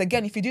 Because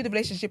again, if you do the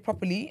relationship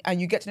properly and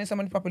you get to know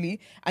someone properly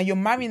and you're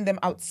marrying them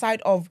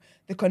outside of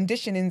the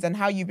conditionings and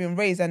how you've been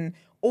raised and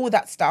all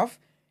that stuff,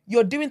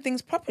 you're doing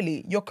things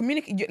properly. You're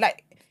communicating,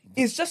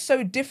 it's just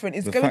so different.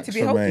 It's going to be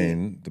healthy.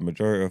 Remain, the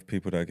majority of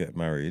people that get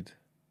married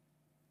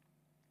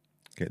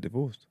get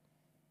divorced.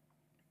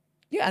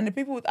 Yeah, and the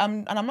people,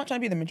 and I'm not trying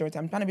to be the majority,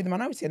 I'm trying to be the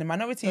minority. And the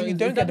minority who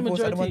don't get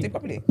divorced are the ones that do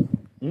properly.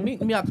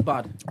 Me ask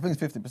bad. I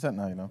think it's 50%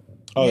 now, you know.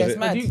 Oh, yeah, is it's it?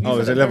 mad.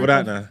 Is it leveled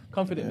out now?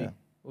 Confidently.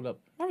 Hold up.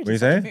 What are you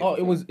saying? Oh,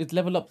 it's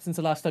leveled up since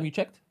the last time you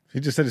checked? He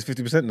just said it's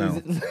 50% now.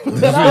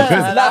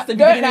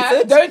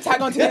 Don't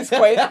tag on to this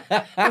point.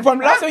 From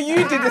last time you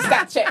did the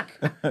stat check.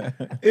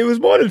 It was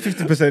more than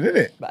 50%, isn't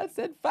it? I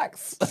said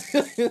facts.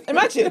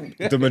 Imagine.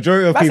 The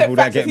majority of I said people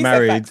that facts, get he said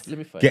married facts. Let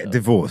me find get out.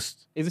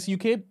 divorced. Is this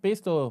UK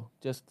based or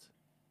just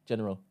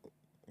general?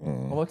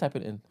 Or what type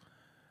it in?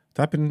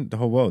 Type in the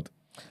whole world.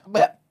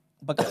 But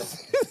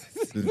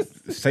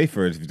It's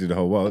safer if you do the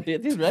whole world.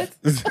 it is, right?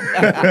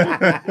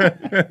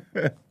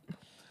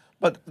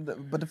 But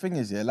the thing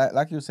is,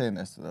 like you were saying,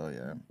 Esther,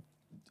 though,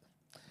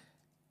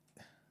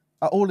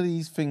 are all of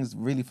these things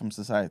really from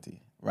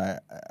society, right?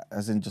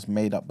 As in just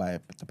made up by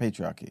the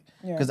patriarchy?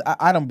 Because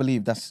I don't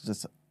believe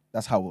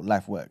that's how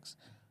life works.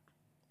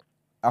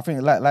 I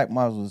think like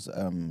Miles was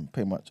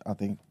pretty much, I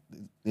think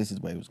this is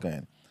where he was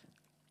going.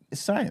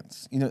 It's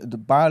science. You know, the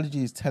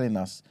biology is telling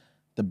us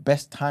the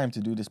best time to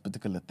do this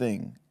particular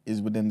thing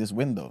is within this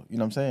window. You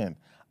know what I'm saying?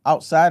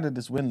 Outside of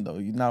this window,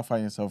 you now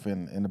find yourself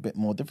in a bit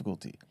more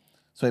difficulty.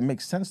 So it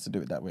makes sense to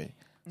do it that way.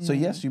 So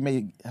yes, you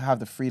may have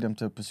the freedom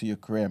to pursue your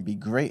career and be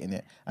great in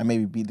it and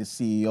maybe be the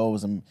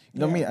CEOs and, you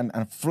know what I mean,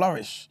 and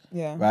flourish,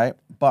 right?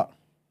 But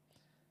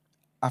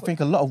I think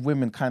a lot of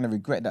women kind of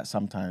regret that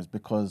sometimes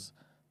because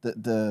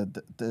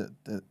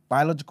the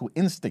biological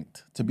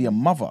instinct to be a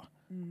mother,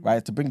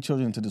 right, to bring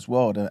children into this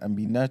world and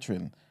be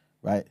nurturing,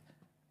 right,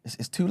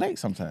 it's too late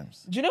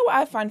sometimes. Do you know what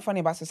I find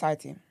funny about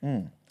society?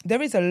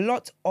 There is a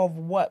lot of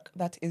work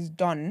that is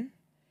done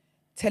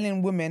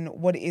telling women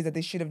what it is that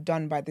they should have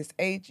done by this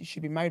age. You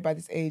should be married by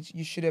this age.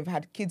 You should have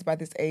had kids by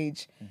this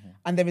age.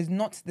 And there is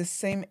not the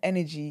same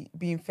energy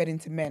being fed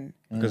into men.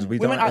 Because we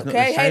Women don't. are, It's not the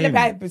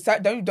hey,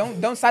 same.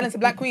 don't silence the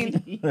Black Queen.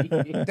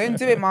 Don't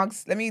do it,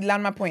 Marks. Let me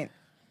land my point.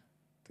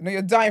 No,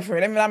 you're dying for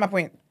it. Let me land my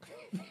point.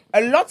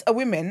 A lot of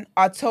women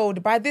are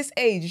told by this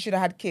age you should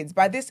have had kids.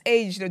 By this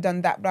age you should have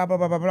done that. Blah blah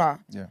blah blah blah.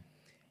 Yeah.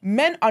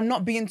 Men are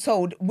not being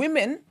told.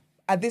 Women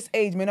at this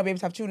age may not be able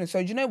to have children.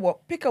 So do you know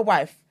what? Pick a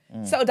wife.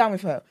 Settle down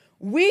with her.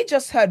 We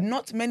just heard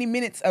not many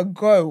minutes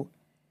ago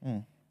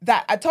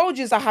that I told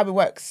you is how it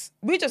works.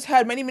 We just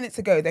heard many minutes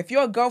ago that if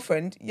you're a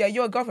girlfriend,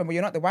 you're a girlfriend, but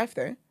you're not the wife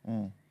though.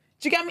 Do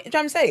you get me? Do you know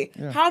what I'm saying?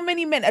 Yeah. How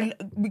many men?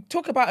 We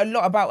talk about a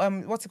lot about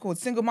what's it called,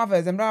 single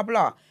mothers and blah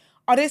blah.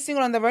 Are they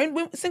single on their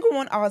own?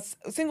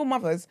 Single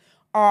mothers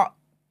are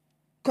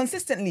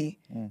consistently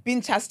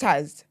being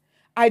chastised.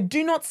 I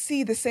do not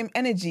see the same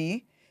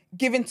energy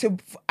given to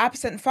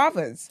absent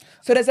fathers.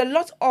 So there's a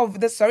lot of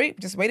this. Sorry,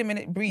 just wait a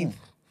minute, breathe.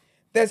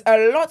 There's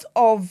a lot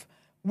of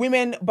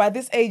women by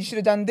this age should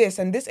have done this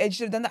and this age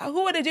should have done that.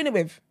 Who are they doing it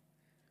with?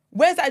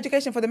 Where's the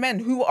education for the men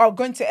who are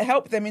going to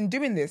help them in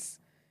doing this?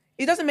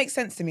 It doesn't make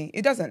sense to me.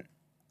 It doesn't.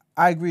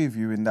 I agree with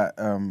you in that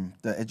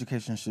the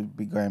education should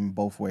be going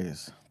both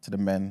ways, to the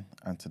men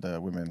and to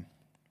the women.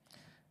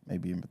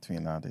 Maybe in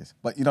between nowadays.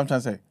 But you know what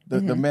I'm trying to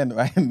say? The men,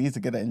 right, need to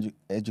get an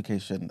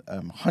education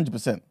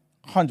 100%.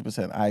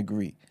 100%, I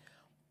agree.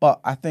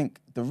 But I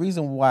think the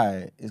reason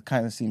why it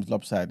kind of seems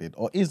lopsided,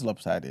 or is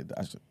lopsided,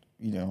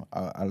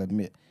 I'll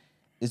admit,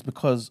 is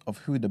because of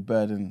who the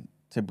burden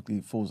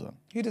typically falls on.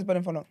 Who does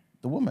burden fall on?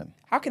 The woman.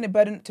 How can the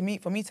burden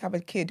for me to have a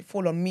kid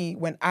fall on me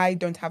when I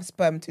don't have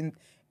sperm to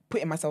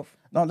put in myself?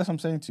 No, that's what I'm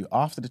saying to you.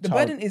 After the child,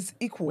 burden is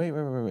equal.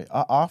 Wait.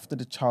 After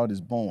the child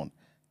is born,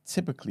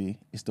 typically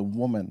it's the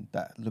woman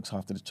that looks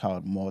after the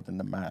child more than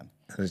the man.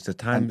 And it's the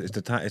time. It's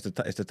the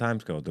time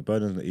scale. The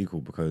burden's not equal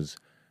because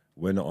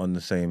we're not on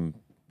the same.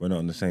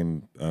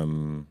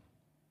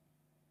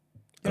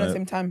 You're on the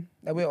same time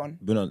that we're on.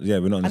 We're not on the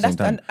And same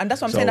time. and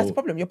that's what I'm saying. That's the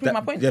problem. You're proving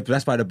my point. Yeah, but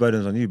that's why the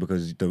burden's on you,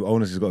 because the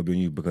onus has got to be on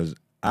you, because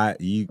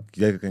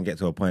they can get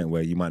to a point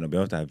where you might not be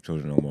able to have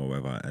children no more or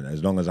whatever. And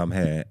as long as I'm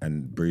here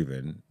and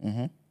breathing,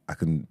 I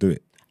can do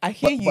it. I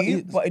hear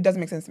you, but it doesn't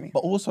make sense to me.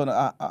 But also,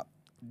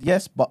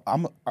 yes, but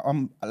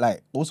I'm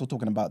like also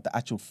talking about the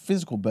actual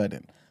physical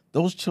burden.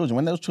 Those children,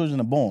 when those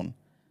children are born,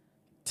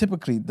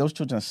 typically those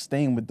children are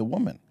staying with the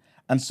woman.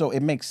 And so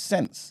it makes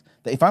sense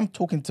that if I'm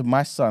talking to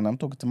my son, I'm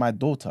talking to my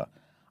daughter,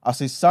 I'll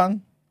say,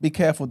 son, be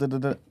careful,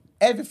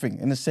 everything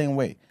in the same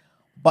way.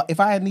 But if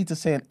I need to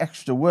say an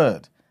extra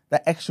word,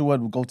 that extra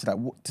word will go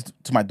to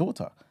to my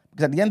daughter.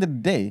 Because at the end of the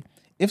day,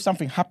 if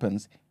something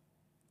happens,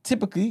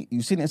 typically,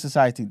 you've seen it in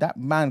society, that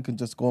man can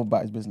just go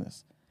about his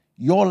business.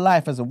 Your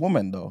life as a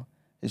woman, though,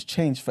 has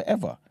changed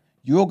forever.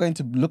 You're going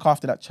to look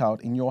after that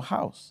child in your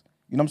house.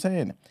 You know what I'm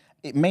saying?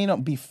 It may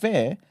not be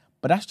fair,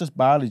 but that's just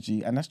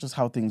biology and that's just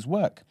how things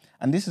work.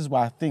 And this is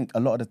why I think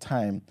a lot of the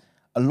time,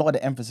 a lot of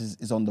the emphasis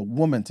is on the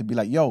woman to be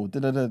like, yo,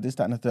 this,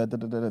 that, and the third,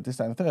 this,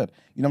 that, and the third.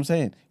 You know what I'm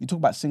saying? You talk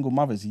about single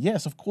mothers.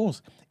 Yes, of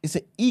course. It's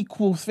an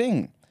equal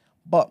thing.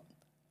 But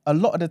a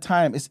lot of the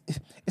time, it's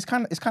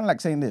kind of like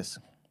saying this.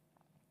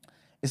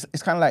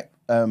 It's kind of like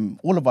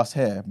all of us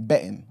here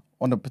betting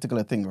on a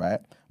particular thing, right?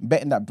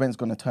 Betting that Brent's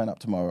going to turn up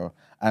tomorrow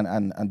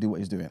and do what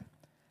he's doing.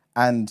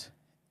 And,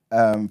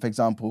 for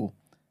example,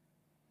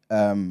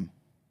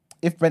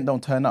 if Brent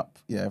don't turn up,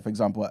 for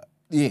example,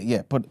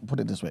 put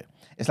it this way.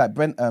 It's like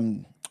Brent,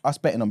 us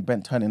betting on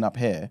Brent turning up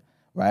here,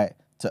 right,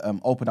 to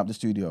open up the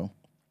studio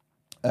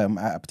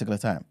at a particular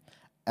time.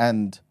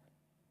 And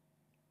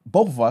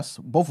both of us,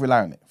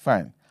 rely on it,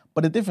 fine.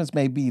 But the difference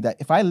may be that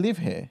if I live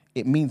here,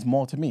 it means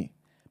more to me.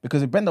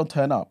 Because if Brent don't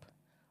turn up,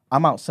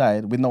 I'm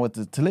outside with nowhere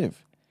to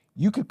live.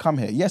 You could come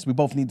here. Yes, we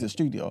both need the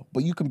studio,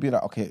 but you can be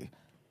like, okay,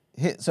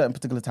 hit a certain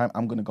particular time,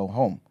 I'm going to go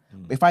home.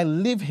 But if I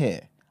live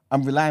here,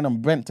 I'm relying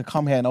on Brent to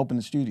come here and open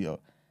the studio.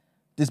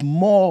 There's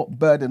more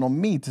burden on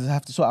me to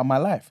have to sort out my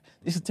life.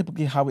 This is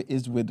typically how it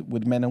is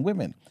with men and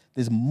women.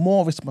 There's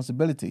more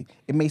responsibility.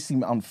 It may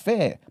seem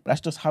unfair, but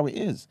that's just how it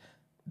is.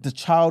 The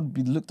child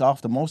be looked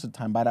after most of the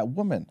time by that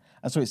woman.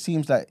 And so it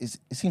seems like it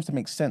seems to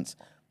make sense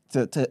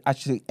to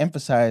actually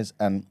emphasize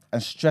and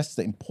stress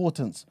the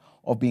importance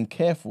of being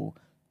careful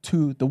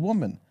to the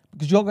woman,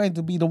 because you're going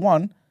to be the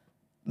one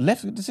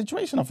left with the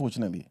situation,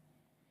 unfortunately.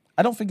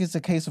 I don't think it's a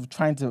case of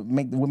trying to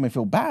make the women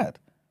feel bad.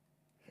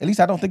 At least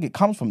I don't think it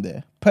comes from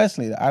there.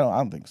 Personally, I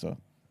don't think so.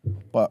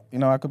 But,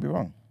 I could be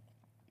wrong.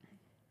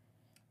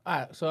 All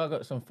right, so I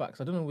got some facts.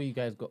 I don't know where you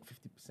guys got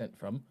 50%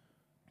 from,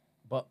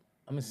 but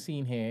I'm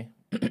seeing here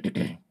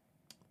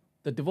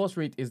the divorce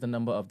rate is the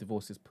number of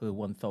divorces per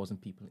 1,000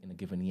 people in a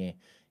given year.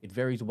 It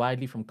varies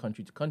widely from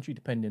country to country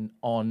depending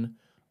on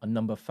a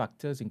number of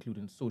factors,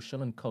 including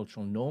social and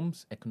cultural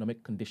norms,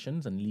 economic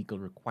conditions, and legal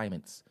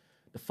requirements.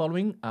 The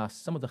following are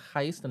some of the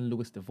highest and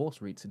lowest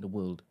divorce rates in the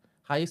world.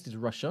 Highest is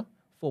Russia,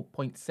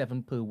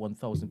 4.7 per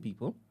 1,000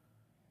 people.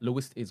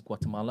 Lowest is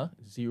Guatemala,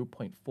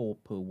 0.4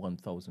 per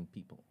 1,000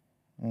 people.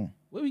 Where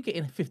are we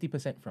getting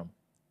 50% from?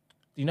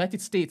 The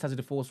United States has a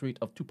divorce rate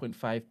of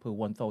 2.5 per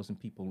 1,000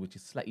 people, which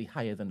is slightly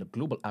higher than the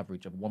global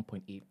average of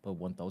 1.8 per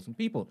 1,000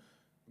 people.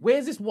 Where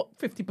is this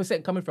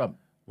 50% coming from?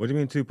 What do you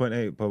mean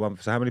 2.8 per 1?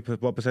 So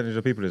what percentage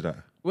of people is that?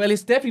 Well,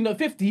 it's definitely not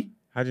 50.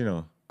 How do you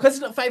know? Because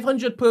it's not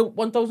 500 per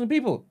 1,000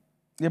 people.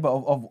 Yeah, but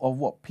of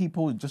what?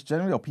 People just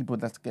generally, or people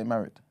that get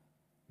married?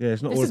 Yeah,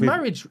 it's not This all is people.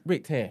 marriage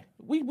rate here.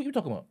 What are you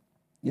talking about?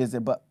 Yes,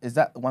 but is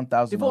that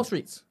 1,000? Divorce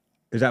rates.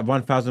 Is that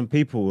 1,000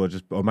 people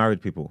or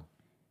married people?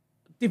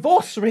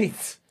 Divorce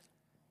rates.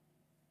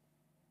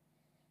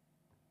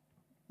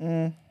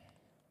 This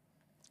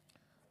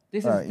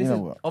Alright, is you know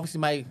what? obviously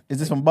my. Is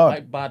this from Bard?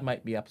 My Bard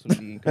might be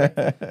absolutely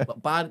incorrect,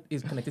 but Bard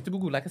is connected to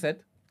Google. Like I said,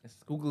 it's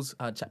Google's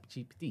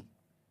ChatGPT.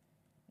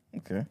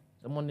 Okay.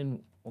 Someone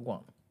in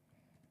Wagwan.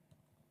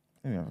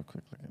 Let me have a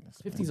quick look at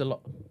this. 50 is a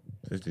lot.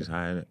 50 is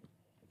high, isn't it?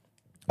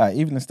 All right,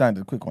 even the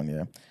standard, quick one,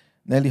 yeah.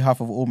 Nearly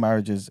half of all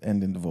marriages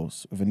end in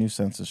divorce, with a new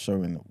census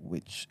showing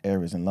which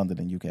areas in London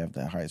and UK have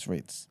the highest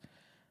rates.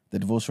 The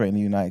divorce rate in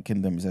the United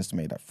Kingdom is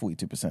estimated at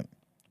 42%,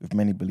 with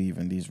many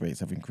believing these rates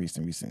have increased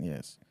in recent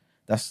years.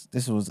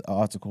 This was an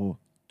article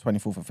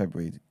 24th of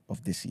February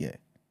of this year.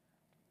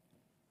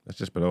 That's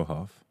just below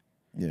half.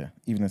 Yeah,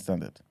 even the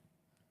standard.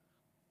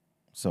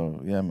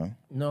 So, yeah, man.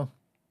 No.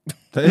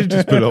 That is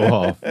just below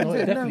half. No,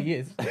 it definitely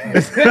is. but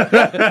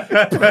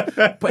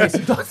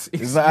it's not.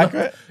 Is that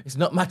accurate? It's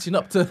not matching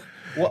up to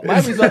what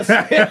my results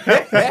say.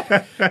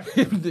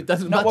 It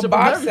doesn't Not match what up with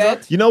Bard my said.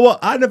 results. You know what?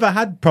 I never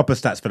had proper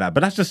stats for that,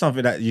 but that's just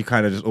something that you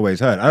kind of just always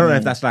heard. I don't know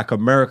if that's like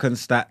American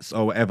stats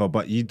or whatever,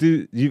 but I've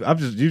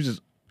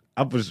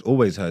just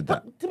always heard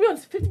that. But to be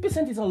honest,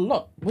 50% is a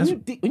lot.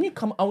 When you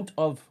come out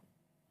of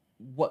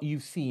what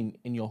you've seen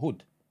in your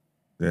hood,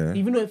 Yeah.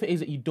 even though if it is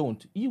that you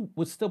don't, you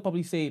would still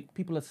probably say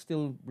people are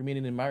still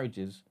remaining in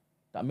marriages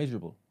that are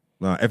miserable.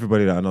 No,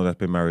 everybody that I know that's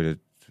been married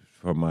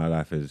from my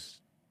life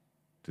is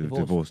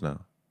divorced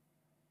now.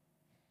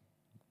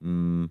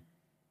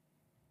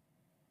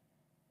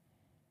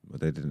 But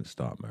they didn't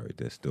start married.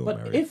 They're still But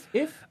married.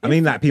 if I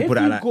mean, like, people if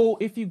that you like- go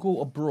if you go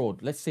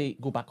abroad, let's say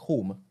go back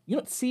home, you're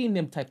not seeing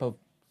them type of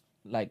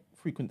like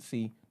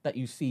frequency that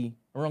you see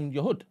around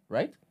your hood,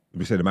 right?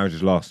 We say the marriage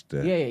is lost.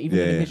 Yeah, Yeah, even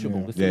when they're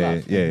miserable, they still yeah,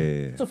 last.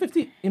 yeah. So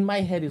 50 in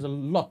my head is a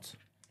lot.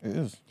 It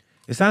is.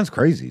 It sounds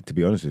crazy, to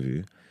be honest with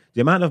you.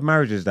 The amount of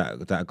marriages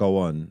that go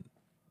on,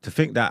 to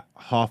think that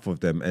half of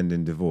them end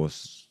in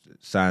divorce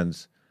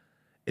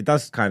it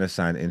does kind of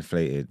sound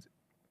inflated.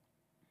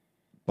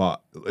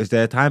 But is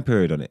there a time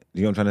period on it?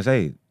 You know what I'm trying to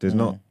say?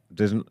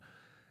 There's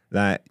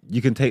like,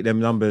 you can take them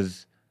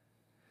numbers.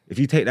 If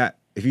you take that,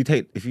 if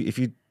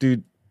you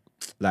do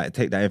like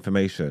take that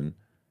information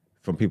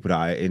from people that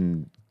are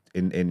in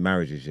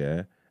marriages,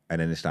 yeah, and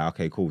then it's like,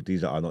 okay, cool,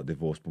 these are not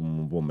divorced, boom,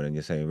 boom, boom, and then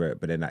you're saying, right,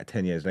 but then like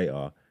 10 years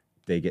later,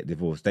 they get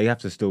divorced. They have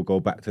to still go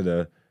back to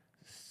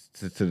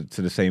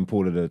the same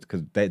pool of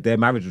because their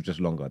marriage was just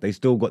longer. They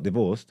still got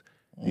divorced.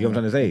 You know what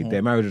I'm trying to say?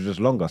 Their marriage was just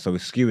longer, so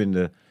it's skewing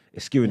the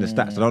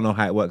stats. I don't know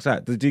how it works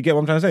out. Do you get what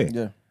I'm trying to say?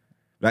 Yeah.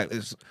 Like,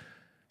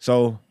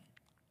 so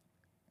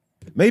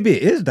maybe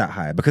it is that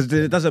high because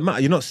it doesn't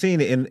matter. You're not seeing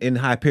it in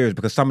high periods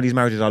because some of these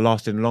marriages are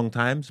lasting long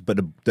times. But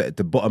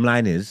the bottom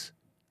line is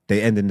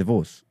they end in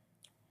divorce.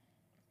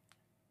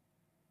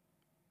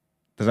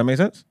 Does that make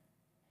sense?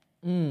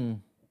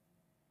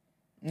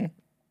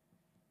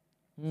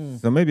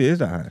 So maybe it is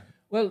that high.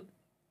 Well,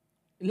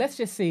 let's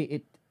just say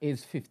it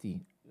is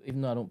 50,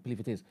 even though I don't believe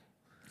it is.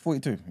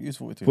 42. Use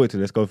 42. 42.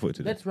 Let's go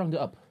 42. Let's round it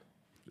up.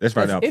 Let's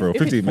round it up, If- bro. if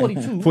 50, it's man.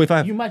 42,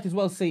 45. you might as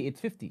well say it's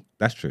 50,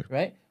 That's true.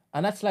 right?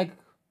 And that's like,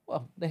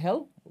 well, the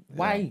hell?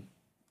 Why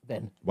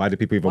then? Why do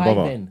people even Why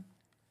bother? then?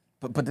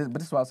 But this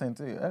is what I was saying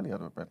to you earlier,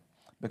 though, Brent.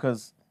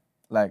 Because,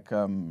 like,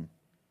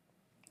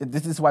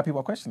 this is why people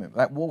are questioning.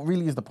 Like, what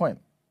really is the point?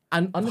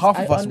 And Half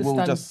of I us will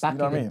understand just, back you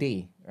know in what I the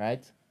mean? day,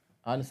 right?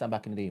 I understand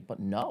back in the day, but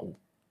no.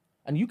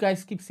 And you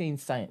guys keep saying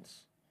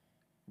science.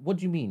 What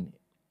do you mean?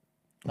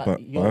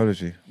 Like,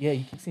 Biology. Yeah,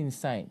 you keep saying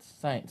science.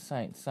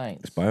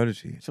 It's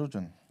biology.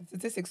 Children.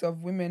 Statistics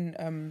of women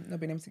not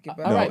being able to give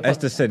birth. All No, right,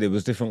 Esther said it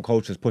was different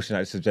cultures pushing out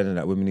this agenda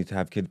that women need to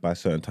have kids by a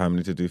certain time,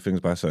 need to do things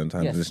by a certain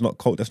time. Yes. It's not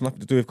that's nothing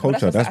to do with But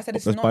culture. what I That's said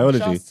it's that's not biology.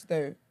 Just,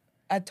 though.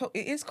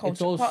 It is culture.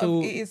 It's Part of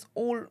also it is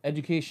all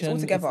education. all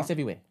together. It's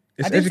everywhere.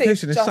 It's I didn't education,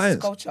 say it's just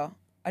science. culture.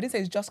 I didn't say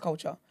it's just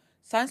culture.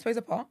 Science plays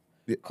a part.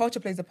 Culture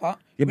plays a part.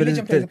 Yeah, but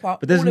Religion plays a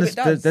part. But there's all of it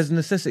does. there's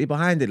necessity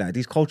behind it. Like,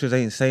 these cultures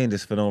ain't saying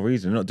this for no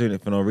reason. They're not doing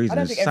it for no reason. I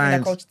don't It's think everything that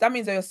science. culture. That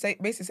means that you're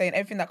basically saying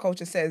everything that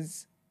culture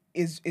says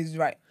is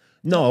right.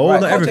 No, Right,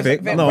 not culture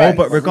everything. is No, right.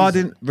 but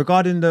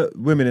regarding the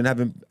women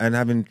and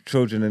having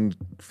children and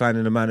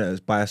finding a man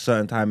by a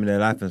certain time in their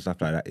life and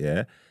stuff like that,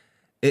 yeah,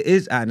 it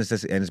is out of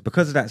necessity, and it's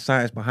because of that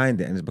science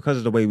behind it, and it's because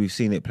of the way we've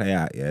seen it play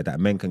out, yeah, that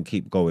men can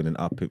keep going and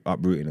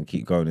uprooting and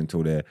keep going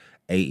until they're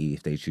 80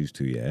 if they choose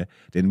to, yeah.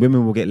 Then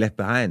women will get left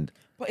behind.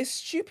 But it's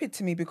stupid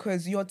to me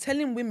because you're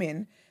telling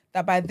women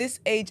that by this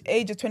age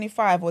of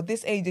 25 or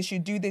this age, they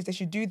should do this, they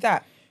should do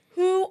that.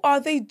 Who are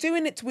they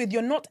doing it with?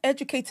 You're not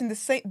educating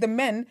the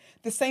men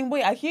the same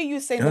way. I hear you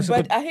saying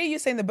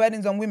the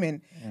burdens on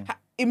women.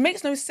 It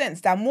makes no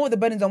sense that more of the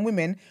burdens on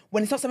women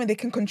when it's not something they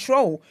can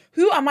control.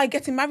 Who am I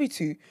getting married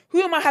to?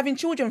 Who am I having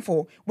children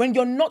for? When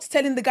you're not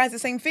telling the guys the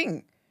same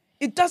thing,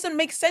 it doesn't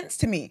make sense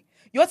to me.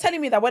 You're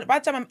telling me that by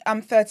the time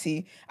I'm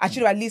 30, I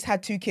should have at least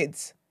had 2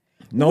 kids.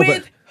 No, with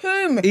but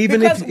whom?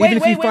 even if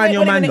you find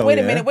your man, though, wait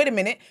a yeah?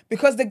 minute.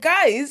 Because the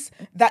guys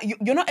that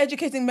you're not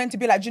educating men to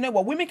be like, do you know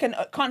what? Women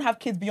can't have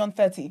kids beyond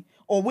 30,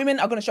 or women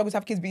are going to struggle to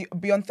have kids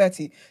beyond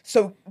 30.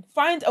 So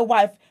find a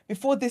wife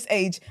before this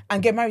age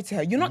and get married to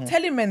her. You're not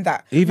telling men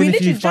that. Even we if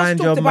literally you find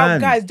just your talked about man.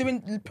 guys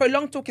doing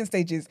prolonged talking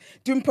stages,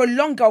 doing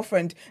prolonged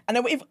girlfriend, and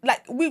then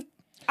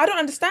I don't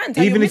understand.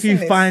 How Even you're if you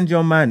missing this. find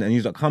your man and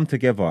you come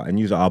together and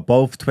you are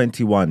both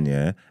 21,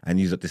 yeah, and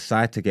you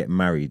decide to get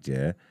married,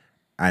 yeah,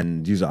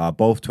 and you are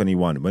both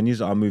 21, when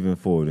you are moving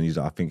forward and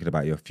you are thinking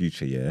about your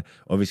future, yeah,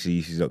 obviously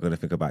you're not going to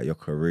think about your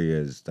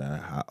careers, the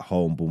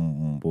home,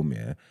 boom, boom, boom,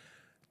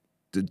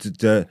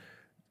 yeah.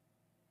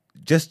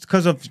 Just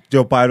because of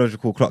your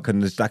biological clock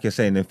and it's like you're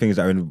saying, the things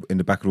that are in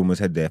the back of the woman's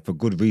head there for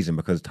good reason,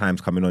 because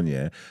time's coming on,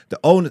 yeah.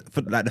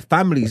 The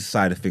family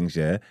side of things,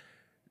 yeah,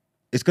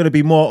 it's going to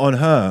be more on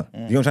her. You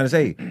know what I'm trying to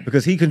say?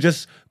 Because he can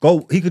just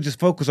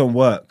focus on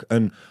work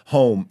and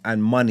home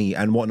and money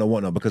and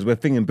whatnot, because we're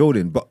thinking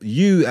building. But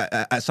you,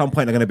 at some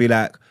point, are going to be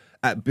like,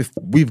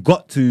 we've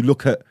got to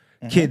look at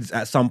kids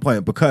at some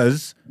point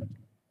because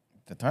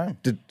The time.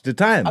 the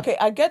time. Okay,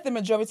 I get the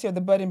majority of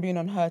the burden being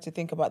on her to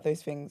think about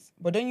those things.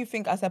 But don't you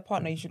think as her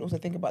partner, you should also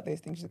think about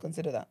those things, you should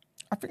consider that?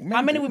 I think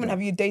How many women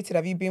have you dated,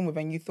 have you been with,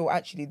 and you thought,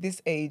 actually,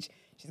 this age,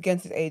 she's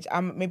getting to this age,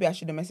 maybe I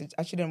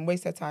shouldn't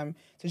waste her time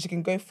so she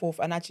can go forth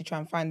and actually try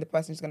and find the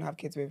person she's going to have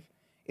kids with?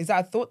 Is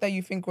that a thought that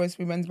you think goes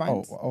through men's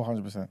minds?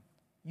 100%.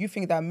 You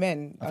think that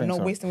men are think not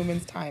so. wasting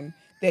women's time?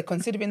 They're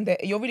considering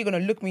that you're really going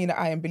to look me in the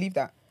eye and believe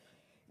that.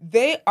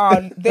 They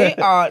are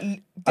dating.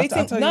 I'll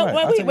tell you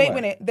why. I'll tell you Wait a why.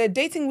 minute. They're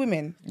dating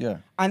women. Yeah.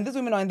 And these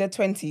women are in their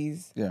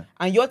 20s. Yeah.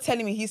 And you're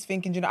telling me he's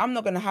thinking, I'm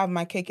not going to have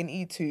my cake and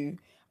eat too.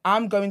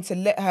 I'm going to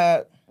let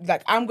her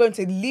like I'm going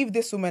to leave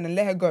this woman and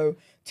let her go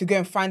to go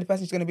and find the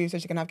person she's going to be with so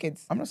she can have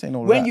kids. I'm not saying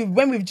all when that.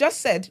 When we've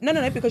just said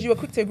no, because you were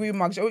quick to agree with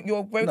Marks.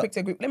 You're very quick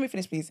to agree. Let me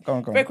finish, please. Go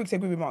on. Very quick to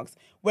agree with Marks.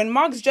 When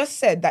Marks just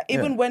said that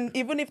even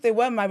if they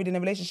were married in a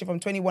relationship from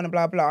 21 and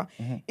blah blah,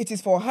 it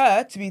is for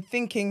her to be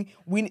thinking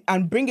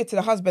and bring it to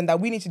the husband that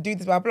we need to do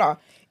this blah blah.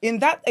 In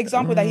that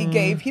example that he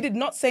gave, he did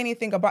not say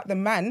anything about the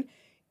man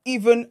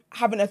even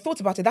having a thought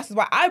about it. That's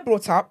why I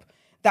brought up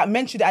that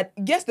men should,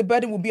 yes, the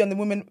burden will be on the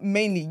woman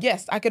mainly.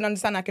 Yes, I can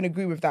understand, I can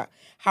agree with that.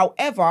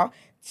 However,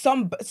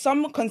 some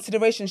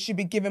consideration should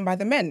be given by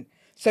the men.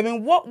 So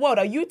in what world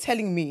are you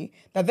telling me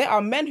that there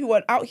are men who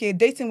are out here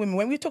dating women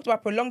when we talked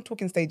about prolonged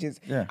talking stages?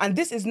 Yeah. And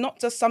this is not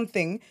just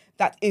something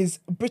that is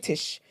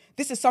British.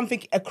 This is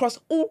something across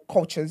all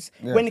cultures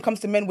when it comes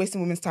to men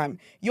wasting women's time.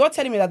 You're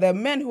telling me that there are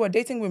men who are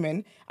dating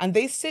women and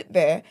they sit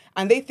there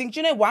and they think, do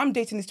you know what, I'm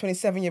dating this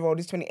 27-year-old,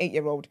 this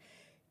 28-year-old.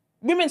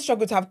 Women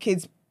struggle to have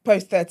kids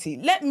post 30.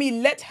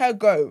 Let her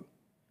go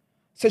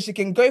so she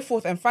can go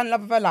forth and find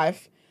love of her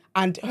life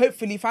and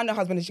hopefully find a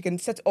husband that she can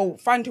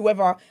find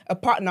whoever, a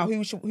partner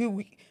who she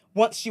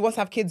wants to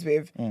have kids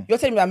with. You're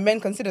telling me that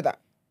men consider that?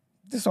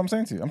 This is what I'm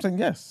saying to you. I'm saying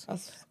yes.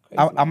 That's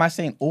crazy. Am I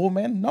saying all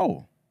men?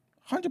 No.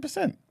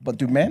 100%. But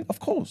do men? Of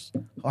course.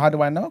 How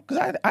do I know?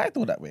 Because I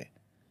thought that way.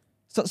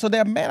 So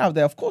there are men out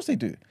there. Of course they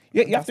do.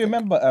 You have to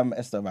remember,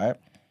 Esther, right?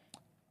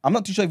 I'm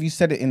not too sure if you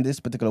said it in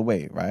this particular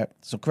way, right?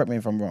 So correct me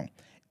if I'm wrong.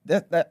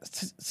 That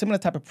similar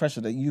type of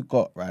pressure that you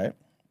got, right?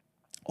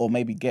 Or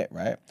maybe get,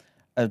 right?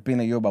 As being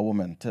a Yoruba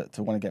woman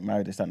to want to get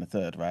married, this, that, and the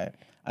third, right?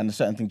 And there's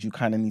certain things you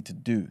kind of need to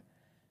do.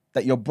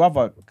 That your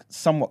brother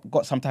somewhat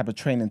got some type of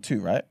training too,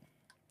 right?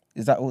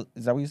 Is that what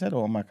you said?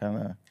 Or am I kind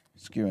of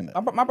skewing it?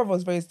 My brother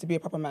was raised to be a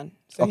proper man.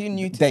 So he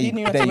knew not to there waste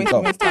you go.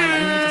 women's time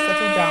and he knew to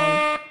settle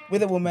down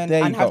with a woman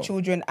There and you have go.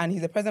 children. And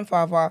he's a present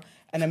father,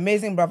 an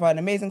amazing brother, an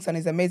amazing son.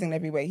 He's amazing in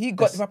every way. He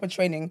got the proper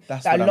training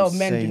that a lot of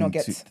men do not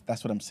get.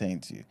 That's what I'm saying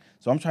to you.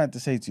 So I'm trying to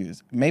say to you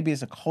is maybe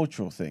it's a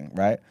cultural thing,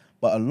 right?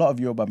 But a lot of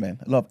Yoruba men,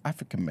 a lot of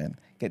African men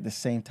get the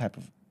same type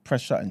of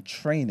pressure and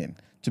training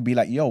to be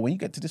like, yo, when you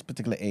get to this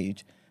particular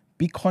age,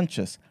 be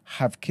conscious,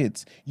 have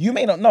kids. You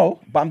may not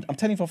know, but I'm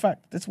telling you for a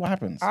fact, this is what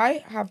happens.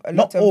 I have a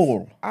Not lot of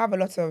all. I have a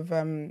lot of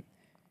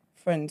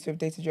friends who have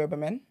dated Yoruba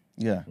men.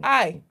 Yeah.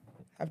 I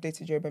have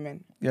dated Yoruba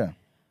men. Yeah.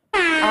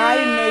 I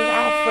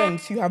have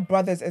friends who have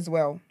brothers as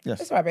well. Yes.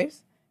 That's right,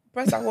 babes.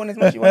 Press that horn as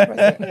much as you want to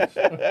press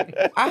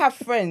it. I have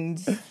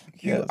friends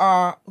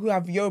who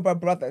have Yoruba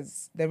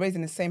brothers. They're raised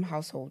in the same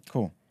household.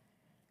 Cool.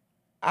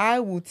 I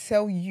will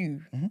tell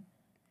you,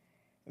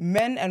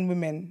 men and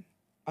women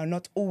are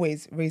not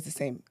always raised the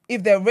same.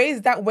 If they're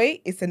raised that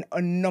way, it's an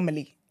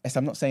anomaly. Yes,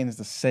 I'm not saying it's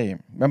the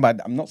same. Remember,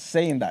 I'm not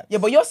saying that. Yeah,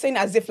 but you're saying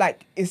as if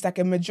like it's like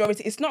a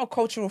majority. It's not a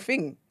cultural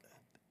thing.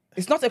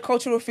 It's not a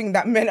cultural thing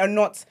that men are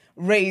not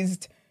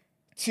raised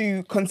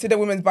to consider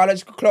women's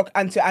biological clock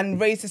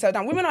and raised to settle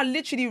down. Women are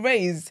literally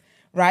raised,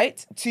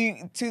 right,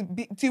 to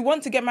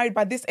want to get married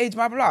by this age,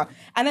 blah, blah, blah.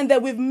 And then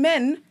they're with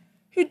men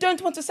who don't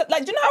want to settle.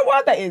 Like, do you know how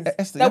wild that is?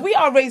 Esther, That we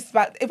are raised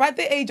back. If at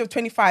the age of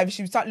 25,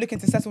 she would start looking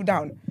to settle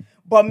down.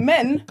 But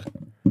men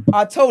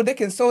are told they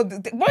can what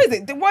is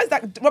it? What is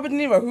that? Robert De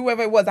Niro,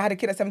 whoever it was, that had a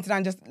kid at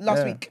 79 just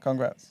last week.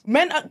 Congrats.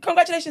 Men,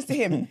 congratulations to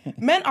him.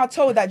 Men are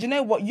told that, you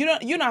know what, you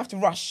don't have to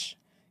rush.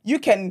 You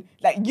can,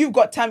 like, you've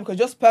got time because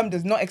your sperm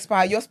does not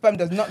expire, your sperm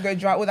does not go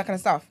dry, all that kind of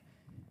stuff.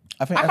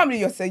 I can't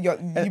believe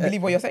you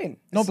believe what you're saying.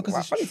 No,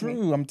 because it's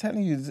true. I'm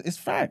telling you, it's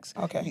facts.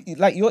 Okay.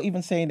 Like you're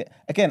even saying it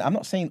again. I'm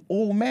not saying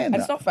all men. And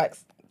it's not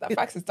facts. That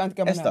facts is starting to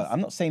get on my Esther, nerves.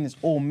 I'm not saying it's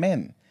all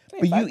men.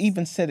 Saying But you facts.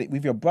 even said it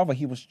with your brother.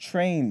 He was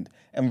trained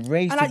and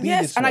raised to be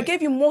this way. I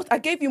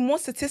gave you more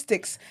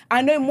statistics.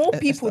 I know more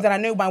people than I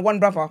know my one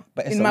brother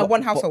in Esther, my one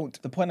what- household.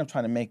 The point I'm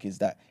trying to make is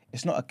that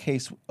it's not a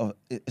case of,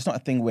 it's not a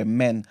thing where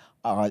men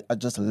are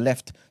just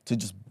left to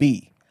just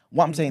be.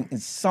 What I'm saying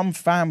is some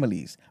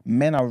families,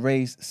 men are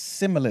raised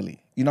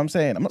similarly. You know what I'm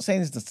saying? I'm not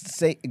saying it's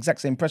the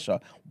exact same pressure,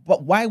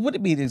 but why would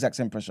it be the exact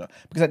same pressure?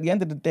 Because at the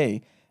end of the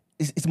day,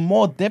 it's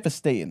more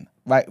devastating,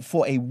 right,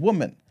 for a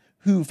woman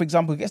who, for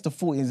example, gets to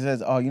 40 and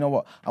says, oh, you know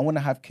what, I want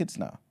to have kids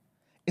now.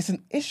 It's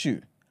an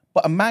issue.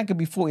 But a man could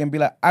be 40 and be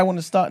like, I want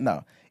to start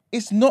now.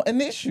 It's not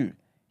an issue.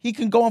 He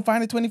can go and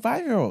find a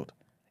 25-year-old.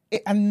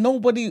 And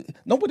nobody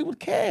would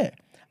care.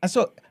 And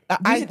so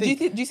Do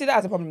you see that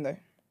as a problem though?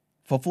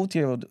 for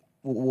 40-year-old,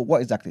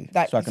 what exactly?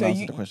 So I can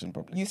answer the question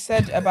properly. You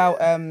said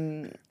about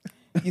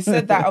you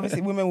said that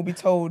obviously women will be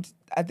told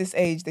at this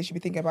age they should be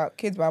thinking about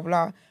kids, blah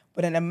blah.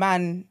 But then a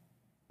man,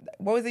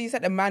 what was it you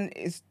said? A man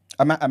is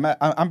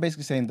I'm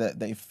basically saying that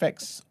the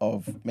effects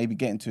of maybe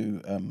getting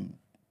to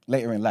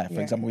later in life,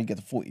 for example, when you get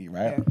to 40,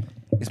 right? Yeah.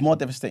 It's more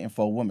devastating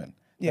for a woman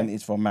than Yeah. it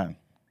is for a man.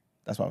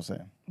 That's what I was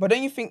saying. But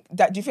don't you think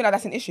that? Do you think that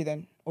that's an issue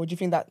then, or do you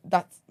think that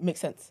that makes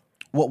sense?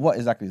 What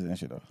exactly is an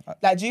issue though?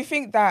 Like, do you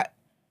think that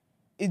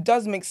it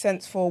does make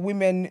sense for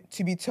women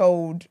to be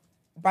told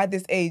by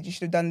this age you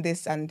should have done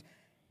this, and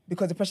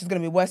because the pressure's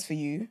going to be worse for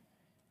you,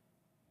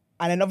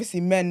 and then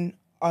obviously men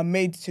are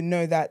made to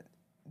know that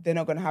they're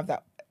not going to have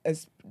that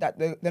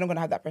they're not going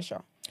to have that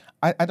pressure.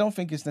 I don't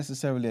think it's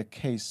necessarily a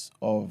case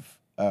of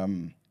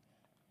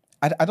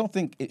I don't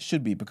think it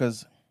should be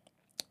because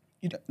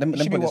let me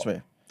put it this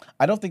way.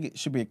 I don't think it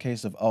should be a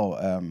case of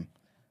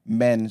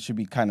men should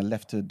be kind of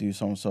left to do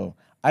so and so.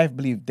 I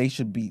believe they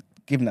should be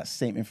given that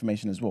same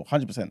information as well,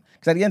 100%. Because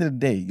at the end of the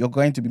day, you're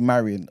going to be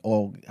marrying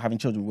or having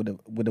children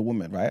with a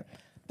woman, right?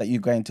 That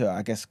you're going to,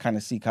 I guess, kind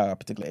of seek out at a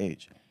particular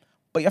age.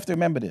 But you have to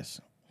remember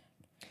this.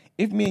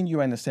 If me and you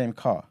are in the same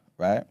car,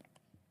 right?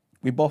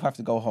 We both have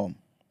to go home.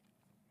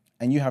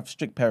 And you have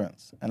strict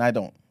parents, and I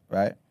don't,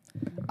 right?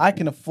 I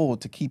can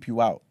afford to keep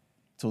you out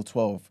till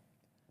 12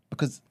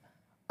 because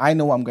I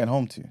know what I'm going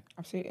home to.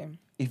 Absolutely.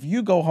 If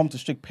you go home to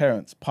strict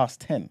parents past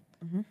 10,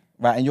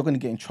 right, and you're going to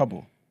get in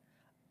trouble,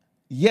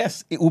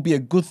 yes, it will be a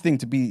good thing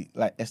to be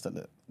like, Esther,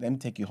 look, let me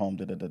take you home,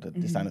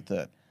 this and the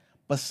third.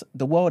 But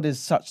the world is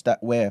such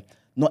that where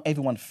not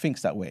everyone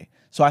thinks that way.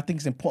 So I think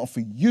it's important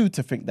for you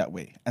to think that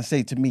way and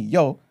say to me,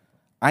 yo,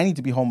 I need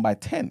to be home by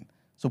 10.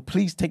 So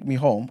please take me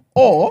home.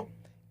 Or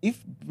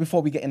if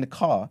before we get in the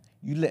car,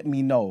 you let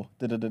me know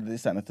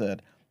this and the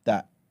third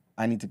that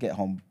I need to get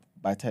home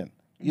by 10.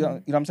 You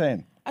know what I'm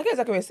saying? I get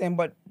exactly what you're saying,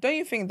 but don't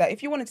you think that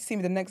if you wanted to see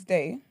me the next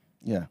day,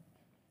 Yeah.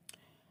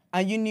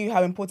 and you knew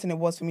how important it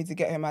was for me to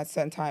get home at a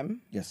certain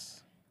time,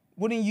 Yes.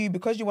 wouldn't you,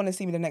 because you want to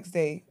see me the next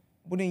day,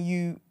 wouldn't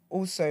you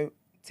also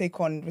take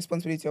on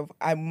responsibility of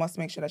I must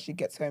make sure that she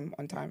gets home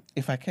on time?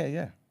 If I care,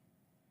 yeah.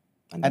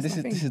 And And that's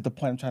this my is thing. the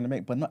point I'm trying to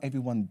make, but not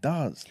everyone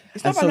does.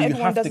 It's not And about not you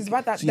everyone have does, to- it's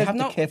about that So you there's have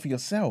no- to care for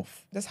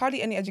yourself. There's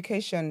hardly any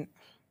education.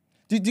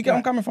 Do you get where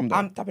I'm coming from, though?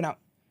 I'm tapping out.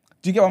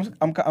 Do you get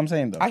what I'm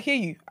saying, though? I hear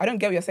you. I don't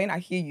get what you're saying. I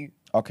hear you.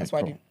 Okay, That's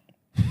what cool.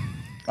 I do.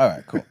 All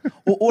right, cool.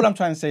 All I'm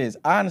trying to say is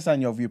I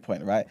understand your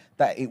viewpoint, right?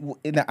 That in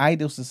an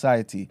ideal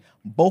society,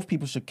 both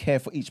people should care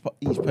for each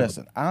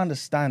person. I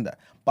understand that.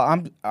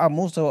 But I'm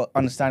also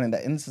understanding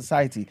that in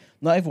society,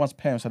 not everyone's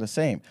parents are the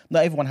same.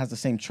 Not everyone has the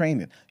same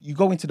training. You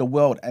go into the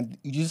world and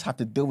you just have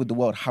to deal with the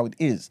world how it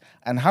is.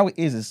 And how it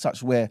is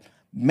such where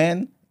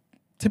men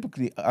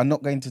typically are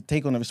not going to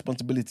take on the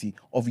responsibility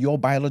of your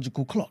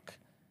biological clock.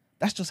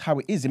 That's just how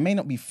it is. It may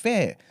not be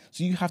fair.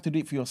 So you have to do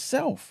it for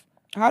yourself.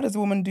 How does a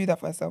woman do that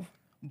for herself?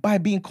 By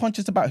being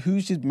conscious about who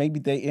she's maybe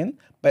dating,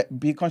 but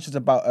be conscious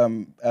about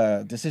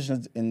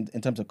decisions in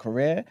terms of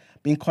career,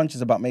 being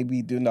conscious about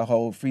maybe doing the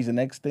whole freezing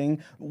eggs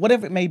thing,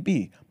 whatever it may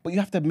be. But you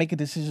have to make a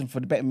decision for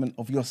the betterment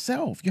of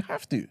yourself. You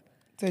have to.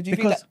 So do you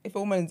think that if a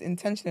woman is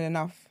intentional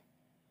enough,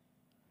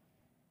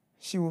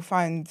 she will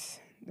find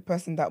the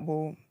person that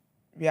will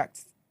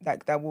react,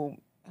 like that will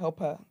help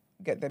her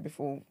get there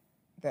before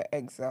the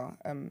eggs are...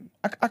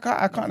 I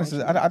can't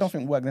necessarily... I don't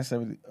think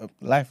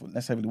life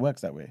necessarily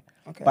works that way.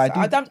 Okay, But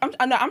so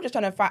I'm just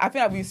trying to find... I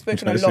feel like we've spoken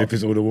a Trying to see lot. if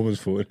it's all the woman's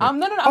fault. I'm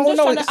trying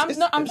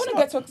to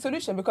get to a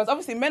solution because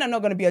obviously men are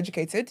not going to be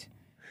educated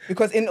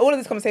because in all of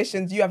these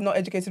conversations you have not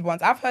educated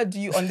once. I've heard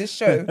you on this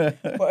show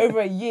for over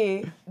a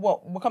year.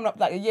 We're coming up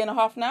like a year and a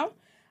half now,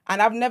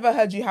 and I've never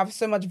heard you have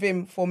so much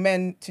vim for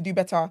men to do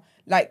better.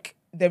 Like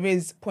there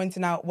is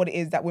pointing out what it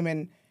is that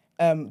women,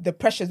 the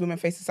pressures women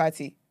face in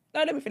society. No,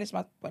 let me finish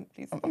my point,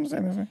 please. I'm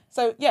saying this.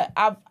 So yeah,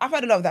 I've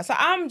heard a lot of that. So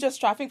I'm just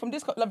trying. I think from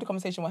this lovely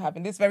conversation we're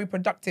having, this very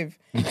productive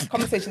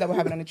conversation that we're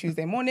having on a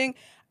Tuesday morning,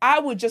 I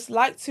would just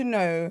like to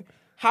know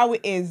how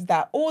it is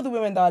that all the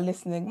women that are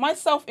listening,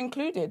 myself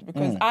included,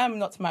 because I am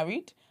not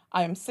married,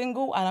 I am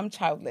single, and I'm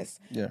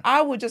childless. Yeah.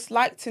 I would just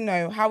like to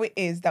know how it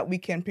is that we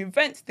can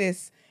prevent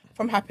this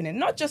from happening,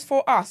 not just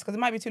for us, because it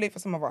might be too late for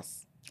some of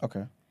us,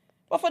 Okay.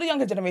 but for the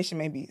younger generation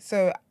maybe.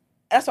 So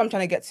that's what I'm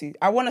trying to get to.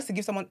 I want us to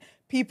give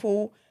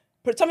people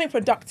something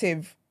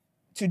productive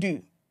to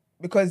do.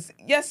 Because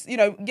yes,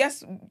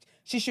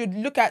 she should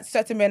look at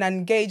certain men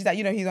and gauge that,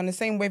 he's on the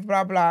same wave,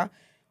 blah, blah.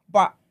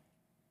 But,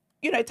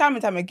 time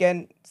and time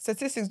again,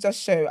 statistics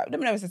just show, let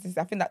me know statistics,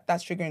 I think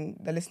that's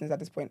triggering the listeners at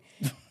this point.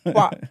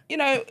 But,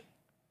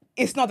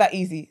 it's not that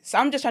easy. So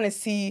I'm just trying to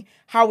see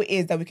how it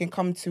is that we can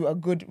come to a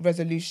good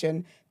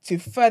resolution to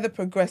further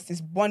progress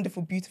this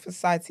wonderful, beautiful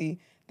society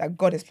that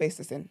God has placed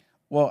us in.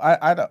 Well,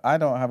 I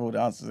don't have all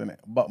the answers in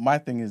it. But my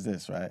thing is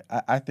this, right?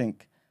 I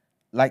think...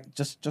 like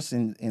just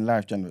in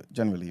life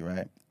generally,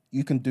 right?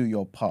 You can do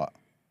your part,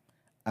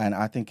 and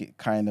I think it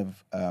kind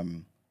of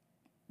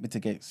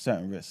mitigates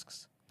certain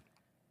risks.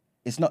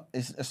 It's not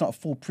a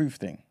foolproof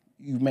thing.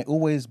 You may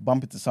always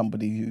bump into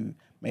somebody who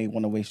may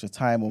want to waste your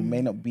time or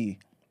may not be.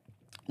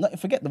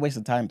 Forget the waste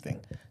of time thing.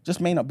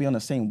 Just may not be on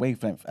the same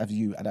wavelength as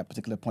you at that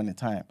particular point in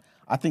time.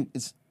 I think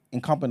it's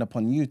incumbent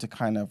upon you to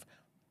kind of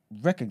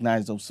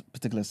recognize those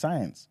particular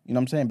signs. You know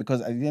what I'm saying?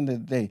 Because at the end of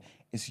the day,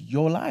 it's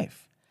your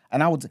life.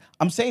 And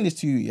I'm saying this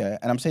to you, yeah,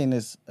 and I'm saying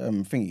this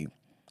thingy.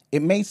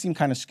 It may seem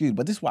kind of skewed,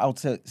 but this is what I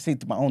would say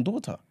to my own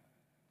daughter.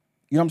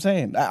 You know what I'm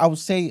saying? I would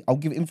say I'll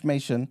give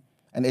information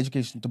and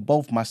education to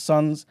both my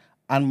sons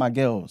and my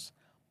girls.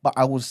 But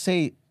I would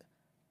say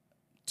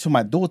to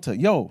my daughter,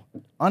 yo,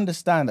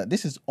 understand that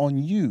this is on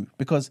you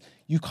because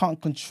you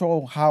can't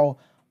control how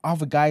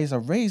other guys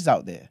are raised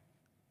out there.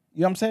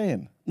 You know what I'm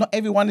saying? Not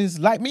everyone is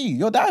like me,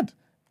 your dad.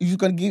 You're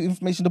going to give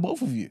information to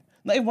both of you.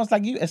 Not everyone's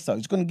like you, Esther.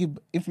 You're going to give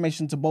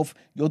information to both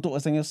your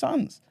daughters and your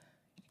sons.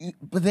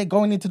 But they're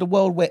going into the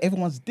world where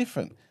everyone's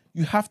different.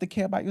 You have to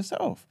care about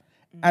yourself.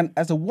 And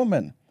as a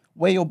woman,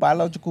 where your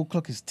biological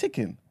clock is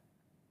ticking,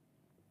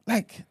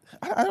 like,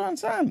 I don't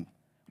understand.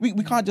 We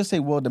can't just say,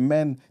 well, the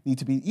men need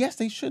to be, yes,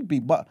 they should be,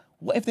 but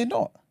what if they're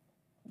not?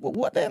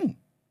 What then?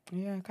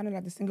 Yeah, kind of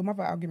like the single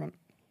mother argument.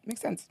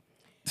 Makes sense.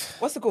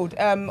 What's it called?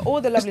 All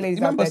the lovely ladies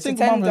Remember, out there.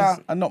 single mothers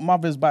are not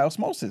mothers by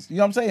osmosis. You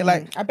know what I'm saying?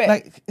 Like, I bet.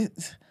 Like,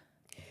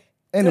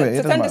 anyway,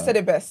 it doesn't Tatenda matter. said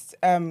it best.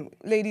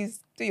 Ladies,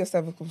 do your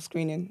cervical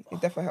screening.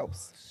 It definitely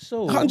helps.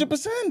 So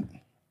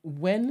 100%.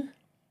 when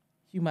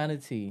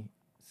humanity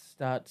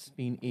starts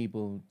being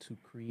able to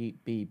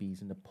create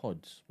babies in the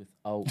pods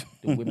without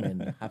the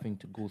women having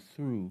to go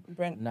through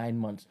Brent. 9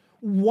 months,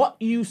 what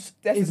use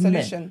That's the is men?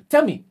 solution.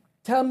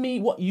 Tell me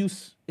what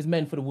use is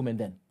men for the women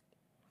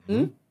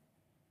then?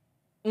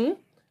 And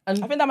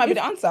I think that might be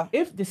the answer.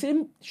 If the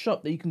same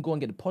shop that you can go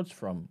and get the pods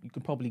from, you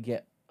can probably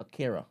get a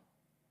carer,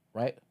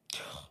 right?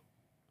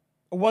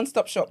 A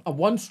one-stop shop A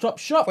one-stop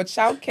shop for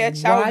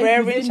childcare, Why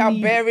do they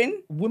childbearing.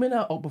 need- Women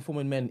are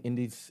outperforming men in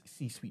these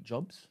C-suite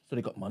jobs, so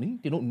they got money.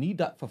 They don't need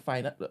that for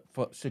finance,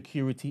 for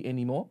security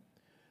anymore.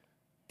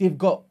 They've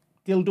got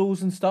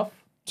dildos and stuff,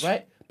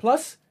 right?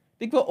 Plus,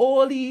 they've got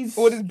all these.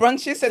 All these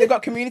brunches, so they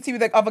got community with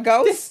the other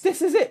girls.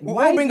 This is it. We'll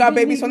Why all bring do our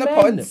they babies need from the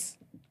men? pods.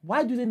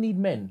 Why do they need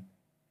men?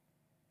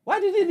 Why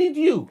do they need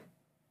you?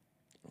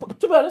 But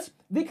to be honest,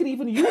 they could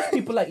even use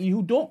people like you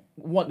who don't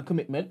want the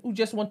commitment, who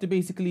just want to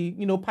basically,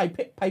 pipe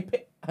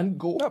it, and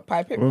go. Not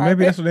pipe it, Well, pipe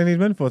maybe it. that's what they need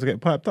men for, to get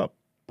piped up.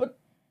 But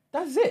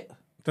that's it.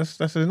 That's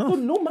So enough.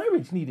 no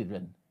marriage needed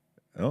then.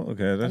 Oh,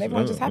 okay. That's,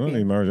 everyone's just I don't happy.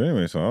 need marriage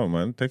anyway, so oh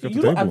man, take it off You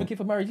the don't table. advocate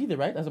for marriage either,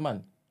 right? As a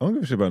man. I don't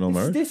give a shit about no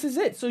marriage. This is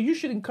it. So you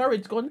should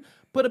encourage, go on,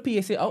 put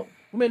a PSA out.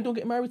 Women don't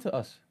get married to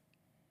us.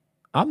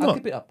 I'm I'll not.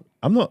 clip it up.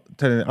 I'm not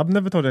telling. I've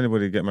never told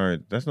anybody to get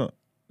married. That's not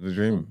the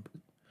dream.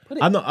 Put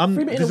it, I'm not- I'm-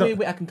 frame it in this a is way not-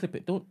 where I can clip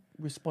it. Don't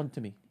respond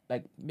to me.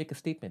 Like, make a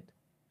statement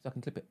so I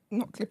can clip it.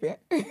 Not clip it.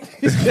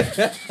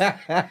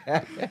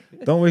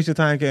 Don't waste your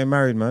time getting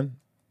married, man.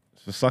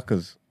 It's for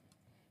suckers.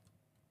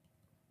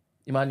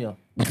 Emmanuel,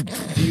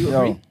 do you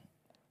Yo, agree?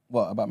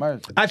 what about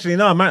marriage? Actually,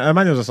 no.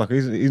 Emmanuel's a sucker.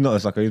 He's not a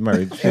sucker. He's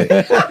married. Shit.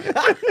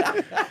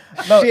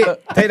 No,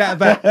 Shit. Take that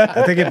back.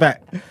 I take it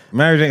back.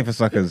 Marriage ain't for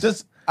suckers.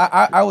 just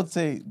I would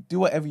say do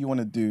whatever you want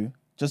to do.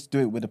 Just do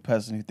it with a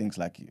person who thinks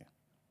like you.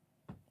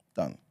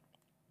 Done.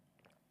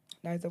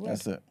 That is the word.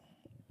 That's it.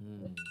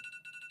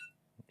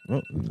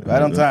 Well,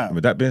 Right on time.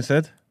 With that being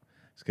said,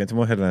 let's get into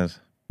more headlines.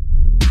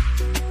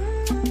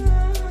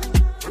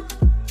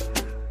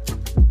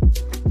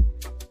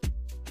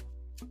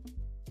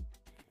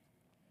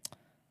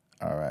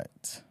 All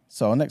right.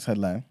 So our next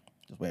headline,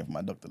 just waiting for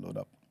my doc to load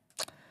up,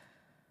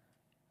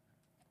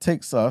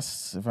 takes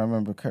us, if I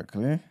remember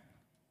correctly,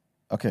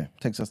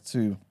 takes us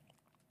to,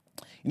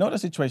 the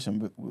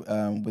situation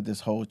with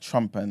this whole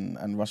Trump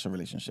and Russia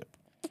relationship.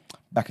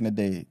 Back in the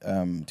day,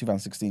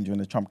 2016, during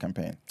the Trump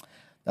campaign,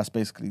 that's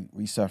basically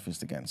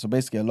resurfaced again. So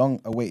basically, a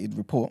long-awaited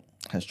report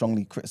has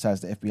strongly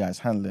criticized the FBI's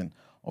handling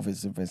of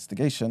its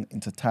investigation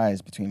into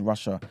ties between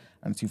Russia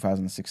and the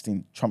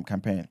 2016 Trump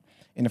campaign.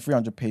 In a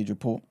 300-page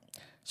report,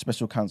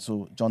 Special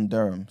Counsel John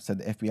Durham said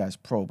the FBI's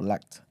probe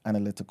lacked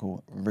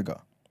analytical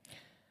rigor.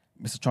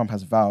 Mr. Trump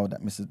has vowed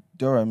that Mr.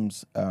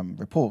 Durham's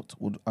report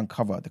would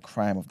uncover the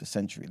crime of the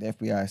century. The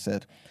FBI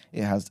said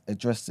it has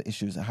addressed the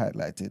issues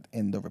highlighted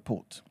in the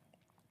report.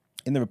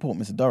 In the report,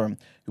 Mr. Durham,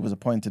 who was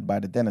appointed by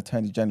the then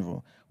Attorney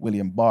General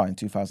William Barr in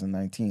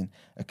 2019,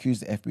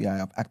 accused the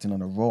FBI of acting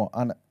on a raw,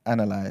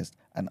 unanalyzed,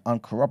 and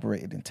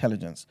uncorroborated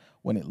intelligence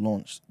when it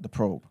launched the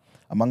probe.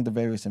 Among the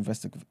various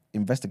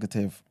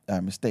investigative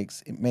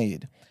mistakes it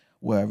made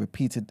were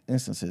repeated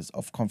instances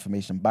of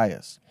confirmation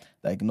bias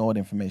that ignored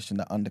information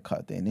that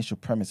undercut the initial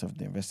premise of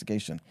the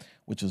investigation,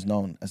 which was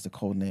known as the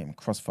codename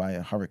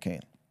Crossfire Hurricane.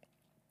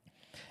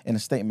 In a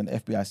statement, the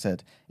FBI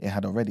said it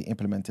had already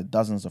implemented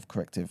dozens of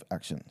corrective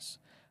actions.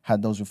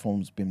 Had those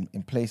reforms been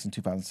in place in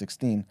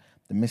 2016,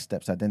 the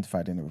missteps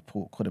identified in the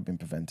report could have been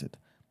prevented.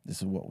 This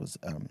is what was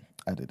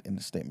added in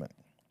the statement.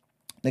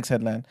 Next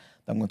headline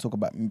that I'm going to talk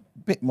about a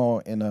bit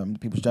more in the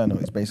People's Journal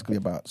is basically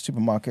about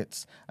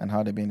supermarkets and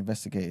how they're being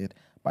investigated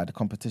by the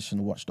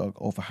competition watchdog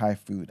over high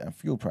food and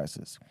fuel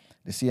prices.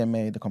 The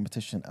CMA, the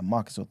Competition and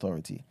Markets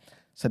Authority,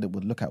 said it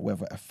would look at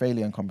whether a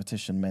failure in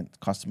competition meant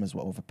customers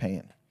were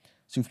overpaying.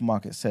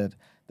 Supermarkets said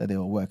that they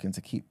were working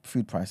to keep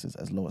food prices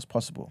as low as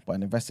possible, but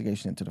an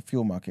investigation into the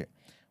fuel market,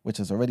 which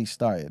has already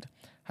started,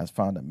 has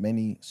found that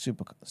many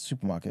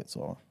supermarkets,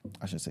 or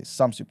I should say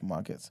some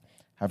supermarkets,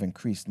 have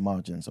increased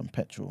margins on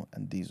petrol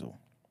and diesel.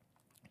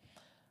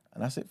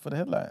 And that's it for the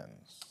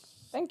headlines.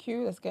 Thank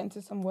you. Let's get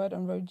into some word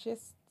on road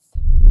gists.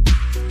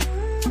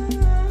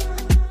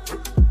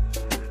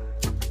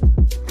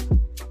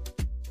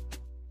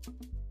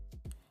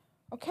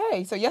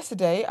 Okay, so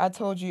yesterday I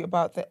told you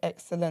about the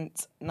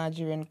excellent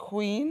Nigerian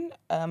queen,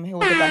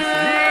 Hilda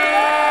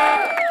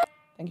Bassi.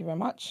 Thank you very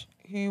much.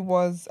 Who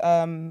was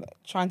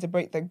trying to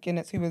break the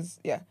Guinness,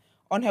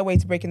 on her way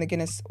to breaking the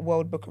Guinness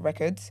World Book of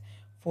Records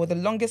for the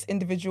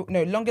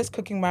longest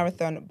cooking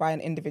marathon by an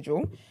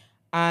individual.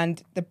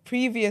 And the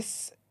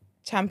previous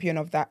champion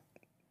of that,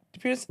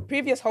 the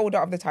previous holder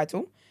of the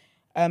title,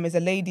 is a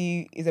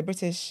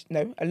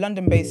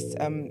London-based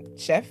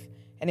chef.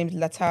 Her name is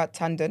Lata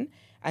Tandon,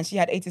 and she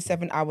had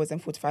 87 hours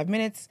and 45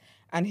 minutes.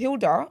 And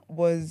Hilda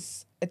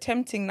was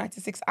attempting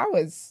 96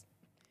 hours.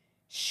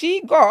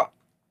 She got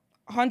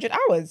 100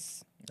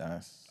 hours.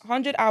 Nice.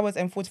 100 hours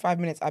and 45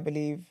 minutes, I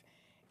believe.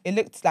 It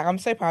looked like, I'm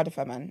so proud of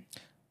her, man.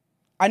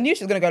 I knew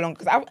she was going to go long,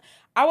 because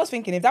I was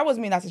thinking, if that was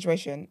me in that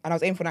situation, and I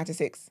was aiming for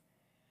 96,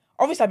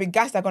 obviously I'd be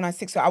gassed I got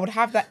 96, so I would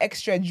have that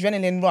extra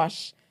adrenaline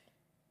rush.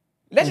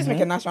 Let's just make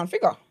a nice round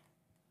figure.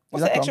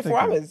 What's the extra 4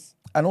 hours?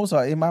 And also,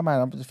 in my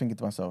mind, I'm just thinking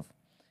to myself,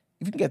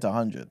 if you can get to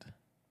 100,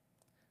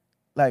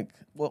 like,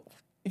 well,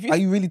 are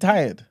you really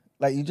tired?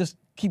 Like, you just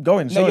keep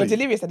going. No, you're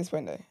delirious at this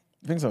point, though.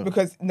 You think so?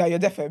 Because, no, you're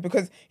definitely.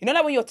 Because, you know,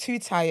 like when you're too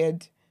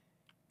tired,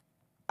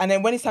 and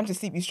then when it's time to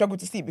sleep, you struggle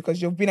to sleep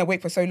because you've been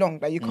awake for so long.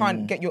 Like, you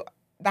can't get your...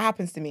 That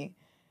happens to me.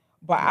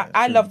 But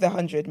I love the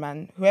 100,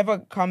 man.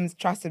 Whoever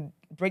tries to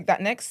break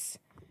that next,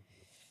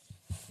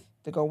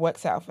 the girl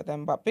works it out for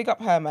them. But big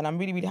up her, man. I'm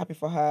really, really happy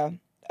for her.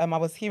 I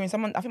was hearing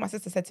someone... I think my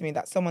sister said to me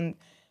that someone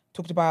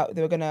talked about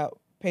they were going to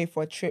pay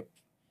for a trip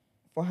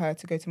for her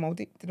to go to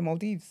the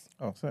Maldives.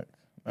 Oh, sick.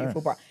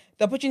 Beautiful. But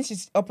the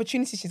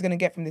opportunity she's going to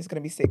get from this is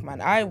going to be sick,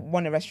 man. I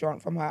want a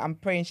restaurant from her. I'm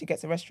praying she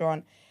gets a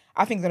restaurant.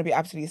 I think it's going to be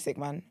absolutely sick,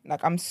 man.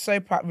 Like, I'm so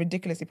proud,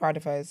 ridiculously proud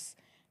of her. It's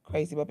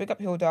crazy. But big up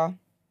Hilda.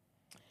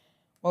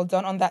 Well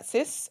done on that,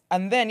 sis.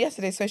 And then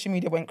yesterday, social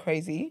media went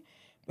crazy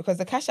because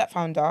the Cash App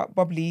founder,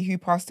 Bob Lee, who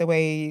passed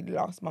away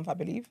last month, I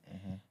believe.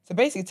 So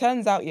basically, it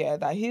turns out,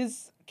 that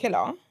his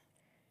killer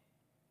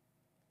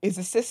is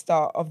the sister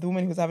of the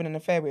woman he was having an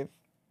affair with.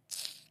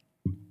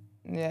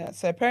 Yeah,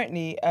 so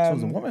apparently... so it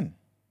was a woman?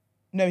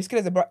 No, his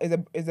killer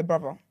is a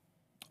brother.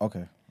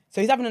 Okay.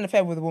 So he's having an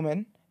affair with a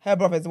woman. Her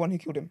brother is the one who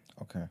killed him.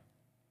 Okay.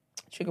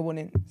 Trigger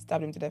warning,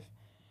 stabbed him to death.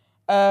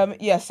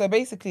 So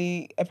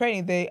basically,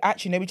 apparently they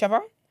actually know each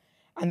other.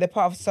 And they're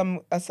part of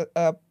some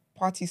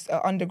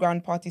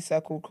underground party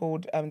circle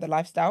called The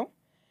Lifestyle.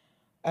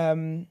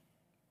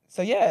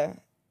 So yeah,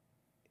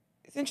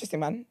 it's interesting,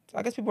 man. So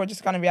I guess people are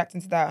just kind of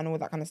reacting to that and all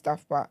that kind of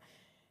stuff. But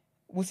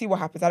we'll see what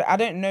happens. I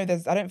don't know. I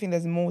don't think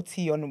there's more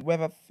tea on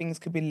whether things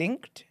could be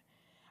linked.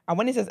 And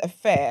when he says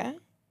affair,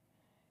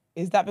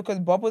 is that because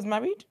Bob was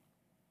married?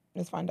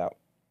 Let's find out.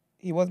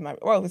 He was married.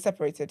 Well, he was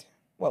separated.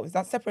 Well, is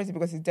that separated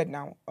because he's dead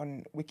now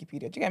on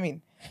Wikipedia? Do you get what I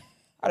mean?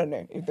 I don't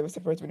know if they were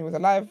separated when he was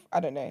alive. I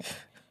don't know.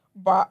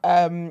 But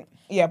but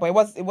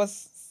it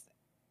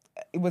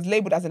was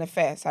labelled as an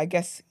affair. So I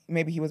guess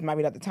maybe he was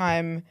married at the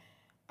time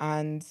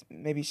and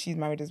maybe she's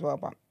married as well.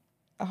 But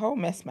a whole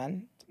mess,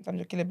 man. Sometimes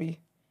your killer be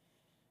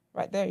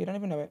right there. You don't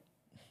even know it.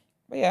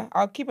 But yeah,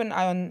 I'll keep an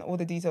eye on all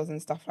the details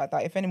and stuff like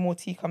that. If any more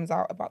tea comes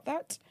out about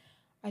that,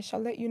 I shall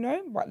let you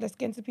know. But let's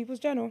get into People's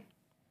Journal.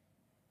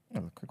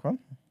 A quick one.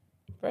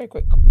 Very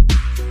quick.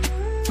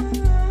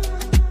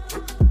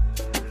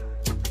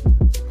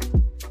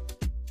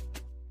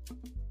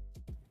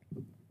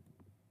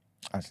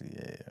 Actually,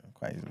 yeah,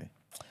 quite easily.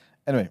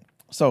 Anyway,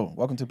 so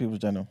welcome to People's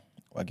Journal.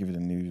 I'll give you the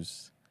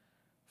news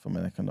from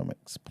an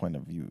economics point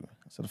of view.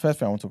 So the first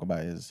thing I want to talk about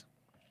is,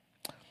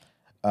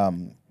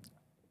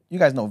 you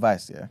guys know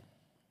Vice, yeah?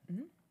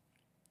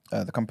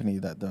 Mm-hmm. The company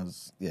that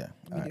does,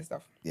 media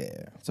stuff.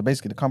 Yeah. So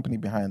basically, the company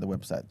behind the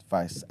website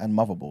Vice and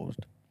Motherboard.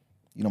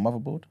 You know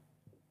Motherboard?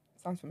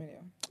 Sounds familiar.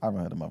 I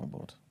haven't heard of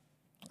Motherboard.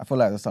 I feel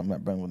like that's something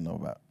that Brent would know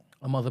about.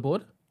 A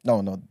motherboard?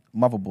 No,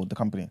 Motherboard, the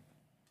company.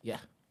 Yeah.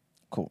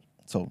 Cool.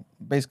 So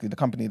basically, the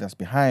company that's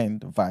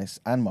behind Vice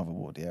and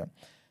Motherboard,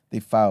 they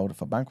filed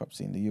for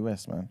bankruptcy in the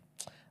US, man,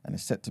 and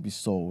it's set to be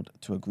sold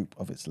to a group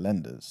of its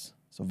lenders.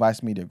 So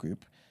Vice Media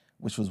Group,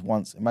 which was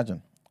once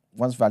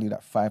valued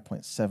at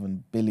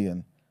 $5.7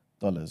 billion,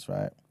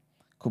 right,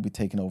 could be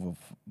taken over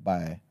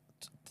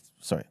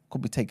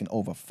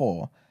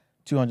for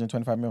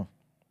 $225 million.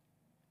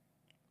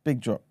 Big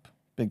drop.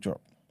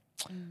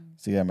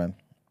 So yeah, man,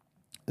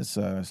 it's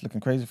looking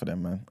crazy for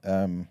them,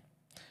 man.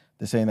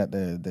 They're saying that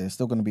they're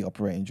still going to be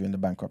operating during the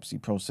bankruptcy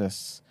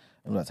process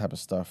and all that type of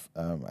stuff,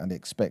 and they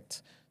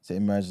expect to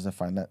emerge as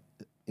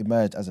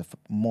a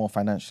more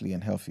financially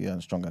and healthier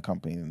and stronger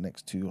company in the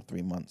next 2 or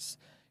 3 months.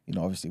 You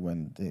know, obviously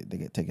when they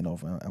get taken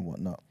over and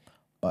whatnot.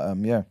 But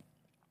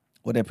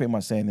what they're pretty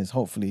much saying is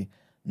hopefully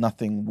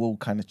nothing will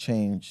kind of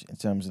change in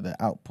terms of their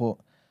output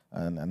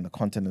and the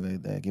content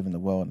that they're giving the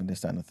world and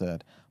this, that, and the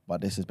third.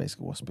 But this is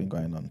basically what's been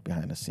going on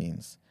behind the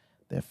scenes.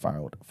 They're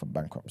filed for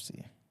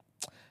bankruptcy.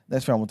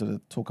 Next thing I wanted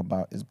to talk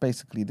about is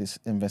basically this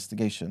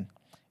investigation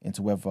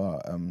into whether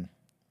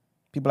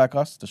people like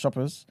us, the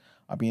shoppers,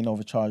 are being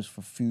overcharged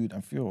for food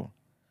and fuel.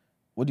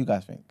 What do you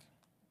guys think?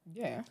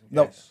 Yeah.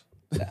 No.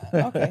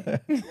 Okay.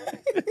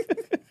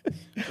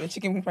 The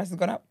chicken wing price has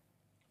gone up.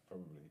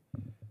 Probably.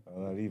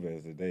 I'll leave it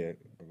as a day.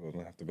 I'm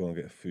gonna have to go and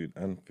get food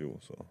and fuel.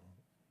 So.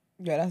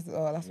 Yeah,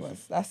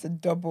 that's a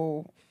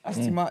double. That's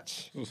too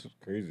much. This is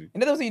crazy. You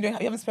know, those you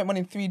haven't spent money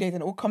in 3 days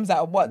and it all comes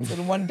out at once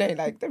in one day.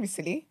 Like, don't be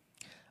silly.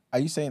 Are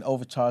you saying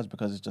overcharged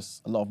because it's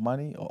just a lot of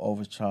money, or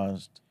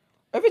overcharged?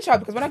 Overcharged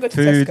because when I go to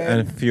food Tesco,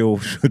 and fuel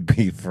should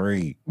be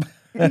free.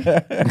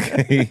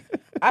 Okay.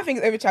 I think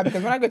it's overcharged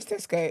because when I go to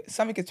Tesco,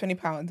 something is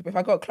 £20, but if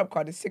I got a club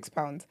card, it's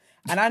 £6.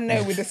 And I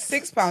know with the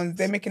 £6,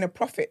 they're making a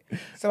profit.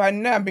 So I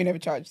know I'm being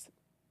overcharged.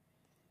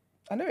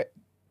 I know it.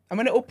 And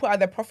when they all put out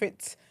their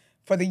profits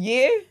for the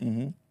year,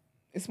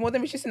 it's more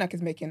than Rishi Sunak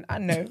is making. I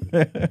know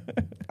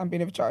I'm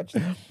being overcharged.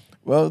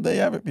 Well, there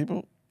you have it,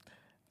 people.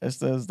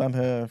 Esther's done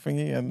her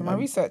thingy and My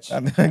research.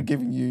 and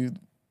giving you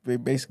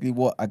basically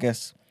what I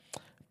guess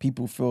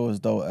people feel as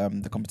though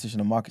the Competition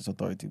and Markets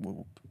Authority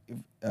will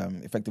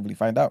effectively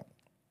find out,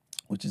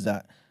 which is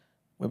that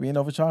we're being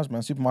overcharged,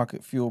 man.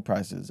 Supermarket fuel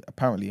prices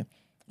apparently,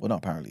 well, not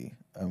apparently,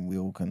 we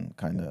all can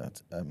kind of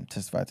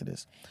testify to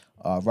this,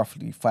 are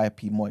roughly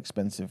 5p more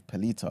expensive per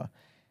litre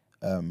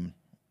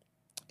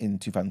in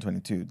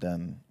 2022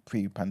 than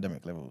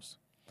pre-pandemic levels.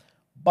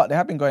 But they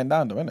have been going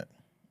down though, innit?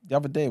 The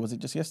other day, was it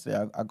just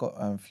yesterday, I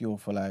got fuel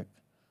for like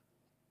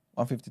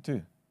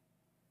 152.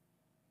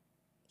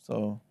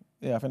 So,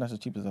 yeah, I think that's as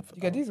cheap as I've...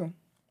 You get diesel?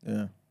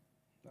 Yeah.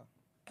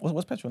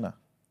 What's petrol now?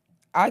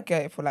 I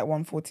get it for like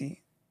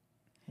 140.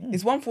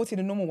 It's 140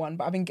 the normal one,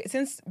 but I've been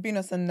since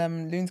Venus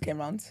and Loons came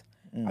round,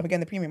 I've been getting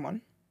the premium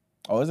one.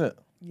 Oh, is it?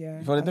 Yeah.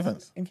 You feel the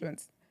difference?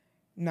 Influence.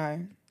 No,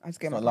 I just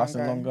get It's my not car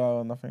lasting and go. longer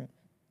or nothing?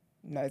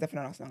 No, it's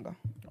definitely not lasting longer.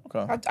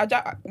 Okay.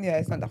 Yeah,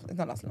 it's not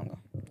lasting longer.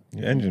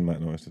 Your engine might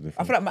notice the difference.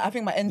 I feel like I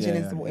think my engine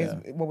Yeah, is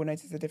yeah. what will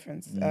notice the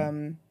difference.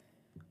 And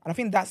I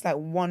think that's like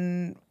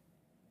either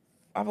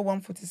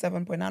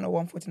 147.9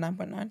 or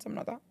 149.9, something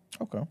like that.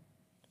 Okay.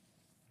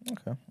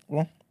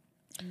 Well,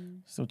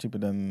 still cheaper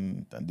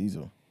than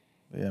diesel.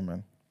 But yeah,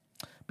 man.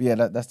 But yeah,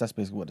 that's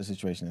basically what the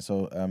situation is.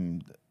 So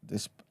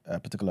this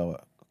particular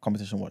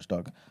competition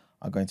watchdog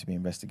are going to be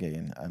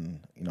investigating,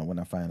 and when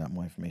I find out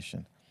more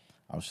information,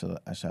 I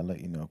shall let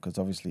you know. Because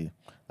obviously,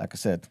 like I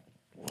said,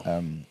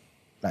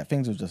 like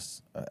things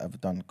have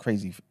done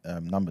crazy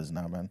numbers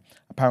now, man.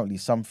 Apparently,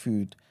 some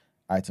food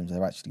items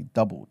have actually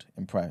doubled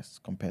in price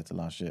compared to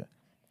last year,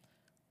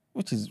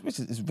 which is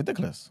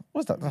ridiculous.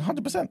 What's that? 100%. You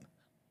know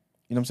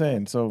what I'm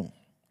saying? So,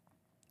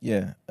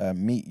 yeah,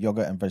 meat,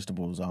 yogurt, and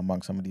vegetables are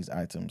among some of these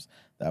items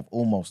that have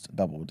almost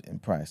doubled in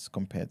price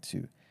compared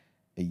to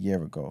a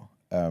year ago.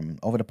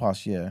 Over the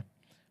past year,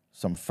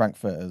 some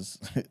frankfurters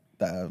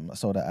that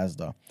sold at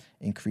Asda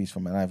increased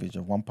from an average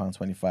of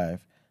 £1.25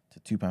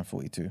 to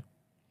 £2.42.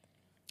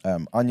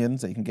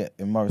 Onions that you can get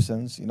in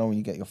Morrison's, when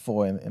you get your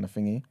 4 in a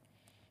thingy,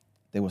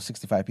 they were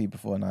 65p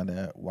before, now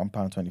they're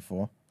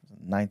 £1.24,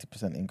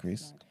 90%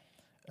 increase.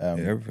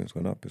 Everything's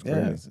gone up. It's crazy.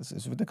 Yeah,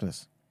 it's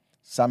ridiculous.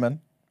 Salmon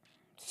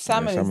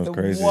Salmon is salmon's the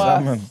crazy.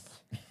 worst.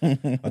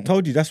 I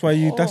told you that's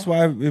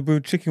why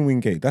with chicken wing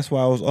gate. That's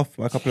why I was off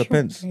by a couple of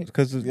pence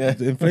because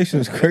the inflation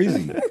is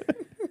crazy.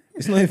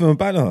 It's not even a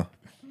banner.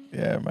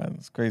 Yeah, man,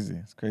 it's crazy.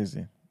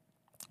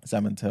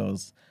 Salmon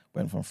tails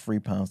went from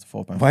 £3 to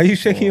 £4. Why are you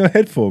shaking your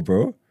head for,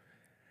 bro?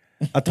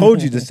 I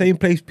told you the same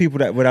place people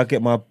that when I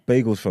get my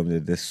bagels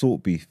from, the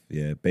salt beef,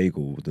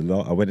 bagel.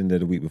 I went in there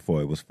the week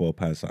before. It was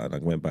 £4 something. I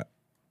went back.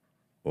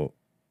 Or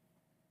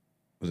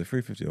was it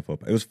 £3.50 or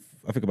 £4? It was,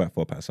 I think, about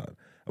 £4 something.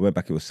 I went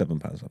back. It was £7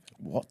 something.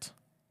 What?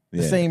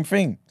 Yeah. The same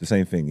thing. The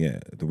same thing, yeah.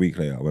 The week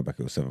later, I went back.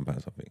 It was £7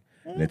 something.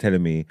 And they're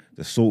telling me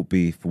the salt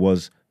beef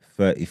was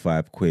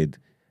 35 quid.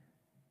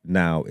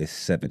 Now it's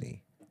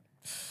 70.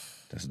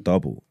 That's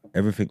double.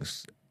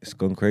 It's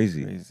gone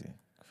crazy.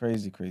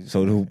 Crazy.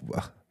 So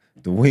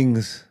the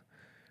wings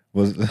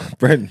was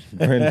Brent,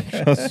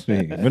 trust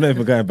me. We're not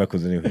even going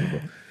backwards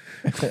anyway,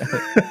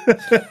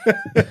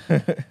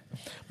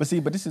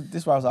 But this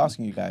is what I was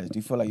asking you guys. Do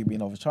you feel like you're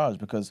being overcharged?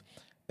 Because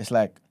it's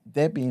like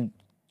they're being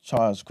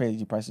charged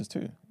crazy prices too.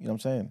 You know what I'm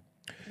saying?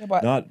 Yeah,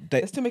 but No,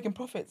 they're still making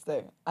profits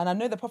though. And I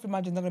know the profit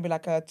margin's not going to be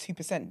like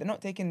 2%. They're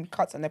not taking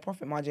cuts on their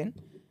profit margin.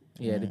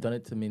 Yeah, they've done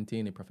it to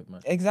maintain a profit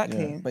margin.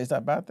 Exactly. Yeah. But is that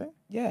a bad thing?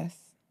 Yes.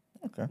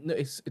 Okay. No,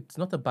 it's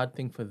not a bad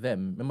thing for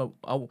them. Remember,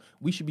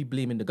 we should be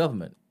blaming the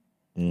government,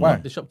 Why?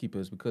 not the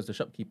shopkeepers, because the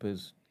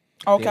shopkeepers.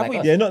 Oh, they okay, like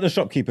us. Yeah, not the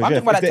shopkeepers. I'm yeah.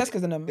 talking about If like they-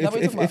 Tesco's and them. Is that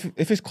what you're talking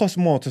If it's cost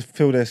more to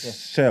fill their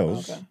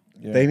shelves, Okay.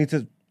 they need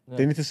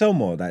to sell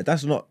more. Like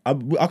that's not.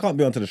 I can't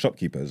be onto the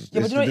shopkeepers.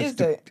 Yeah, but you know what it is,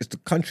 though? It's the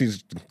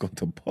country's gone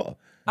to pot.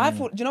 I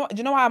thought, do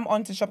you know why I'm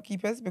on to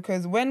shopkeepers?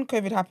 Because when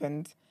COVID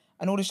happened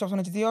and all the shops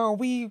wanted to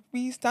say,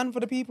 we stand for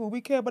the people,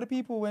 we care about the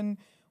people, and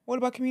what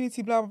about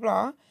community, blah, blah,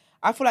 blah.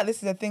 I feel like this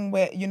is a thing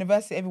where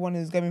university, everyone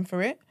is going through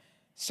it.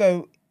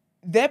 So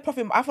their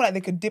profit, I feel like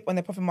they could dip on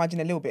their profit margin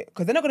a little bit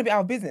because they're not going to be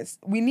out of business.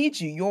 We need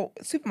you, your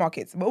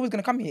supermarkets. We're always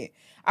going to come here.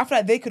 I feel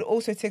like they could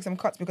also take some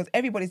cuts because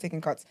everybody's taking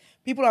cuts.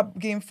 People are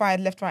getting fired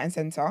left, right, and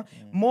centre.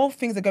 More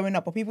things are going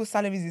up, but people's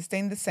salaries are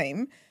staying the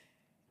same.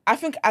 I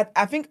think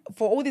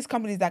for all these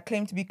companies that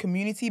claim to be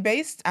community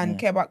based and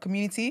care about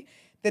community,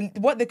 then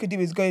what they could do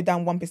is go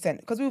down 1%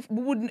 because we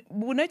would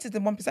notice the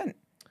 1%.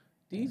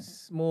 These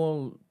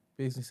small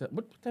businesses,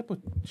 what type of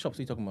shops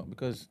are you talking about?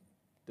 Because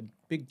the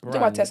big Talk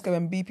about brands, Tesco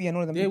and BP and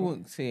all of them. they people.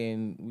 weren't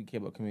saying we care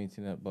about community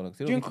and that bollocks.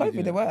 They don't During need to be COVID,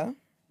 doing they that. were.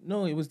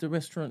 No, it was the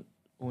restaurant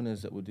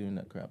owners that were doing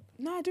that crap.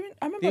 No, I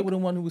remember. They were the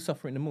one who was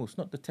suffering the most,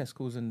 not the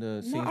Tesco's and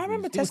the Sainsbury's. I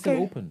remember They were still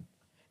Tesco- open.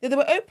 Yeah, they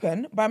were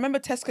open, but I remember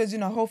Tesco's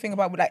doing a whole thing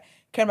about like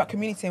caring about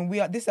community and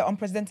this are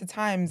unprecedented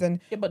times and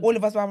but all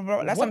of us, blah, blah,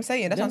 blah. That's what I'm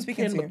saying. That's what I'm them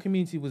speaking caring to. about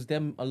community was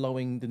them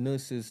allowing the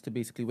nurses to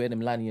basically wear them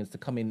lanyards to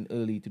come in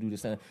early to do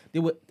this. And they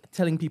were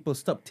telling people,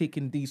 stop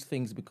taking these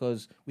things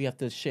because we have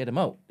to share them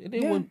out. They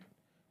weren't...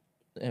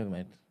 Never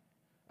mind.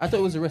 I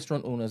thought it was the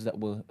restaurant owners that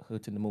were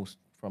hurting the most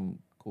from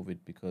COVID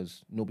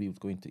because nobody was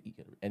going to eat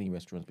at any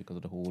restaurants because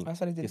of the whole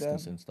That's what they did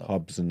distance and stuff.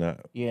 Pubs and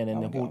that. Yeah, and then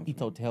Oh, the whole God.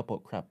 eat out to help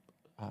out crap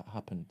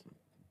happened.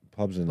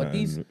 Pubs and But that.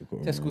 these and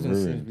got Tesco's and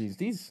ruined.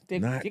 Sainsbury's, they're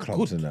Nightclubs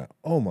good. and that.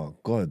 Oh my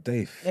God,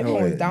 they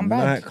Everyone felt was it. down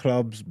bad.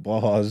 Nightclubs,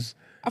 bars.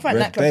 I find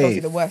nightclubs they obviously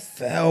the worst.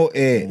 Felt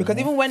it. Because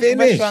even when Finished.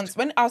 restaurants,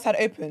 when outside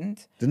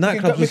opened, The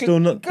nightclubs were still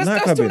not Still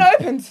nightclubbing.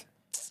 not opened.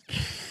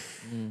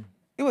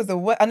 It was the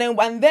worst. And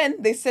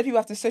then they said people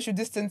have to social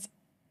distance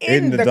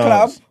in the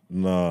club, dance.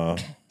 Nah.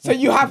 so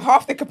you have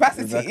half the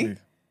capacity. Exactly.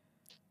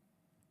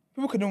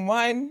 People couldn't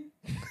whine,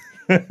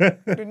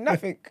 do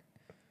nothing.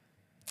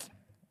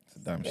 It's a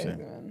damn Crazy, shame.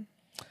 man.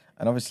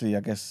 And obviously, I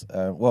guess,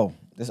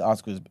 this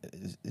article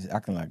is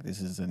acting like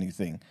this is a new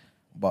thing,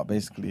 but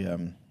basically,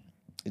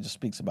 it just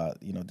speaks about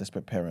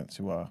desperate parents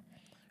who are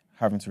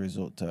having to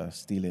resort to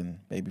stealing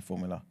baby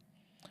formula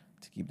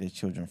to keep their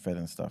children fed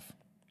and stuff.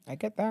 I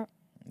get that.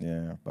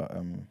 Yeah, but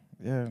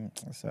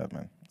it's sad,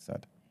 man. It's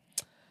sad.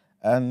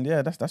 And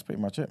yeah, that's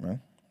pretty much it,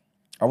 man.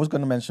 I was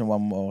going to mention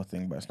one more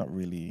thing, but it's not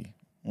really.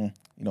 You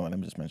know what? Let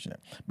me just mention it.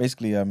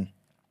 Basically,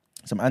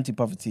 some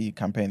anti-poverty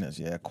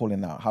campaigners,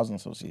 calling out housing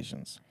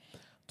associations,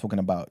 talking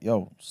about,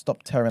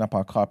 stop tearing up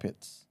our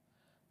carpets,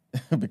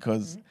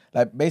 because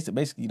like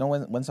basically,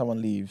 when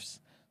someone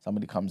leaves,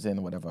 somebody comes in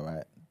or whatever,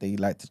 right? They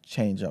like to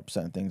change up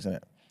certain things in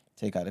it,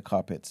 take out the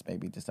carpets,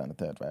 maybe this and the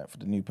third, right, for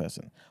the new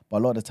person. But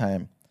a lot of the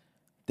time,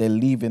 they're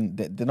leaving,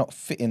 they're not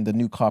fitting the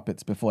new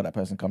carpets before that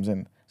person comes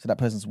in. So that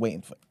person's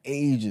waiting for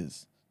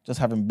ages, just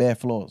having bare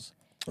floors.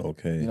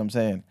 Okay. You know what I'm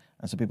saying?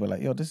 And so people are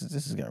like, this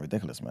is getting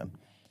ridiculous, man.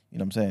 You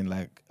know what I'm saying?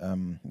 Like,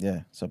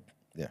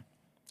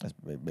 that's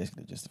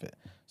basically the gist of it.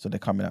 So they're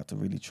coming out to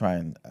really try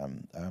and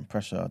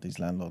pressure these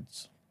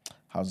landlords,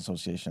 housing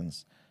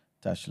associations,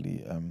 to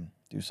actually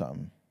do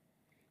something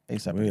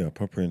ASAP. We are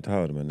proper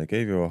entitled, man. They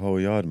gave you a whole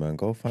yard, man.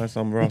 Go find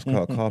some Rouse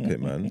cut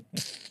carpet, man.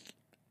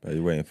 But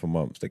you're waiting for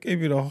months. They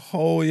gave you the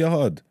whole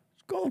yard.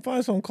 Go and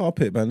find some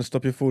carpet, man, to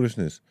stop your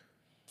foolishness.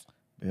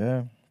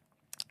 Yeah.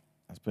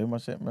 That's pretty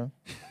much it, man.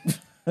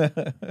 Right,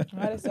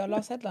 it's our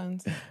last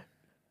headlines.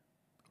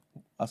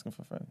 Asking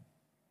for a friend.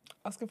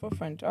 Asking for a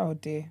friend. Oh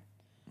dear.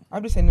 I'll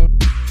just say no.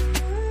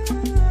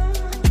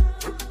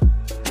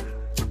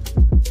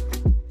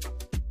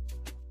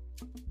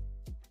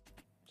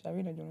 Should I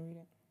read it? Do you want to read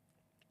it?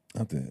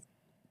 I did.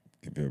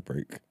 Give you a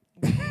break.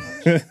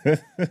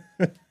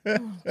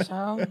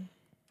 Ciao.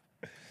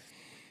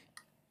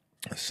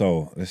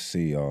 So let's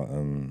see our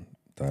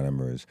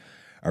dilemma is.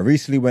 I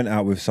recently went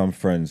out with some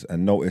friends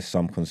and noticed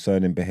some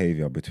concerning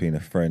behaviour between a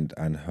friend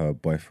and her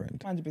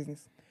boyfriend. Mind your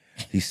business.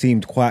 He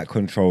seemed quite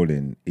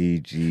controlling,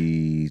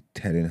 e.g.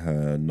 telling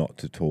her not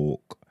to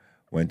talk,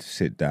 when to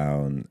sit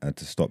down and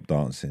to stop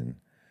dancing.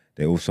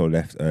 They also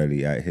left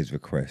early at his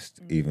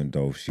request, even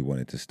though she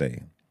wanted to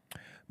stay.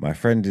 My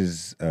friend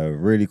is a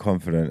really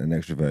confident and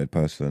extroverted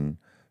person,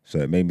 so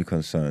it made me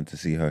concerned to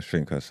see her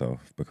shrink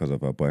herself because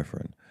of her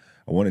boyfriend.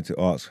 I wanted to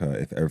ask her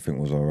if everything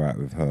was all right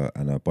with her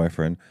and her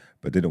boyfriend,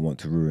 but didn't want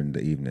to ruin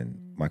the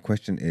evening. My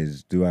question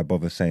is, do I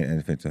bother saying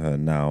anything to her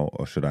now,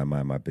 or should I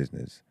mind my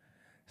business?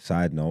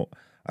 Side note,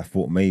 I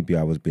thought maybe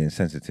I was being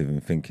sensitive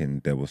and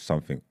thinking there was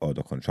something odd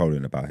or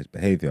controlling about his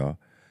behaviour,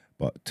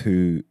 but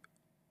two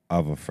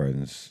other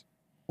friends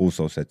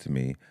also said to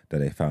me that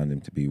they found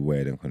him to be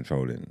weird and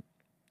controlling.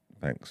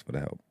 Thanks for the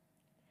help.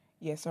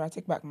 Yeah, sorry, I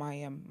take back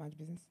my mind your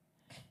business.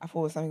 I thought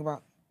it was something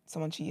about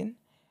someone cheating.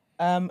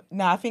 No,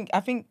 I think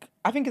it's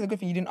a good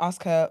thing you didn't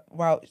ask her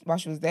while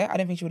she was there. I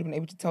don't think she would have been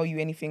able to tell you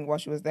anything while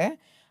she was there.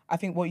 I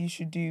think what you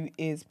should do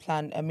is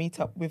plan a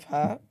meetup with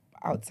her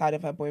outside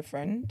of her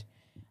boyfriend,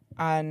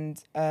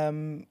 and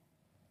I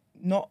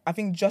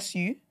think just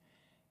you,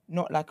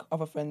 not like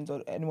other friends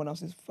or anyone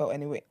else who's felt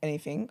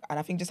anything. And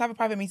I think just have a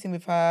private meeting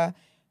with her.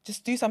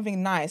 Just do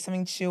something nice,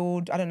 something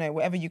chilled. I don't know,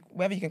 whatever you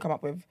can come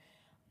up with,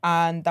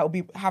 and that will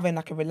be having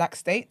like a relaxed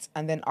state.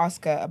 And then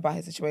ask her about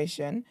her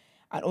situation.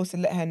 And also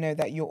let her know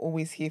that you're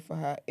always here for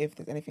her if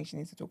there's anything she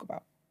needs to talk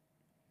about.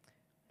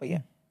 But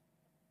yeah,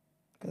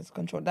 because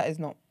control, that is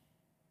not,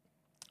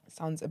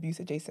 sounds abuse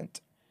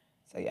adjacent.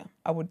 So yeah,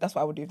 that's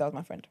what I would do if that was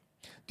my friend.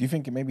 Do you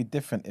think it may be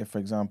different if, for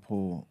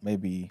example,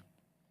 maybe,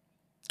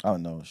 I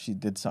don't know, she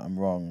did something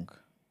wrong,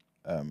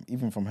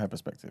 even from her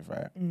perspective,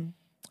 right?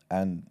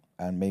 And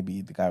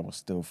maybe the guy was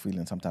still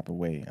feeling some type of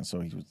way, and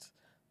so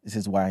this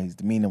is why his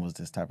demeanor was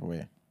this type of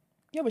way.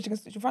 Yeah, but she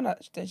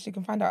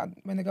can find out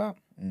when they go out.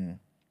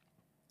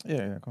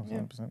 Yeah,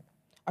 100%.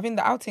 I think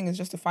the outing is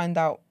just to find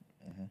out,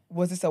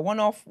 was this a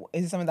one-off?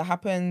 Is it something that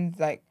happened?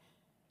 Like,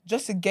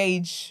 just to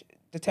gauge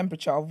the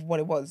temperature of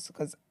what it was.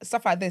 Because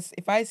stuff like this,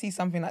 if I see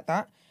something like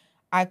that,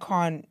 I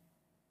can't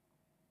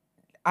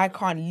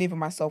live with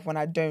myself when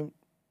I don't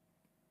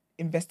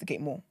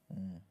investigate more.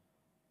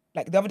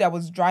 like the other day I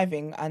was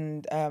driving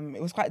and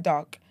it was quite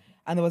dark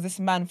and there was this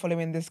man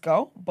following this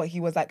girl, but he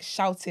was like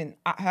shouting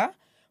at her,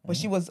 but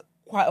she was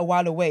quite a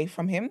while away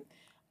from him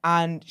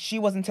and she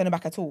wasn't turning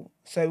back at all.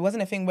 So it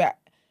wasn't a thing where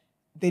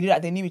they did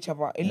like they knew each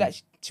other. It like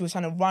she was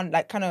trying to run,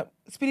 like kind of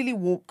speedily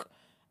walk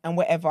and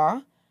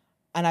whatever.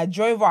 And I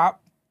drove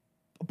up,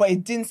 but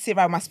it didn't sit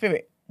right with my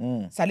spirit.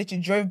 So I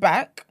literally drove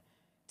back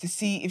to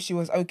see if she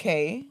was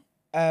okay.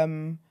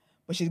 But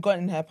she'd gone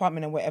in her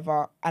apartment and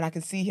whatever, and I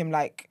could see him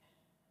like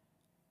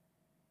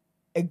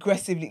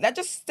aggressively, like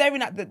just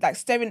staring at the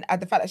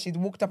fact that she'd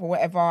walked up or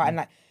whatever, and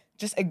like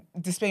just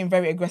displaying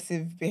very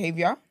aggressive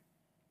behavior.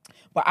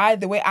 But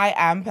the way I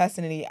am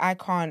personally, I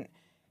can't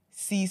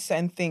see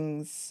certain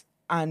things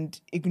and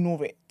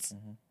ignore it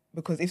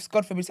because if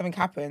God forbid something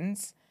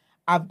happens,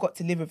 I've got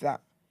to live with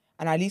that.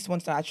 And at least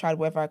once I tried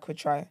whatever I could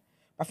try.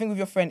 But I think with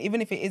your friend,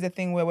 even if it is a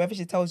thing where wherever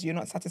she tells you you're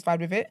not satisfied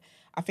with it,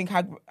 I think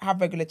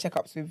have regular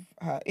checkups with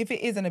her. If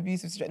it is an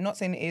abusive situation, not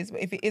saying it is,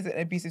 but if it is an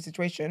abusive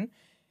situation,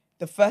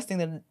 the first thing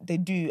that they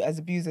do as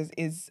abusers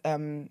is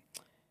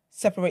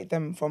separate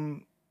them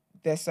from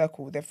their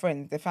circle, their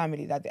friends, their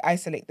family, like they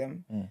isolate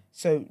them.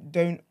 So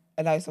don't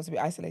allow yourself to be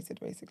isolated,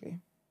 basically.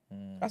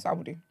 That's what I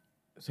would do.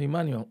 So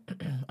Emmanuel,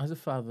 as a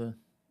father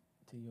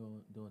to your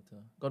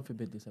daughter, God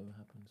forbid this ever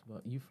happens,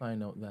 but you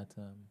find out that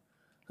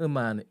her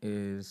man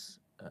is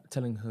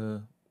telling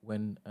her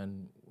when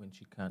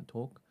she can't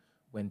talk,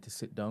 when to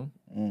sit down,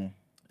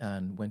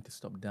 and when to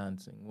stop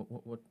dancing.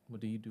 What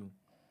do you do?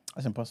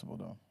 That's impossible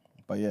though.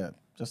 But yeah,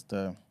 just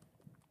to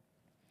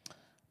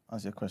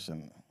answer your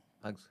question.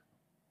 Thanks.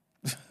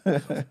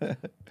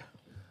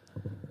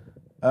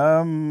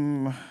 How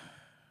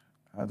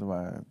do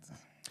I?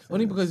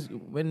 Only because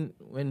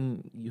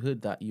when you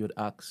heard that, you had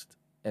asked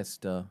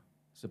Esther,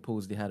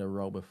 suppose they had a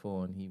row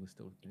before and he was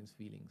still in his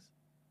feelings.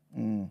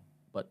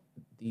 But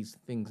these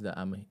things that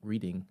I'm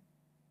reading,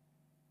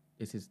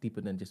 this is deeper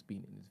than just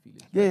being in his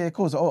feelings. Yeah, of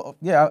course.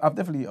 Yeah, I've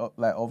definitely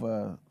like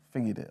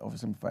overthinking it,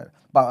 oversimplified it.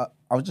 But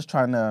I was just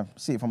trying to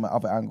see it from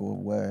another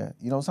angle where,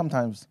 you know,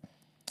 sometimes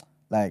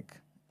like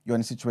you're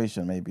in a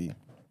situation maybe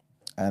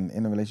and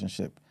in a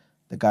relationship,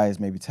 the guy is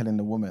maybe telling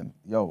the woman,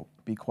 yo,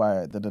 be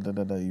quiet,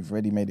 you've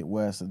already made it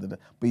worse.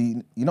 But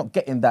you're not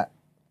getting that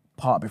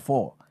part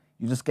before.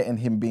 You're just getting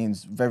him being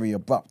very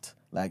abrupt.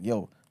 Like,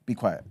 yo, be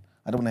quiet.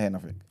 I don't want to hear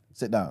nothing.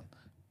 Sit down.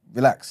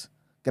 Relax.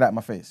 Get out of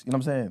my face. You know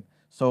what I'm saying?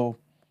 So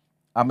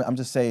I'm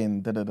just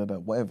saying,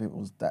 whatever it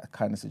was, that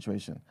kind of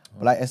situation.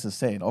 But like Esther's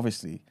saying,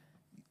 obviously,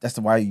 that's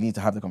why you need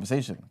to have the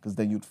conversation, because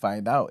then you'd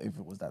find out if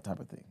it was that type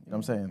of thing. You know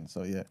what I'm saying?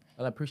 So, yeah.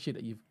 Well, I appreciate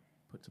that you've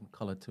put some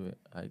color to it.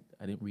 I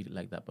didn't read it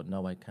like that, but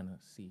now I kind of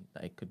see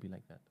that it could be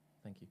like that.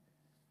 Thank you.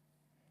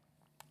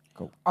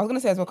 Cool. I was going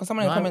to say as well, because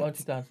someone in the I comments... want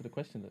you to answer the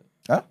question,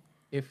 though. Huh?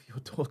 If your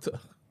daughter...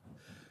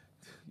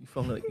 you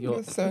found like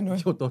your so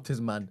annoying. your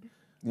daughter's man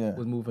Yeah.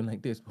 was moving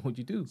like this, what would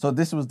you do? So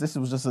this is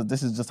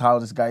just how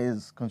this guy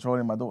is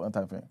controlling my daughter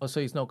type thing. Oh, so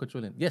he's not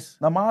controlling? Yes.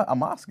 No,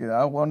 I'm asking.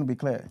 I want to be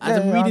clear. As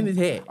I'm reading it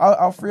here.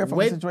 I'll free her from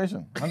When- the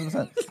situation.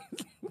 100%.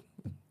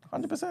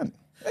 100%.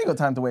 Ain't got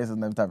time to waste on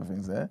them type of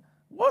things there.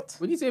 What?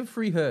 When you say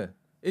free her,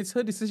 it's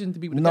her decision to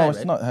be with the No, guy, it's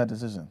right? not her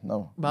decision.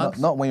 No. Bugs?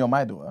 Not when you're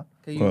my daughter.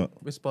 Can you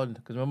respond?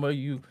 Because remember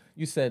you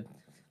said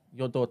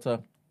your daughter,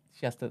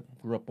 she has to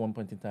grow up one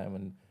point in time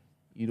and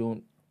you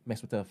don't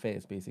mess with her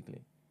affairs,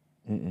 basically.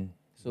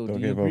 So Don't do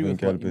get you agree involved in with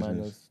girl what business.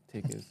 Emmanuel's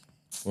take is?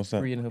 What's that?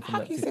 Freeing her from How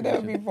that can you say that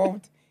would be situation?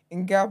 involved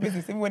in girl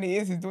business even when it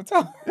is his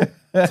daughter?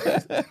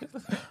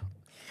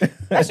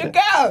 That's your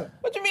girl.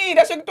 What do you mean?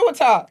 That's your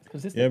daughter.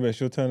 Yeah, but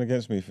she'll turn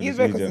against me for He's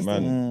this very idiot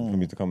man. consistent. For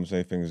me to come and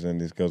say things, and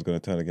this girl's going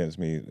to turn against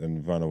me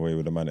and run away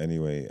with the man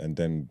anyway, and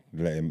then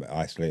let him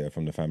isolate her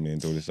from the family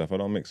and do all this stuff. I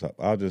don't mix up.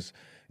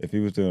 If he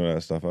was doing all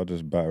that stuff, I'll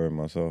just batter him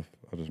myself.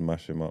 I'll just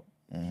mash him up.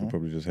 She'll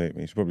probably just hate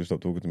me. She'll probably stop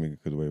talking to me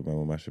because of the way man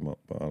will mash him up,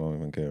 but I don't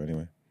even care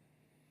anyway.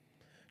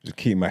 Just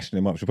keep mashing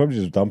him up. She'll probably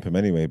just dump him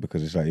anyway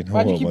because it's like, you know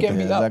Why do you what? keep my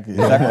getting dad- beat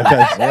up?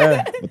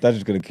 Exactly. My dad's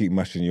just going to keep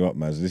mashing you up,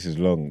 man. This is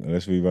long.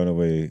 Unless we run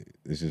away,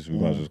 we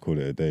might as well call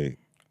it a day.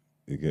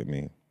 You get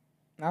me?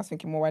 I was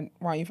thinking more, why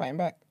aren't you fighting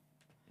back?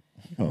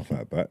 You can't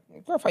fight back.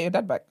 You gotta fight your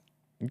dad back.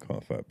 You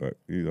can't fight back.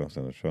 You don't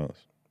stand a chance.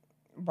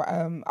 But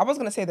I was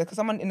gonna say that because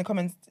someone in the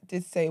comments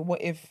did say,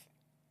 what if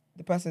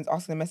the person's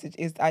asking the message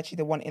is actually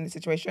the one in the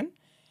situation?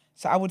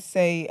 So I would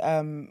say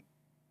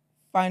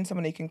find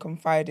someone that you can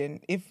confide in.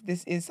 If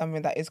this is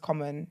something that is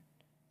common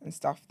and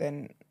stuff,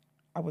 then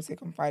I would say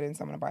confide in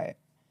someone about it.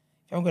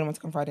 If you're going to want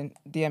to confide in,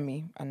 DM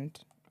me and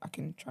I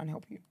can try and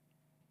help you.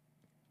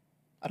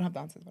 I don't have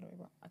the answers, by the way,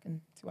 but I can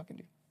see what I can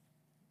do.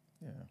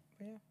 Yeah.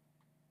 But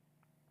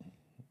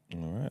yeah,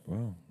 All right,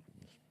 well,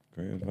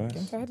 great advice. get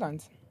into the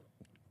headlines.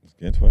 Let's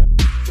get into it.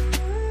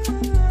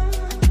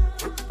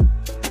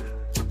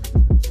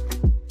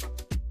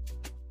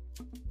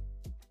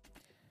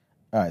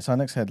 All right, so our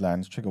next headline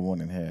is trigger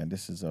warning here, and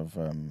this is of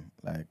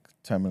like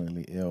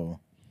terminally ill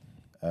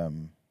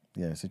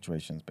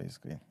situations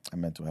basically, and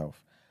mental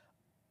health.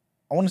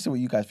 I want to see what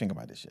you guys think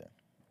about this year.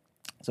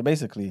 So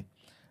basically,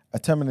 a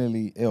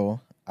terminally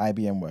ill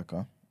IBM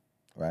worker,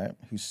 right,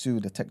 who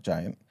sued a tech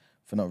giant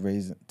for not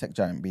raising tech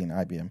giant being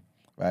IBM,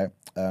 right?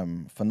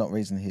 For not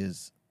raising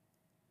his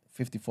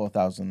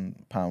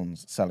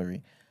 £54,000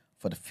 salary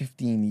for the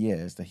 15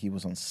 years that he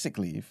was on sick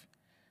leave,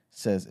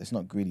 says it's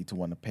not greedy to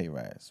want a pay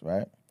rise,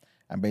 right?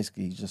 And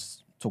basically, he's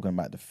just talking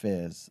about the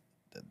fears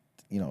that,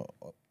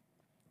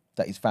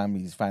 that his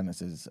family's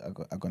finances are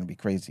going to be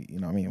crazy, you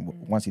know what I mean,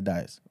 once he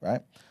dies,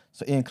 right?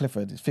 So Ian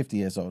Clifford is 50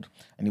 years old,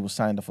 and he was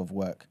signed off of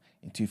work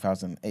in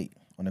 2008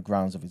 on the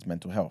grounds of his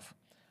mental health,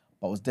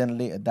 but was then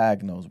later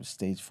diagnosed with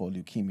stage 4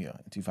 leukemia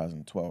in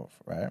 2012,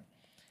 right?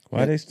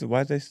 Why are they still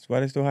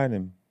hiding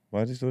him?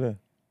 Why is he still there?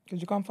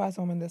 Because you can't fire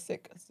someone when they're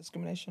sick. It's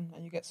discrimination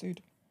and you get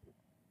sued.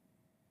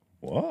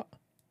 What?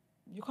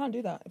 You can't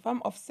do that. If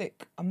I'm off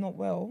sick, I'm not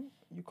well,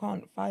 you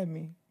can't fire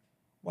me.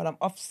 While I'm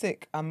off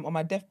sick, I'm on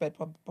my deathbed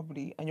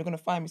probably, and you're going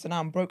to fire me. So now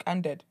I'm broke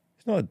and dead.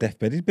 It's not a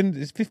deathbed.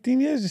 It's 15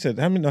 years, you said.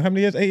 How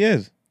many years? 8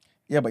 years?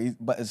 Yeah,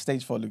 but it's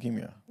stage 4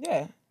 leukemia.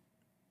 Yeah.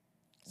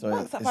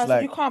 So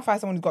You can't fire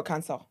someone who's got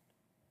cancer.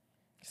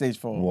 Stage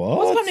 4. What?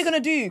 What's the family going to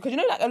do? Because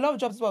a lot of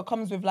jobs as well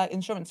comes with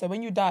insurance. So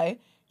when you die,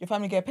 your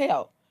family get a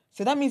payout.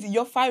 So that means that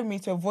you're firing me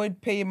to avoid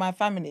paying my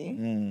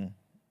family.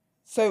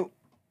 So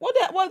what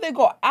have they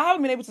got? I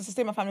haven't been able to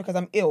sustain my family because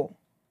I'm ill.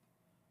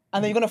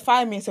 And then you're going to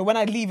fire me. So when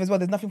I leave as well,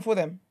 there's nothing for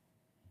them.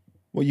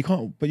 Well, you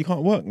can't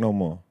work no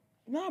more.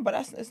 No, but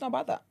it's not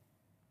about that.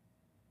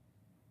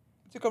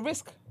 You took a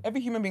risk.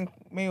 Every human being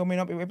may or may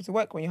not be able to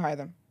work when you hire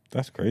them.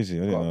 That's crazy.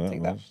 I didn't know that.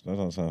 Take That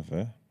doesn't sound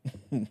fair.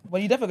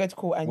 Well, you definitely go to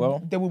court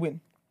and they will win.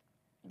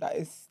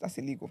 That's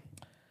illegal.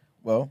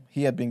 Well,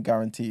 he had been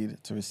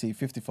guaranteed to receive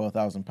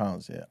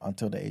 £54,000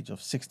 until the age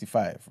of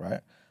 65,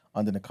 right,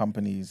 under the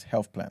company's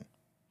health plan.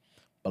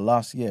 But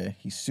last year,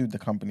 he sued the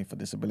company for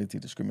disability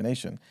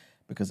discrimination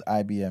because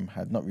IBM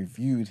had not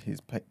reviewed his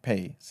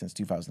pay since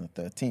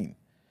 2013.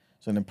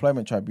 So an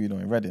employment tribunal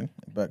in Reading,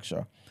 in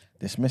Berkshire,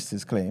 dismissed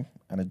his claim,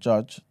 and a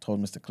judge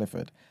told Mr.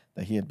 Clifford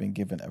that he had been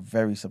given a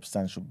very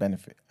substantial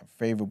benefit and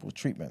favourable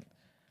treatment.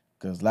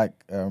 Because like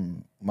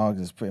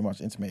Margaret is pretty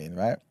much intimating,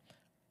 right?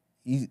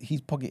 He's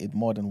pocketed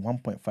more than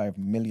 £1.5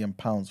 million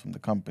from the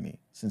company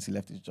since he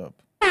left his job.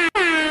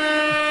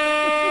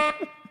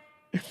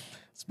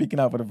 Speaking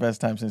out for the first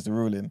time since the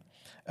ruling,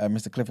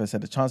 Mr. Clifford said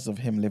the chances of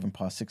him living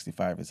past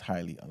 65 is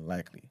highly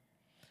unlikely,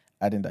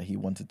 adding that he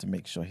wanted to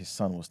make sure his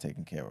son was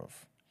taken care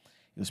of.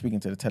 He was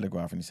speaking to the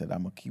Telegraph and he said,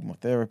 "I'm on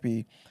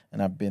chemotherapy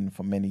and I've been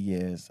for many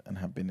years and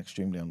have been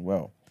extremely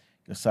unwell.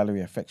 Your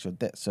salary affects your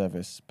debt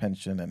service,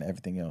 pension and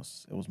everything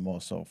else. It was more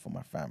so for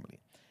my family.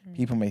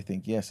 People may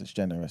think, yes, it's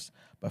generous,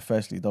 but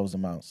firstly, those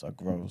amounts are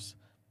gross,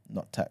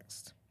 not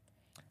taxed.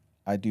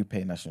 I do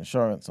pay national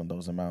insurance on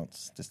those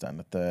amounts, this, that, and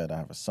the third. I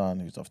have a son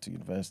who's off to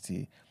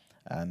university,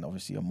 and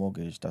obviously your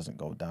mortgage doesn't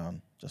go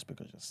down just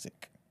because you're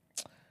sick."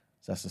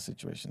 So that's the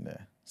situation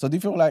there. So do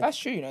you feel like... That's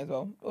true, as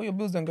well. All your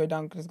bills don't go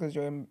down just because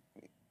you're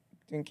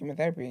doing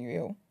chemotherapy and you're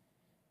ill.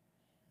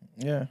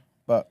 Yeah,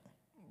 but...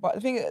 But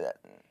the thing is,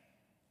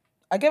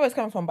 I get where it's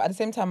coming from, but at the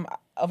same time,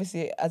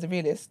 obviously, as a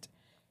realist,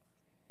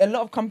 a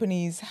lot of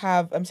companies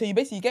have... so you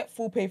basically get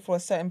full pay for a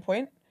certain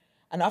point,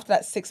 and after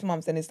that 6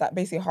 months, then it's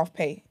basically half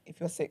pay if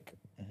you're sick.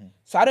 Mm-hmm.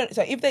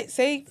 So if they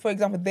say, for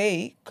example,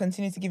 they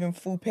continue to give him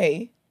full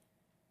pay,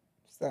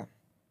 so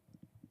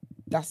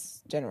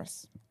that's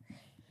generous.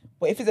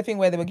 But if it's a thing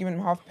where they were giving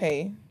him half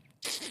pay,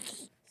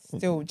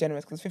 still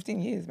generous because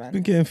 15 years, man.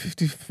 Been getting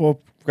 54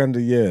 grand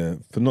a year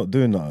for not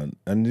doing nothing,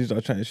 and he's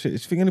like chatting shit. Do you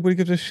think anybody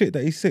gives a shit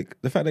that he's sick?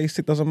 The fact that he's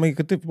sick doesn't make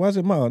a difference. Why does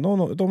it matter?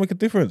 No, it don't make a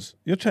difference.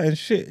 You're chatting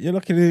shit. You're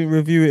lucky to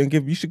review it and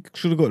give. You should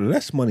have got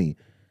less money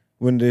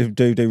when they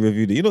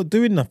reviewed it. You're not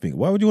doing nothing.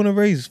 Why would you want to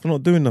raise for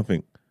not doing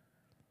nothing?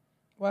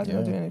 Why is he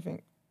not doing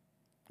anything?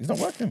 He's not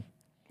working.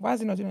 Why is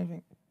he not doing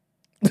anything?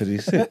 Because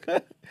he's sick.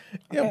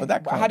 Yeah, but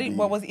that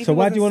can't be. So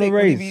why do you want to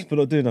raise for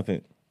not doing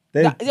nothing?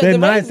 They're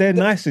nice. They're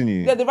nice in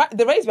you. Yeah,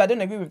 the raise, but I don't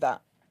agree with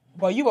that.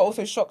 But you were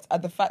also shocked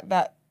at the fact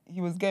that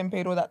he was getting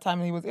paid all that time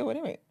and he was ill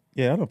anyway.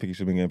 Yeah, I don't think he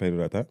should have been getting paid all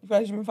that time. You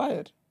guys should have been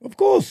fired. Of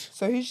course.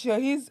 So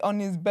he's on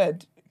his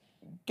bed,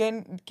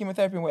 getting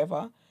chemotherapy and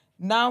whatever.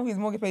 Now his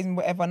mortgage pays and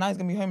whatever. Now he's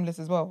gonna be homeless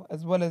as well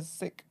as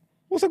sick.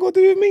 What's that got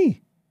to do with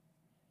me?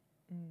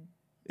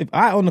 If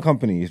I own the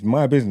company, it's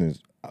my business.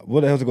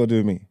 What the hell's it got to do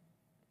with me?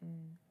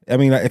 I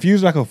mean, like, if you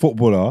was like a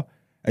footballer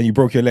and you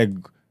broke your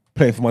leg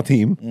playing for my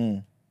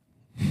team,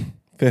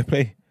 fair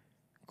play,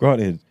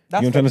 granted.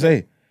 That's you know what I'm trying to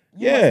say?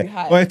 must be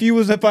high. But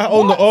if I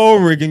owned the oil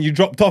rig and you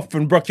dropped off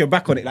and broke your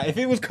back on it, like if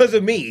it was because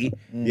of me,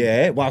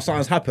 while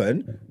something's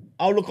happened,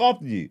 I'll look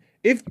after you.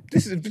 If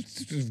this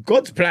is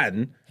God's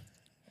plan,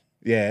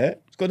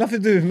 it's got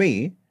nothing to do with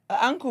me. An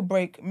ankle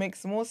break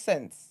makes more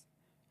sense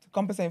to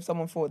compensate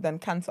someone for than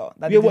cancer.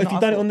 What if you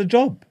done it on the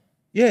job?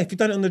 Yeah, if you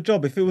done it on the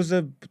job, if it was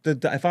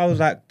if I was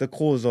like the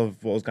cause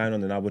of what was going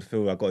on, then I would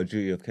feel I got a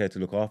duty of care to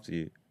look after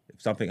you.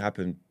 If something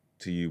happened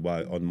to you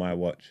while on my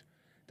watch,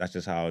 that's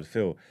just how I would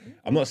feel.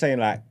 I'm not saying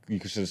like you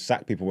should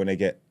sack people when they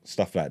get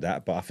stuff like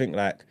that, but I think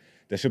like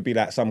there should be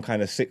like some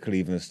kind of sick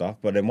leave and stuff.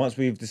 But then once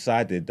we've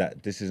decided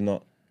that this is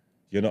not,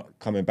 you're not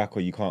coming back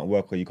or you can't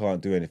work or you can't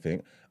do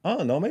anything, I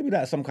don't know, maybe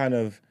that's some kind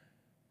of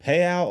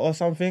payout or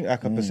something,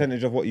 like a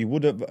percentage of what you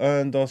would have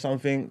earned or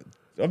something.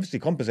 Obviously,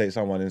 compensate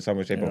someone in some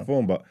way, shape, or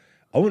form, but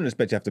I wouldn't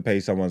expect you have to pay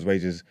someone's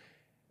wages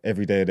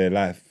every day of their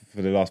life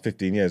for the last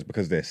 15 years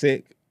because they're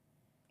sick.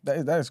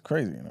 That is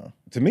crazy, you know.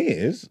 To me, it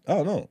is. I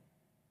don't know.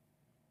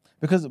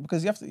 Because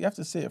you have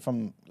to see it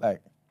from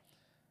like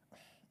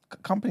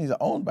companies are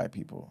owned by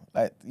people.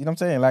 Like, you know what I'm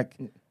saying? Like,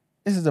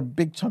 this is a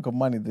big chunk of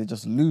money they're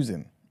just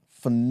losing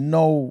for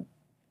nothing.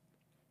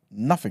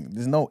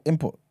 There's no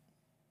input.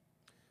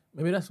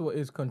 Maybe that's what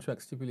his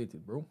contract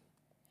stipulated, bro.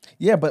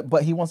 Yeah,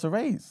 but he wants a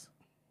raise.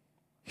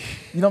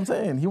 You know what I'm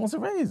saying? He wants a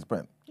raise,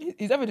 Brent.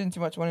 He's ever doing too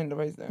much wanting the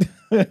raise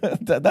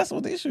though. That's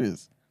what the issue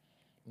is.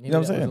 Maybe You know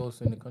what I'm that saying? was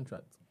also in the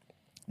contract.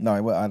 No,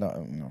 I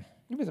don't know.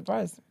 You'd be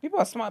surprised. People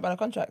are smart about the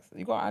contracts.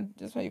 You got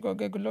to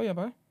get a good lawyer,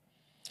 bro.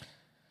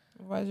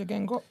 Otherwise, you're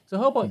getting got. So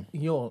how about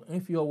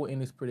if you were in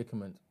this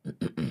predicament,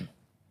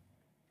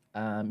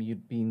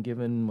 you'd been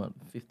given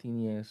 15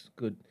 years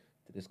good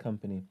to this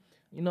company.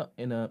 You're not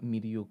in a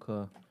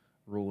mediocre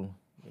role,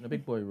 you're in a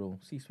big boy role,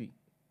 C-suite.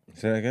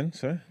 Say that again,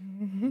 sorry?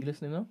 You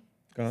listening now?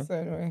 Go on. So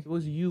anyway,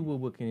 Suppose you were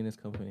working in this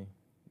company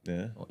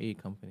Yeah, or a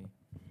company,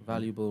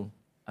 valuable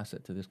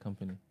asset to this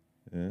company.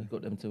 yeah, You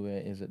got them to where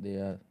it is that they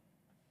are,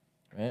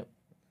 right?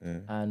 yeah,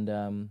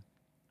 And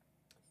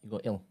you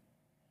got ill.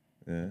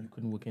 yeah, You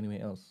couldn't work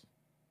anywhere else.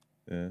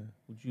 yeah.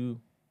 Would you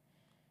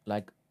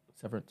like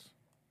severance?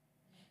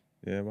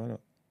 Yeah, why not?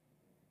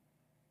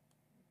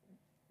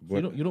 So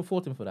you don't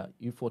fault him for that.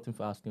 You fault him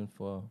for asking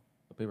for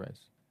a pay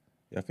rise.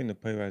 Yeah, I think the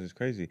pay rise is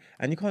crazy.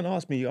 And you can't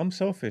ask me, I'm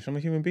selfish, I'm a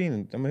human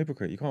being, I'm a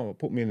hypocrite. You can't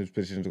put me in this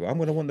position to go, I'm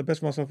going to want the best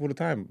for myself all the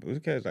time. Who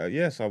cares? Like,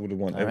 yes, I would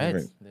want All right,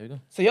 everything. there you go.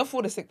 so you're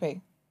for the sick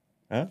pay,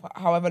 Huh?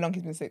 however long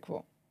he's been sick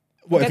for.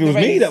 What, if Forget it was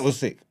the me raise. that was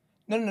sick?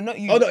 No, not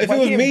you. Oh, no, if but it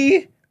was him.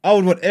 me, I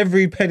would want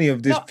every penny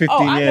of this 15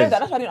 I know years. that.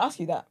 That's why I didn't ask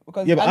you that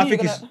because Yeah, but I knew you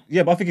think were it's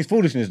gonna- but I think it's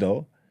foolishness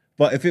though.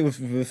 But if it was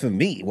for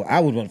me, what I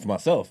would want for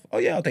myself, oh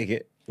yeah, I'll take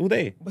it all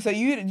day. So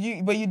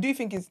but you do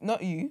think it's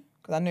not you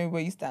because I know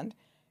where you stand.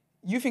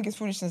 You think it's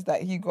foolishness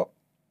that he got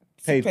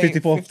Paid paid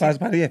 54,000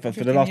 pounds a year for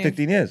the last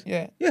 15 years.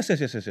 Yeah. Yes.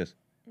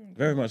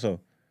 Very much so.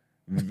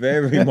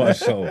 Very much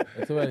so.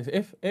 So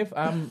if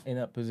I'm in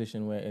a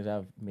position where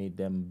I've made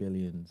them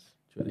billions,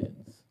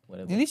 trillions,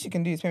 whatever. The least you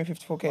can do is pay me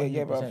 54K a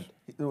year, bro.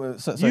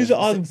 100%. Use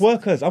our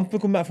workers. I'm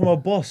thinking back from our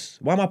boss.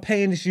 Why am I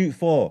paying this youth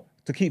for?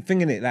 To keep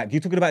thinking it. Like, you're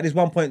talking about this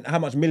 1 point, how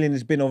much million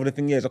it's been over the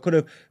thing years. I could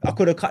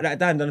have cut that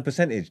down, done a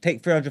percentage.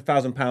 Take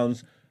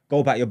 £300,000, go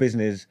about your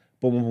business,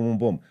 boom, boom, boom, boom,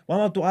 boom.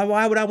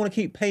 Why would I want to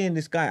keep paying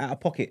this guy out of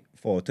pocket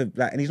for?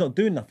 And he's not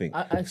doing nothing.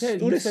 I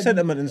said, all you this said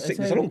sentiment you- and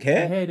sickness, I said- don't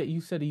care. I heard that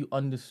you said you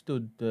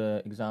understood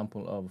the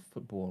example of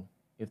football.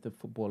 If the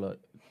footballer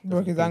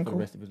Broke his doesn't play for ankle. the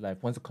rest of his life,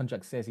 once the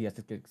contract says he has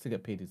to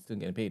get paid, he's still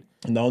getting paid.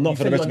 No, not You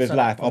for the said rest you of his understand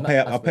life. from I'll that pay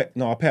aspect.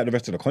 out the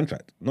rest of the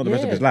contract, not the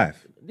rest of his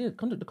life. Yeah,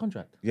 the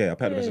contract. Yeah, I'll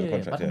pay out the rest of the Yeah,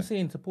 contract. but I'm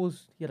saying,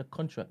 suppose he had a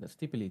contract that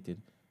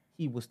stipulated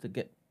he was to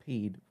get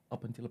paid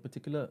up until a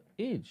particular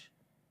age.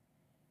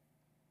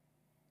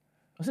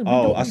 I said,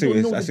 I see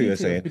what you're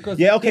saying. Because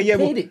Yeah, okay, they yeah,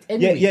 paid well, it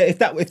anyway. yeah. If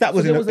that was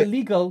there in was a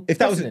legal if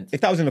that was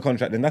precedent. in the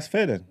contract, then that's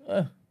fair. Then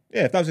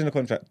yeah, if that was in the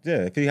contract, yeah.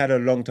 If he had a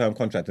long-term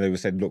contract and they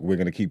said, look, we're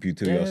going to keep you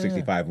till you're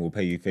 65 and we'll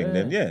pay you thing,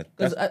 then yeah.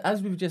 Because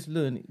as we've just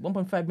learned,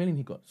 1.5 million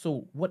he got.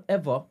 So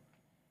whatever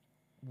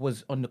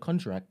was on the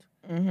contract,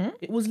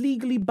 it was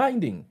legally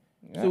binding.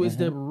 So it's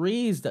the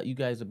raise that you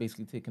guys are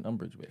basically taking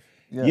umbrage with.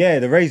 Yeah,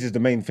 the raise is the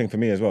main thing for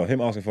me as well. Him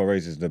asking for a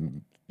raise is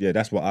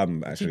that's what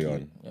I'm actually Cheeky.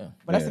 on. Yeah.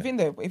 But that's the thing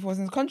though. If it was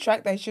in his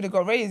contract that he should have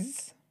got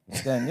raised,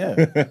 Then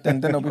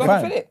then they'll be gotta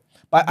fine. fulfill it.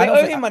 But They I don't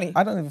owe think- him money.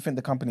 I don't even think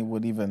the company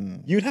would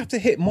even. You'd have to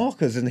hit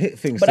markers and hit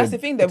things. But that's the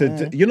thing though.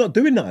 You're not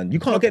doing nothing. You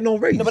can't get no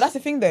raise. No, but that's the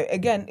thing though.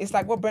 Again, it's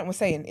like what Brent was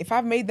saying. If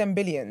I've made them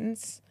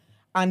billions,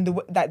 and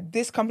that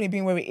this company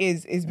being where it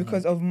is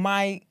because of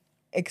my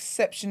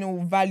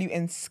exceptional value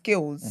and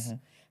skills.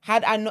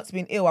 Had I not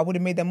been ill, I would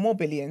have made them more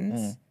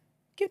billions.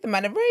 Give the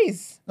man a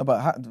raise. No,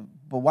 but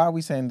why are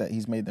we saying that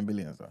he's made them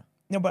billions though?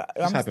 No, but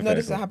no,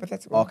 this is a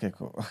hypothetical. Okay,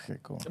 cool. Okay,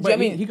 cool. Do you know But what I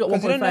mean? he got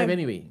 'Cause you don't 1.5 know-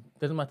 anyway.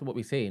 Doesn't matter what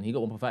we're saying. He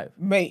got 1.5.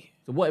 Mate.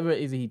 So whatever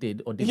it is he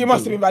did or didn't He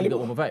must do, have been valuable.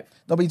 He got 1.5.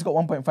 No, but he's got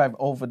 1.5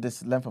 over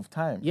this length of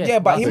time. Yes, Yeah,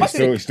 but he that's must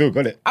it. have. still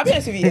got it. I'll be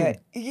honest with you,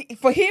 yeah.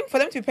 For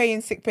them to be paying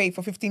sick pay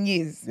for 15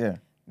 years, Yeah.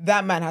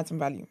 that man had some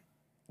value.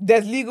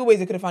 There's legal ways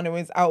they could have found a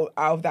ways out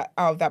of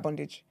that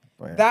bondage.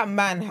 Right. That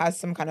man has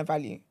some kind of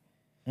value.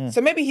 So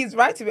maybe he's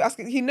right to be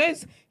asking. He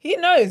knows, you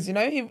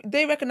know,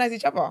 they recognize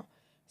each other.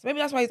 So maybe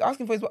that's why he's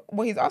asking for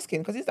what he's asking.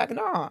 Because he's like,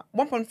 nah,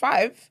 1.5,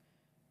 that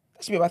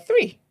should be about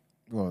 3.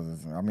 Well,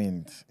 I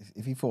mean,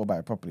 if he thought about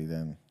it properly,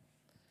 then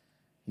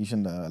he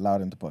shouldn't have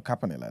allowed him to put a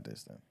cap on it like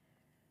this. Then,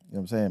 you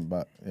know what I'm saying?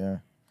 But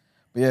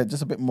yeah,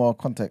 just a bit more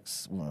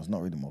context. Well, it's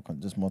not really more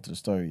context, just more to the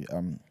story.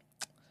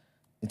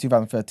 In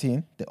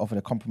 2013, they offered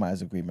a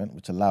compromise agreement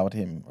which allowed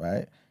him,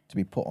 right, to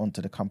be put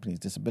onto the company's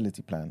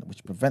disability plan,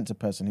 which prevents a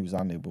person who's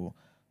unable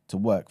to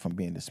work from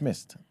being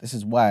dismissed. This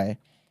is why,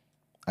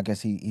 I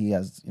guess he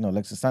has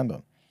legs to stand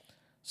on.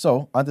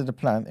 So, under the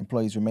plan,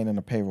 employees remain on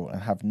the payroll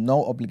and have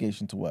no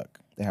obligation to work.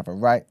 They have a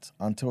right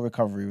until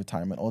recovery,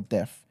 retirement, or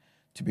death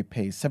to be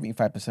paid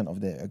 75%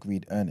 of their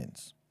agreed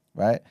earnings,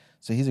 right?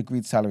 So his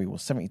agreed salary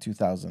was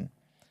 72,000,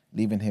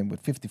 leaving him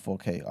with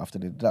 54K after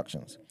the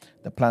deductions.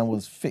 The plan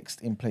was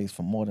fixed in place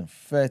for more than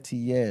 30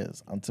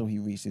 years until he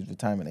reached his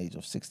retirement age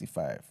of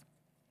 65.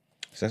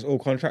 So that's all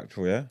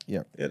contractual, yeah?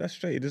 Yeah. Yeah, that's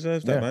straight. He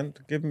deserves that, Yeah. man.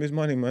 Give him his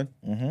money, man.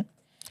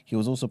 He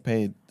was also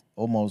paid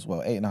almost,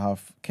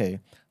 8.5K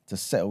to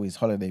settle his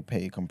holiday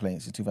pay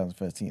complaints in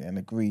 2013 and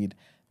agreed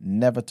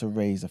never to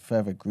raise a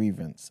further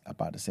grievance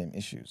about the same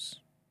issues.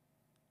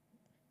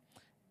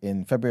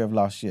 In February of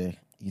last year,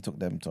 he took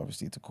them to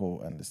obviously to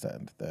court and this, that,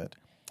 and the third.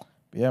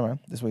 But yeah, man,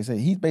 this is what he said.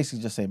 He's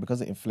basically just saying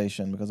because of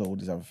inflation, because of all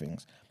these other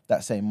things,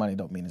 that same money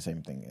don't mean the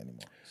same thing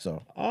anymore.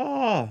 So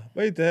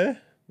Wait there.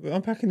 We're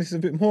unpacking this a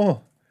bit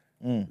more.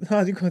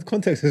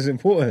 Context is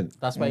important.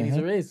 That's why he needs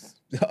a raise.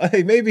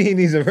 Hey, maybe he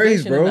needs a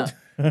raise, Inflation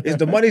bro. and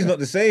The money's not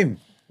the same.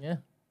 Yeah.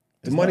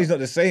 The money's not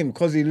the same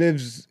because he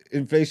lives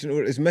inflation.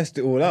 It's messed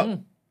it all up.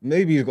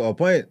 Maybe he's got a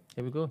point.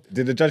 Here we go.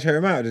 Did the judge hear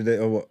him out? Did they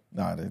or what?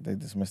 nah, they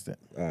dismissed it.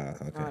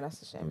 Okay. Oh,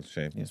 that's a shame. That's a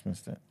shame. They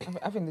dismissed it.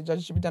 I think the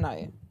judge should be done out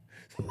here.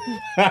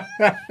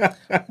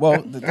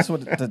 Well, this is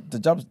what the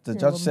judge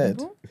Robin said.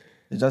 people?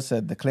 The judge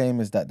said the claim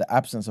is that the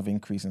absence of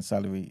increase in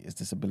salary is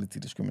disability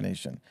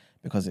discrimination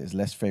because it is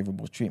less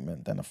favourable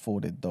treatment than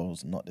afforded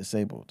those not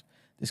disabled.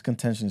 This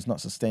contention is not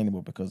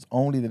sustainable because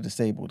only the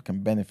disabled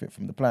can benefit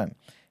from the plan.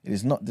 It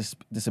is not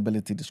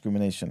disability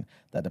discrimination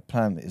that the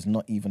plan is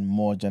not even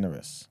more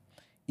generous.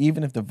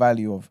 Even if the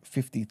value of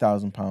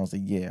 £50,000 a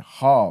year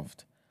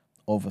halved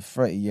over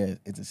 30 years,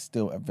 it is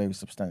still a very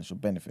substantial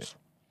benefit.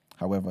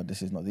 However,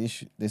 this is not the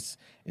issue. This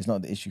is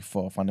not the issue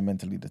for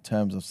fundamentally the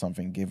terms of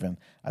something given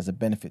as a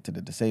benefit to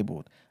the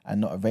disabled and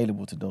not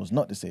available to those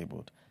not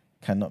disabled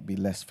cannot be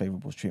less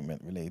favourable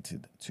treatment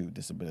related to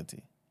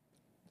disability.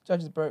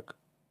 Judge is broke.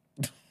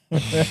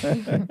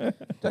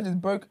 Judge is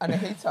broke and a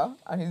hater,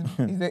 and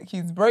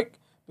he's broke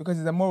because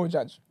he's a moral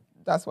judge.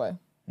 That's why.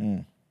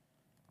 But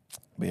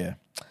yeah,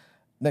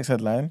 next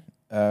headline,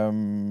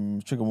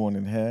 trigger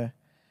warning here,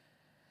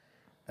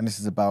 and this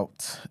is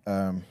about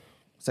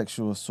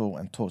sexual assault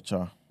and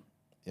torture.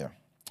 Yeah,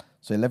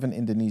 so 11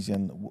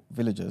 Indonesian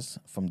villagers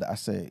from the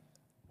Aceh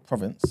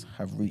province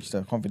have reached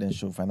a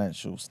confidential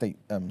financial state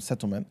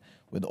settlement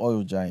with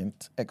oil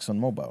giant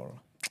ExxonMobil.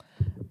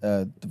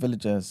 The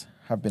villagers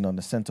have been at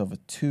the center of a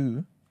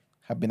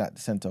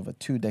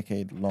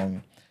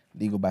 2-decade-long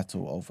legal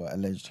battle over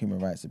alleged human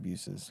rights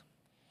abuses.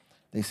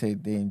 They say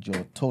they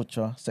endured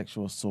torture,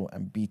 sexual assault,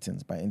 and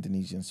beatings by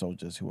Indonesian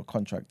soldiers who were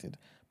contracted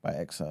by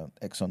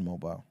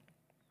ExxonMobil.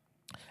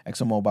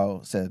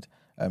 ExxonMobil said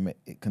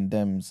it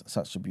condemns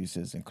such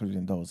abuses,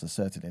 including those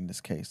asserted in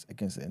this case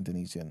against the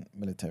Indonesian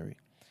military.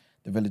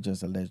 The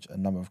villagers allege a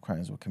number of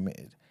crimes were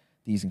committed.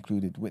 These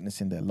included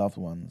witnessing their loved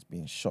ones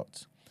being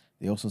shot.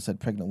 They also said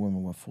pregnant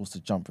women were forced to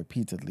jump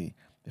repeatedly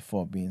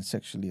before being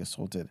sexually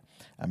assaulted,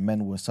 and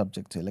men were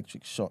subject to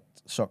electric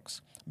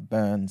shocks,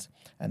 burns,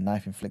 and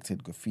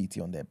knife-inflicted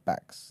graffiti on their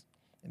backs.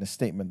 In a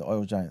statement, the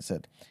oil giant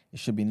said, it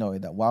should be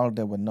noted that while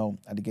there were no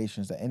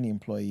allegations that any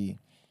employee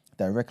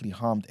directly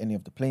harmed any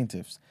of the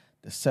plaintiffs,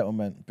 the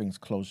settlement brings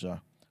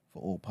closure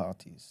for all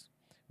parties.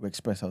 We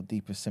express our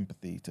deepest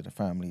sympathy to the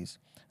families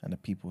and the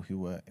people who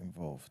were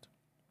involved.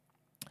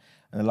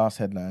 And the last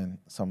headline,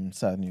 some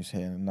sad news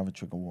here and another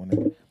trigger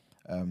warning.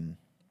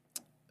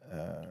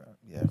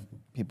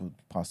 People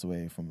passed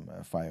away from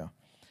a fire.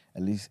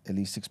 At least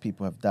 6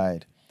 people have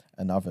died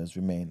and others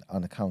remain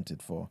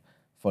unaccounted for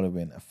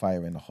following a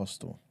fire in a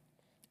hostel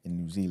in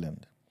New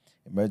Zealand.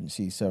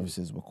 Emergency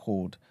services were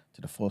called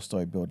to the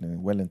 4-story building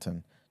in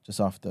Wellington just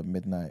after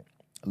midnight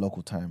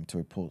local time to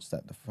report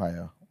that the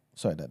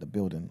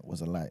building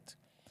was alight.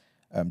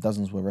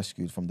 Dozens were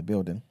rescued from the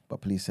building,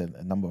 but police said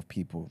a number of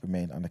people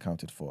remained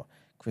unaccounted for.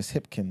 Chris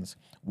Hipkins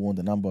warned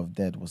the number of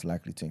dead was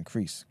likely to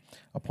increase.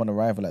 Upon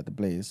arrival at the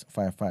blaze,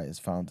 firefighters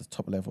found the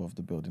top level of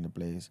the building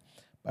ablaze.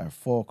 By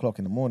 4 o'clock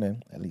in the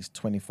morning, at least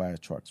 20 fire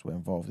trucks were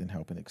involved in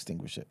helping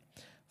extinguish it.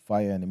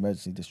 Fire and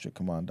Emergency District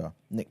Commander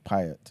Nick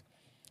Pyatt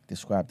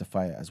described the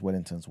fire as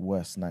Wellington's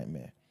worst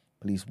nightmare.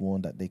 Police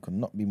warned that they could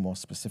not be more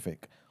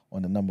specific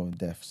on the number of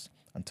deaths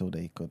until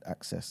they could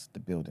access the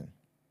building.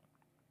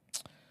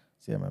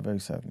 So yeah, man, very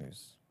sad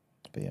news.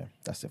 But yeah,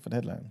 that's it for the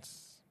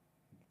headlines.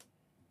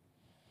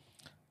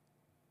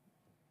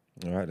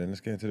 All right, then let's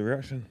get into the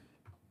reaction.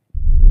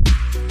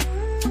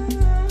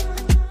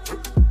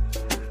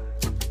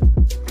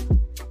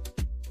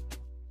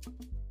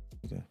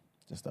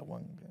 Just that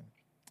one game.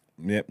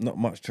 Yep, not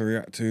much to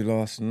react to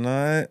last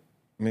night.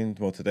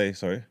 Today,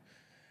 sorry.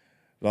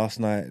 Last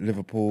night,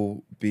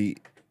 Liverpool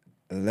beat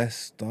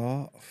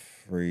Leicester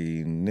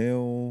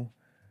 3-0.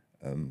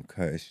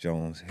 Curtis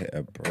Jones hit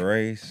a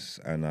brace,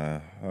 and I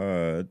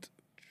heard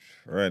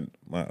Trent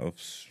might have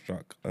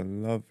struck a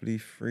lovely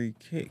free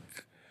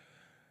kick.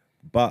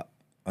 But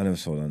I never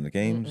saw none of the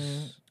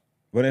games.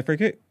 Wasn't it a free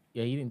kick?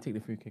 Yeah, he didn't take the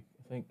free kick,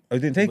 I think. Oh,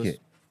 he didn't take it?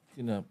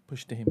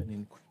 Pushed to him and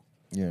then...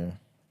 Yeah.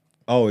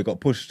 Oh, he got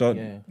pushed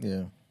on?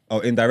 Yeah. Oh,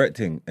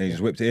 indirecting, and he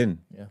just whipped it in?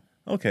 Yeah.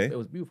 Okay. It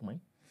was beautiful,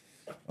 man.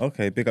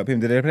 Okay, big up him.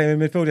 Did they play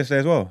him in midfield yesterday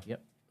as well?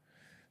 Yep.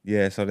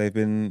 Yeah, so they've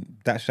been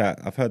that shout.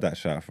 I've heard that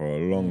shout for a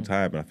long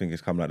time, and I think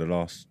it's come like the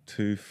last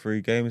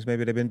 2-3 games.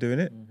 Maybe they've been doing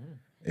it.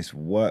 It's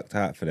worked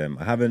out for them.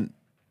 I haven't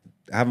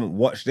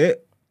watched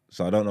it,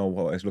 so I don't know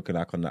what it's looking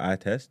like on the eye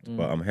test.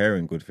 But I'm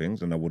hearing good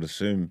things, and I would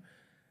assume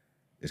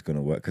it's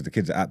gonna work because the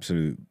kid's an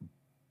absolute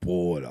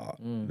baller.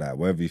 Like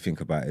whatever you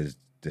think about his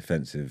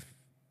defensive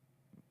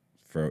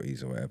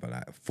throaties or whatever,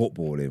 like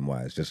footballing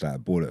wise, just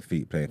like ball at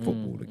feet playing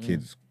football. The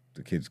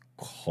kid's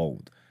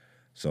cold.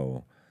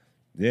 So.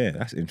 Yeah,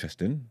 that's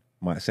interesting.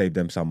 Might save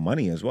them some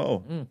money as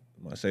well.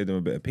 Might save them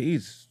a bit of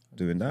peas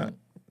doing that.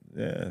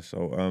 Yeah,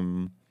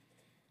 so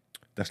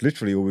that's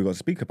literally all we got to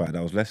speak about.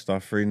 That was Leicester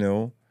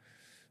 3-0.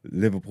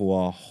 Liverpool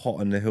are hot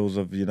on the heels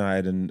of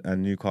United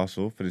and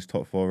Newcastle for this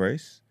top 4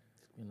 race.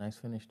 A nice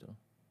finish though.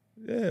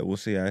 Yeah, we'll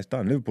see how it's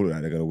done. Liverpool look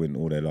like they're gonna win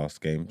all their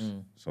last games.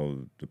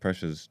 So the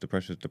pressure's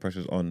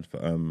on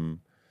for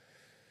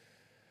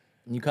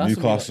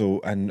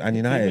Newcastle and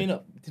United.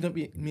 Did not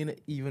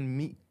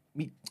even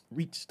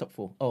reach top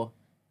 4 or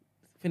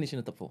finish in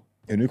the top 4.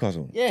 In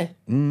Newcastle. Yeah,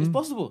 it's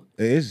possible.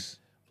 It is.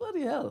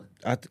 Bloody hell.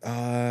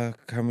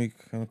 Can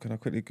I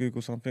quickly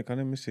Google something? Let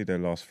me see their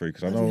last 3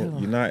 because I Bloody know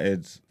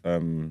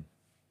hell.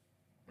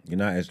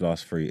 United's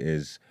last 3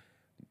 is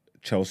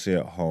Chelsea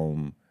at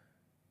home,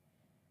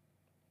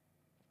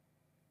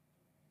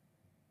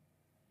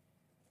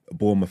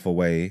 Bournemouth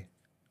away,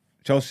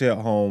 Chelsea at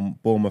home,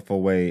 Bournemouth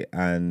away,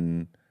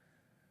 and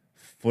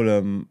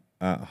Fulham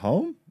at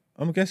home.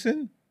 I'm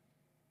guessing,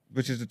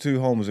 which is the 2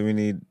 homes, and we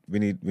need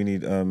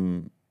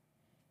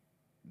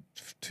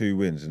 2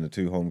 wins in the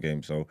 2 home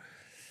games. So,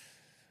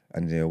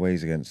 and the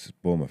aways against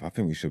Bournemouth, I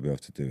think we should be able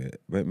to do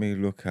it. Let me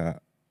look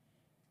at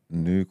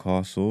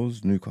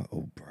Newcastle's.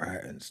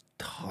 Brighton's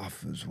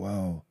tough as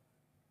well.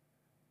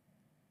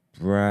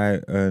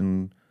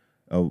 Brighton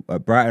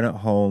at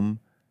home,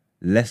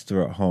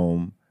 Leicester at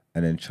home,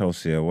 and then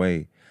Chelsea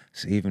away.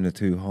 So even the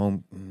 2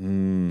 home,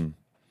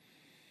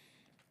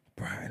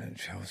 Brighton and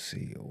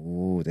Chelsea.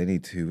 Oh, they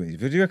need 2 wins.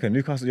 Do you reckon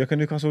Newcastle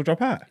will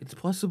drop out? It's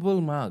possible,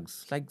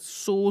 Mags. Like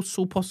so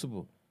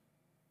possible.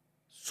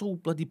 So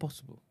bloody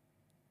possible.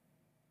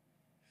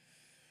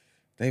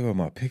 They were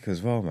my pick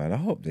as well, man. I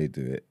hope they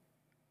do it.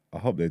 I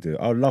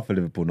would love for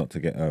Liverpool not to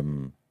get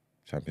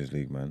Champions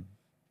League, man.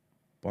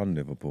 Bun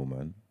Liverpool,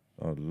 man.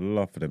 I'd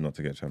love for them not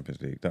to get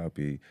Champions League. That would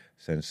be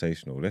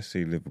sensational. Let's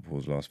see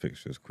Liverpool's last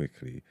fixtures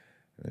quickly.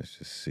 Let's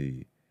just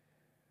see.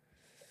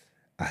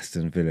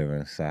 Aston Villa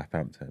and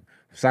Southampton.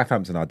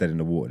 Southampton are dead in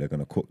the water. They're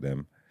going to cook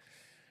them.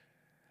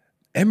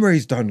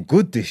 Emery's done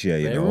good this year,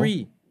 you know.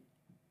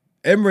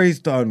 Emery's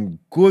done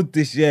good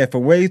this year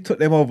from where he took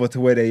them over to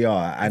where they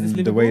are and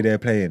the way they're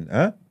playing.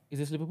 Huh? Is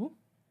this Liverpool?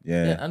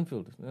 Yeah. Yeah,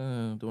 Anfield.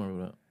 Don't worry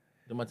about that.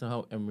 No matter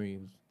how Emery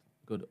was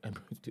good,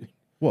 Emery's doing.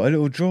 What, a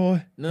little draw?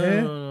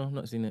 No,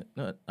 not seen it.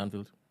 Not at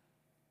Anfield.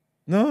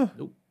 No?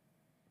 Nope.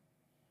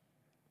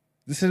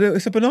 It's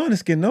a banana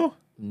skin, no?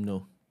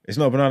 No. It's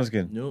not a banana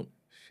skin? No.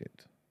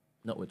 Shit.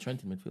 Not with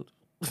Trent in midfield.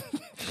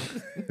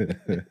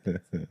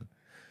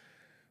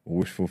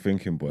 Wishful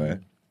thinking, boy.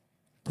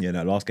 Yeah,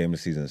 that last game of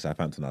the season,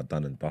 Southampton are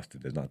done and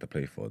dusted. There's nothing to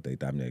play for. They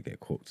damn near get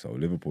cooked. So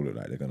Liverpool look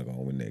like they're going to go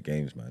and win their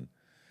games, man.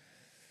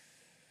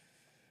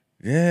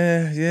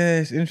 Yeah,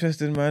 it's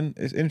interesting, man.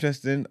 It's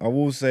interesting. I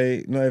will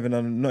say, not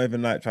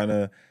even like trying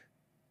to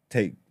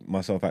take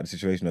myself out of the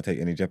situation or take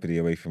any jeopardy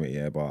away from it,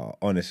 yeah. But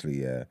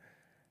honestly, I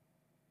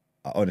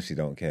honestly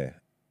don't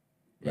care.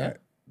 Yeah. Like,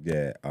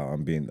 yeah,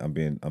 I'm being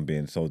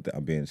so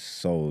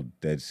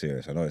dead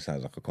serious. I know it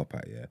sounds like a cop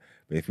out, yeah.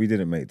 But if we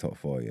didn't make top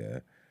 4, yeah,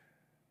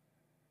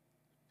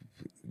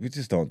 we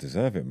just don't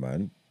deserve it,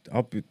 man.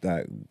 I'll be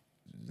like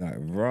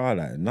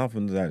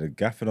nothing. Like the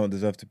gaffer don't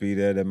deserve to be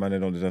there. The man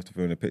don't deserve to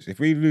be on the pitch. If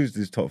we lose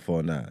this top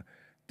 4 now,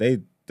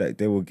 they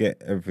will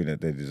get everything that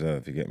they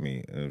deserve. You get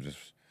me? And it'll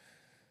just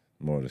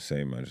more of the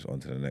same, man. Just on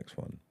to the next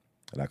one.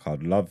 Like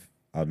I'd love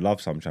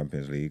some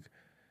Champions League,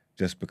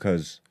 just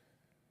because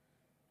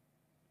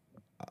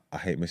I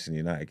hate missing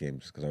United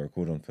games because I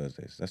record on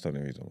Thursdays. That's the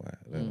only reason why.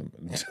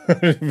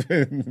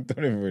 Don't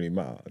even really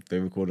matter. If they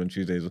record on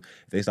Tuesdays, if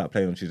they start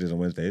playing on Tuesdays and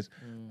Wednesdays,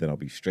 then I'll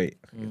be straight.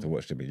 I get to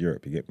watch them in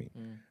Europe. You get me?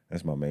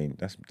 That's my main.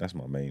 That's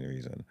my main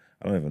reason.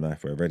 I don't even know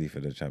if we're ready for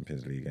the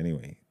Champions League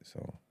anyway.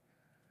 So,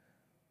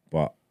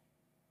 but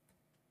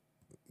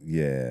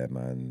yeah,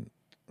 man.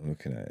 I'm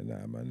looking at it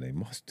now, man. They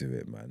must do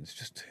it, man. It's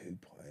just 2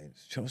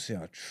 points. Chelsea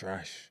are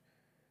trash.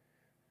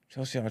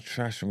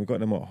 And we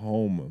got them at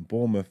home. And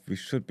Bournemouth, we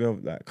should be able,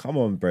 like, come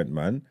on, Brent,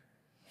 man.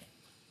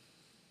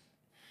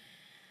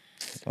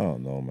 I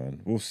don't know,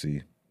 man. We'll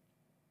see.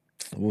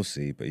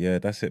 But yeah,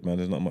 that's it, man.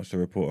 There's not much to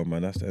report on,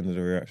 man. That's the end of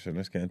the reaction.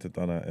 Let's get into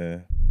Done Out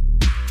Here.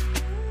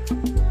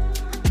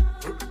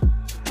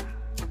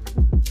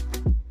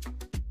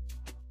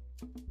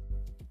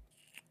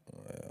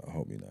 I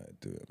hope United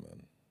do it,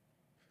 man.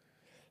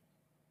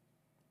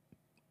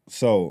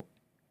 So,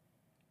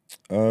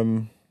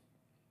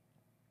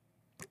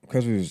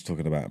 because we was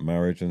talking about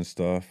marriage and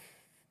stuff,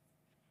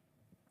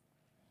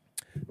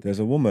 there's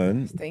a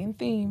woman. Stay in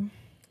theme.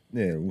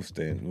 Yeah, we'll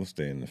stay in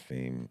the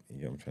theme.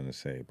 You know what I'm trying to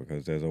say,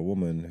 because there's a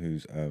woman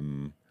whose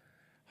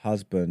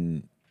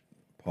husband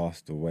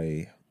passed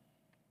away.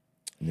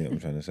 You know what I'm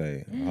trying to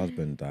say? Her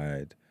husband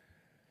died.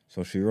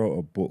 So she wrote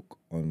a book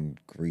on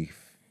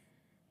grief.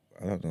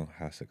 I don't know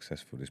how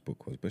successful this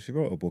book was, but she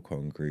wrote a book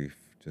on grief,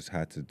 just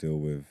how to deal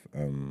with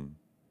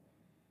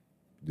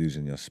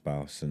losing your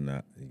spouse and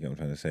that. You get what I'm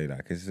trying to say?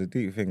 Like, it's a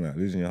deep thing, like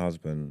losing your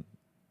husband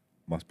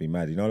must be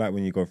mad. You know, like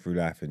when you go through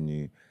life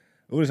and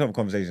all these other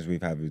conversations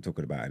we've had, we're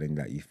talking about, and then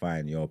like you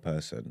find your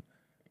person.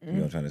 You know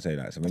what I'm trying to say?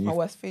 Like, so when My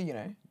worst fear, you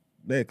know.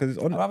 yeah, because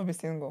I'd rather be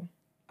single.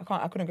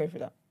 I couldn't go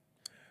through that.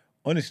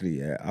 honestly,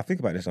 yeah, I think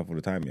about this stuff all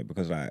the time, yeah,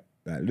 because like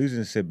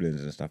losing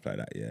siblings and stuff like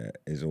that, yeah,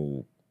 is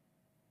all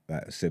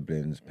like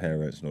siblings,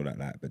 parents, and all that.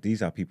 Like, but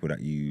these are people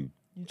that you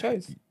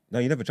chose. No,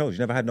 you never chose. You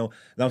never had no.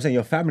 I'm saying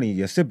your family,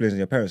 your siblings, and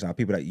your parents are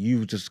people that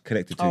you just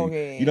connected to. Oh,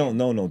 yeah, you don't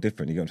know no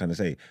different. You get what I'm trying to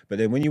say. But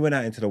then when you went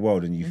out into the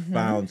world and you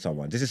found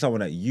someone, this is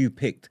someone that you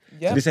picked.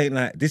 Yep. So this ain't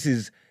like this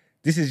is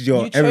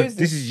your You chose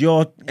this is your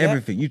Yep.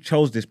 everything. You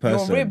chose this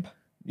person. Your rib.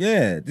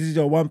 Yeah, this is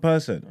your one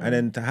person, and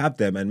then to have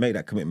them and make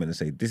that commitment and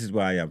say, "This is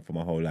where I am for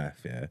my whole life,"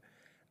 yeah,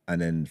 and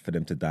then for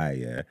them to die,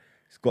 yeah,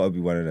 it's got to be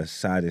one of the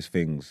saddest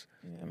things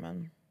Yeah,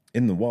 man.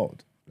 in the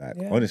world, like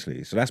Yeah.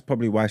 honestly. So that's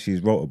probably why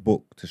she's wrote a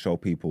book to show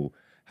people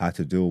how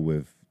to deal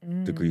with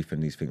the grief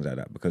and these things like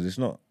that, because it's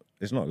not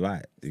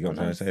light. You know what I'm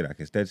trying to say? Like,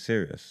 it's dead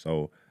serious.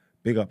 So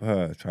big up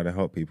her trying to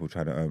help people,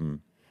 trying to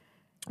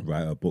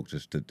write a book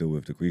just to deal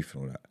with the grief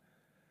and all that.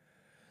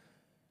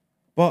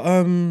 But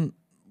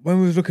when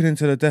we was looking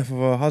into the death of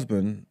her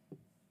husband,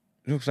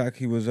 it looks like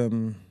he was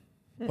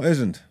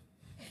poisoned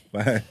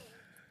by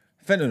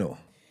fentanyl.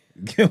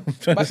 You know what I'm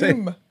trying By to say?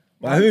 whom?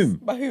 By whom?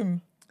 By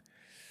whom?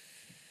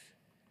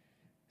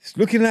 It's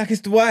looking like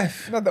it's the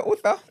wife. Not the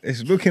author.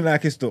 It's looking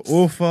like it's the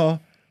author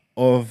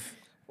of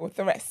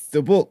Authoress.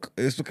 the book.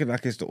 It's looking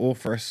like it's the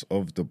authoress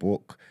of the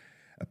book.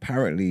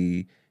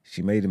 Apparently,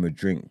 she made him a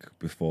drink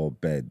before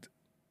bed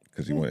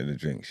because he wanted a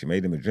drink. She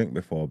made him a drink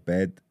before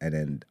bed, and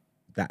then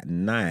that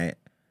night,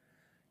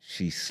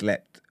 she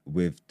slept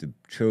with the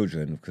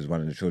children because one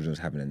of the children was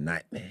having a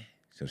nightmare.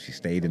 So she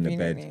stayed in the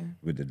bed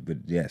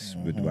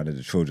Conveniently. with one of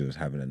the children was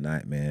having a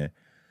nightmare,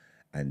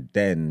 and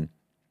then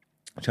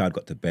the child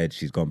got to bed.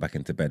 She's gone back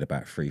into bed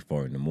about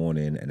 3-4 in the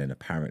morning, and then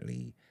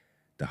apparently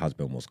the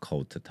husband was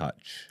cold to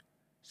touch.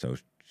 So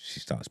she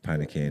starts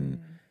panicking.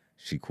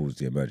 She calls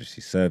the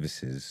emergency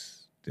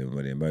services.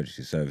 When the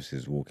emergency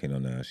services walk in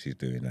on her, she's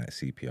doing like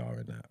CPR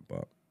and that.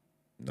 But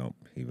nope,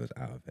 he was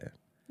out of there.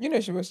 You know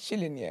she was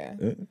chilling, yeah.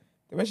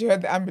 When she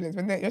heard the ambulance,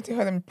 when you have to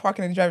hear them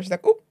parking in the driveway, she's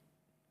like, "Oh,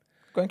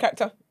 going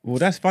character." Well,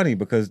 that's funny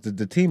because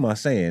the team are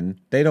saying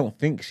they don't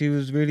think she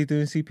was really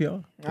doing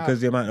CPR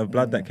because the amount of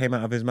blood that came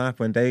out of his mouth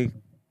when they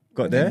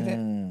got there. You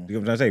know what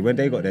I'm trying to say? When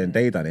they got there and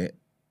they done it,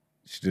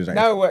 she was like,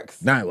 Now it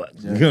works. Now it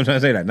works. You know what I'm trying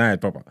to say? Like, now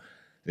it's proper.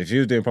 If she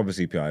was doing proper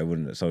CPR, it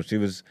wouldn't. So she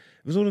was.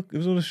 It was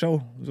all a show.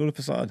 It was all a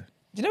facade.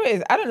 Do you know what it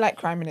is? I don't like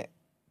crime in it,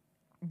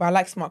 but I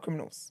like smart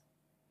criminals.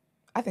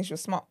 I think she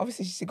was smart.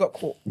 Obviously, she got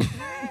caught.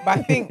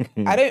 But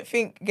I don't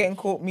think getting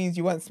caught means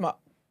you weren't smart.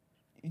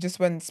 You just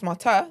went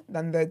smarter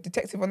than the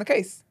detective on the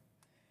case.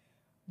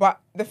 But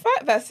the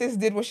fact that sis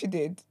did what she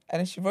did, and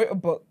then she wrote a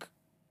book,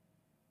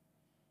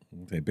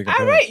 Okay, big up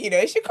I her. rate, you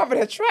know, she covered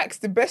her tracks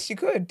the best she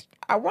could.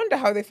 I wonder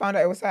how they found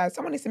out it was her.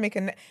 Someone needs to make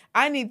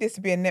I need this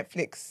to be a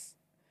Netflix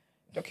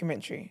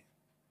documentary.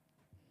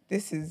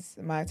 This is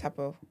my type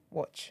of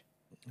watch.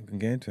 You can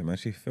get into it, man.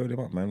 She filled him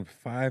up, man.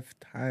 5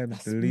 times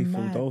That's the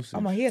lethal mad. dosage.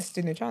 Oh my, he has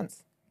stood no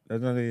chance.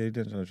 There's no he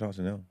didn't stand a chance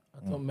in hell.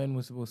 I thought men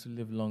were supposed to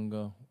live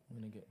longer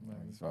when they get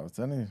married. That's what I was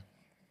telling you.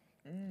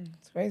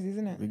 It's crazy,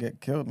 isn't it? We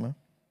get killed, man.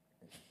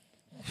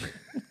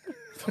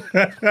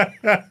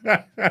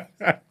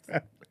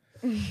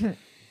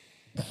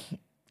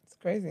 It's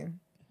crazy.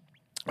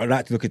 I'd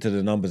like to look into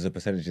the numbers and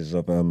percentages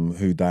of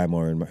who dies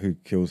more in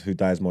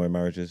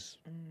marriages,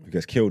 who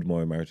gets killed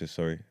more in marriages.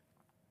 Sorry.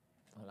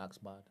 Oh, that's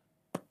bad.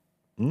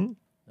 Hmm?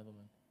 Never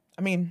mind.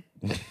 I mean,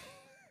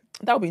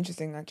 that would be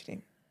interesting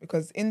actually,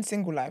 because in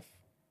single life,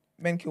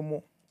 men kill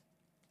more,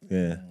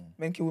 Yeah.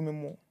 men kill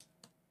women more.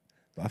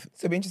 But So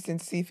it'd be interesting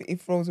to see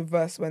if roles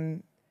reverse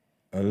when.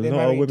 a They're lot of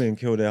married. women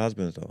kill their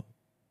husbands though.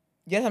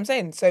 Yes, I'm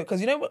saying so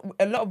because you know what,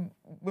 a lot of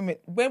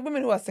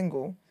women who are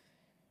single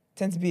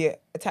tend to be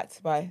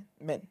attacked by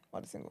men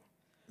while they're single.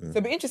 So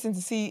it'd be interesting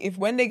to see if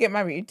when they get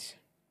married,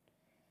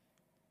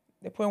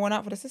 they're pouring one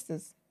out for the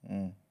sisters.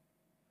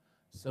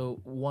 So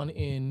 1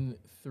 in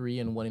 3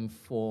 and 1 in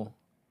 4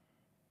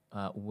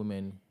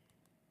 women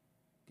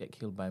get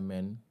killed by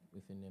men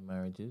within their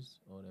marriages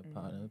or their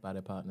partners, by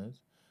their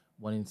partners.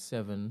 1 in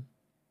 7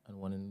 and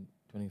 1 in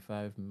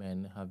 25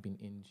 men have been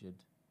injured.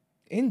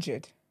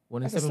 Injured.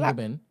 1 in That's a 7 slap.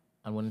 women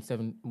and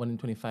 1 in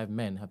 25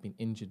 men have been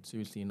injured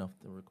seriously enough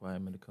to require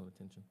medical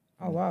attention.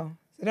 Oh wow.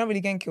 So they're not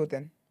really getting killed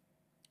then.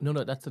 No,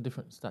 that's a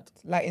different stat.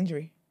 Light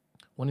injury.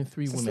 1 in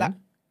 3 It's a women slap.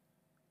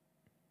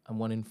 and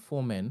 1 in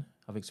 4 men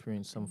have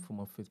experienced some form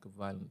of physical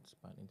violence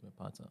by an intimate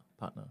partner.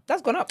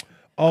 That's gone up.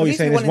 Oh, At you're least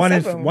saying one it's in one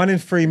in seven. 1 in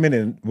 3 men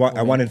and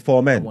 1 in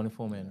 4 men. 1 in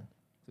 4 men.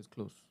 It's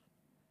close.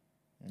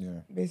 Yeah.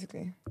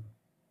 Basically.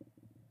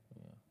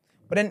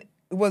 But then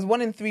it was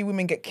 1 in 3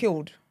 women get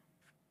killed.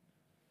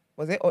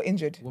 Was it? Or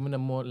injured? Women are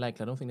more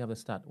likely. I don't think they have the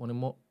stat.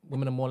 Women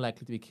are more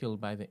likely to be killed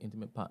by their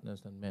intimate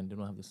partners than men. They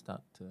don't have the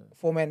stat to.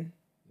 For men.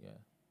 Yeah.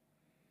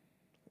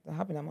 Doesn't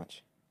happen that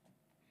much.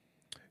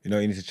 You know,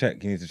 you need to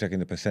check in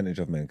the percentage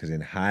of men, because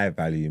in high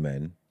value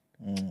men,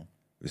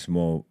 it's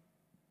more,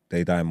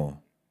 they die more.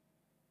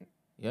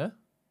 Yeah.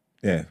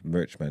 Yeah,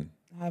 rich men.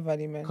 High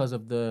value men. Because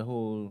of the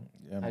whole.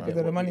 Yeah, I man. get Because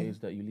of the what it money. is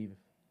that you leave.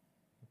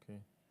 Okay.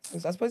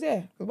 I suppose,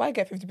 yeah. Because why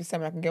get 50%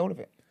 when I can get all of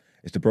it?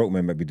 It's the broke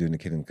men that be doing the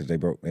killing because they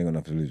broke. They ain't got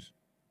nothing to lose.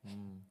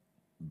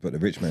 But the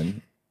rich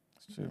men,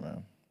 It's true,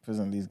 man.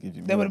 Prison lease give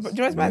you. They would, do meals.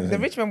 you know what's mad? The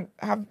rich men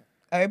are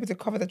able to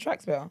cover the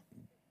tracks better.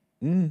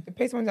 They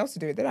pay someone else to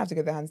do it. They don't have to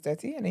get their hands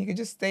dirty. And then he could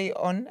just stay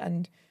on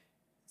and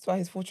swat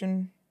his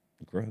fortune,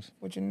 gross.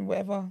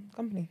 whatever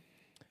company.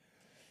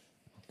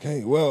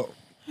 Okay, well,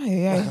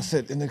 Yeah, like I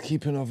said, in the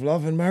keeping of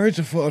love and marriage,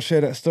 I thought I'd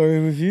share that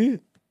story with you.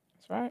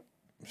 that's right.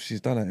 She's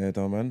done it here,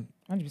 though, man.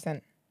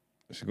 100%.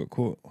 She got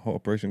caught. Hot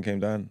operation came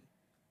down.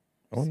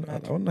 I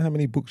mad. wonder how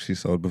many books she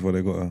sold before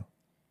they got her.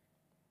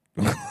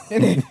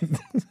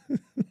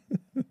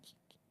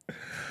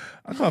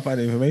 I can't find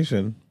the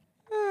information.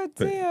 Oh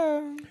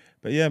dear.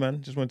 But yeah,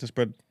 man, just wanted to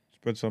spread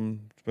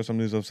some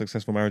news of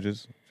successful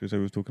marriages. Tuesday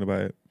we was talking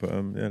about it, but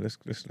yeah, let's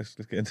get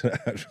into the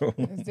actual.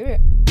 Let's do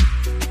it.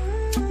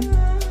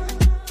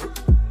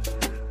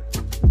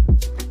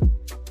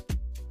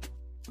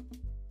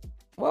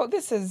 Well,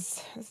 this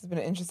has been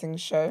an interesting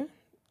show. I feel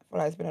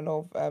like there's been a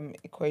lot of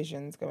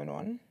equations going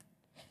on.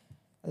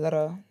 A lot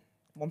of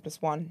 1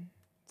 + 1.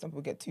 Some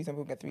people get 2, some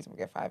people get 3, some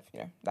people get 5. You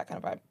know, that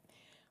kind of vibe.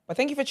 But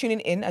thank you for tuning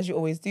in, as you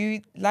always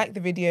do. Like the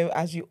video,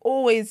 as you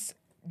always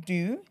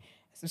do.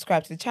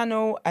 Subscribe to the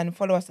channel and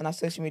follow us on our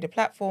social media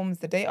platforms,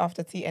 The Day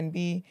After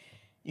TNB.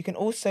 You can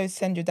also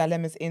send your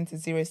dilemmas in to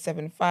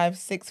 075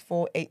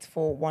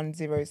 6484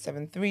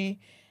 1073.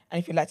 And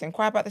if you'd like to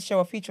inquire about the show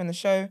or feature on the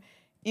show,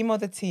 email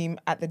the team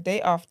at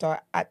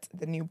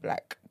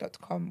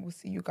thedayafter@thenewblack.com. We'll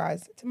see you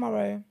guys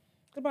tomorrow.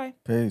 Goodbye.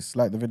 Peace.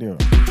 Like the video.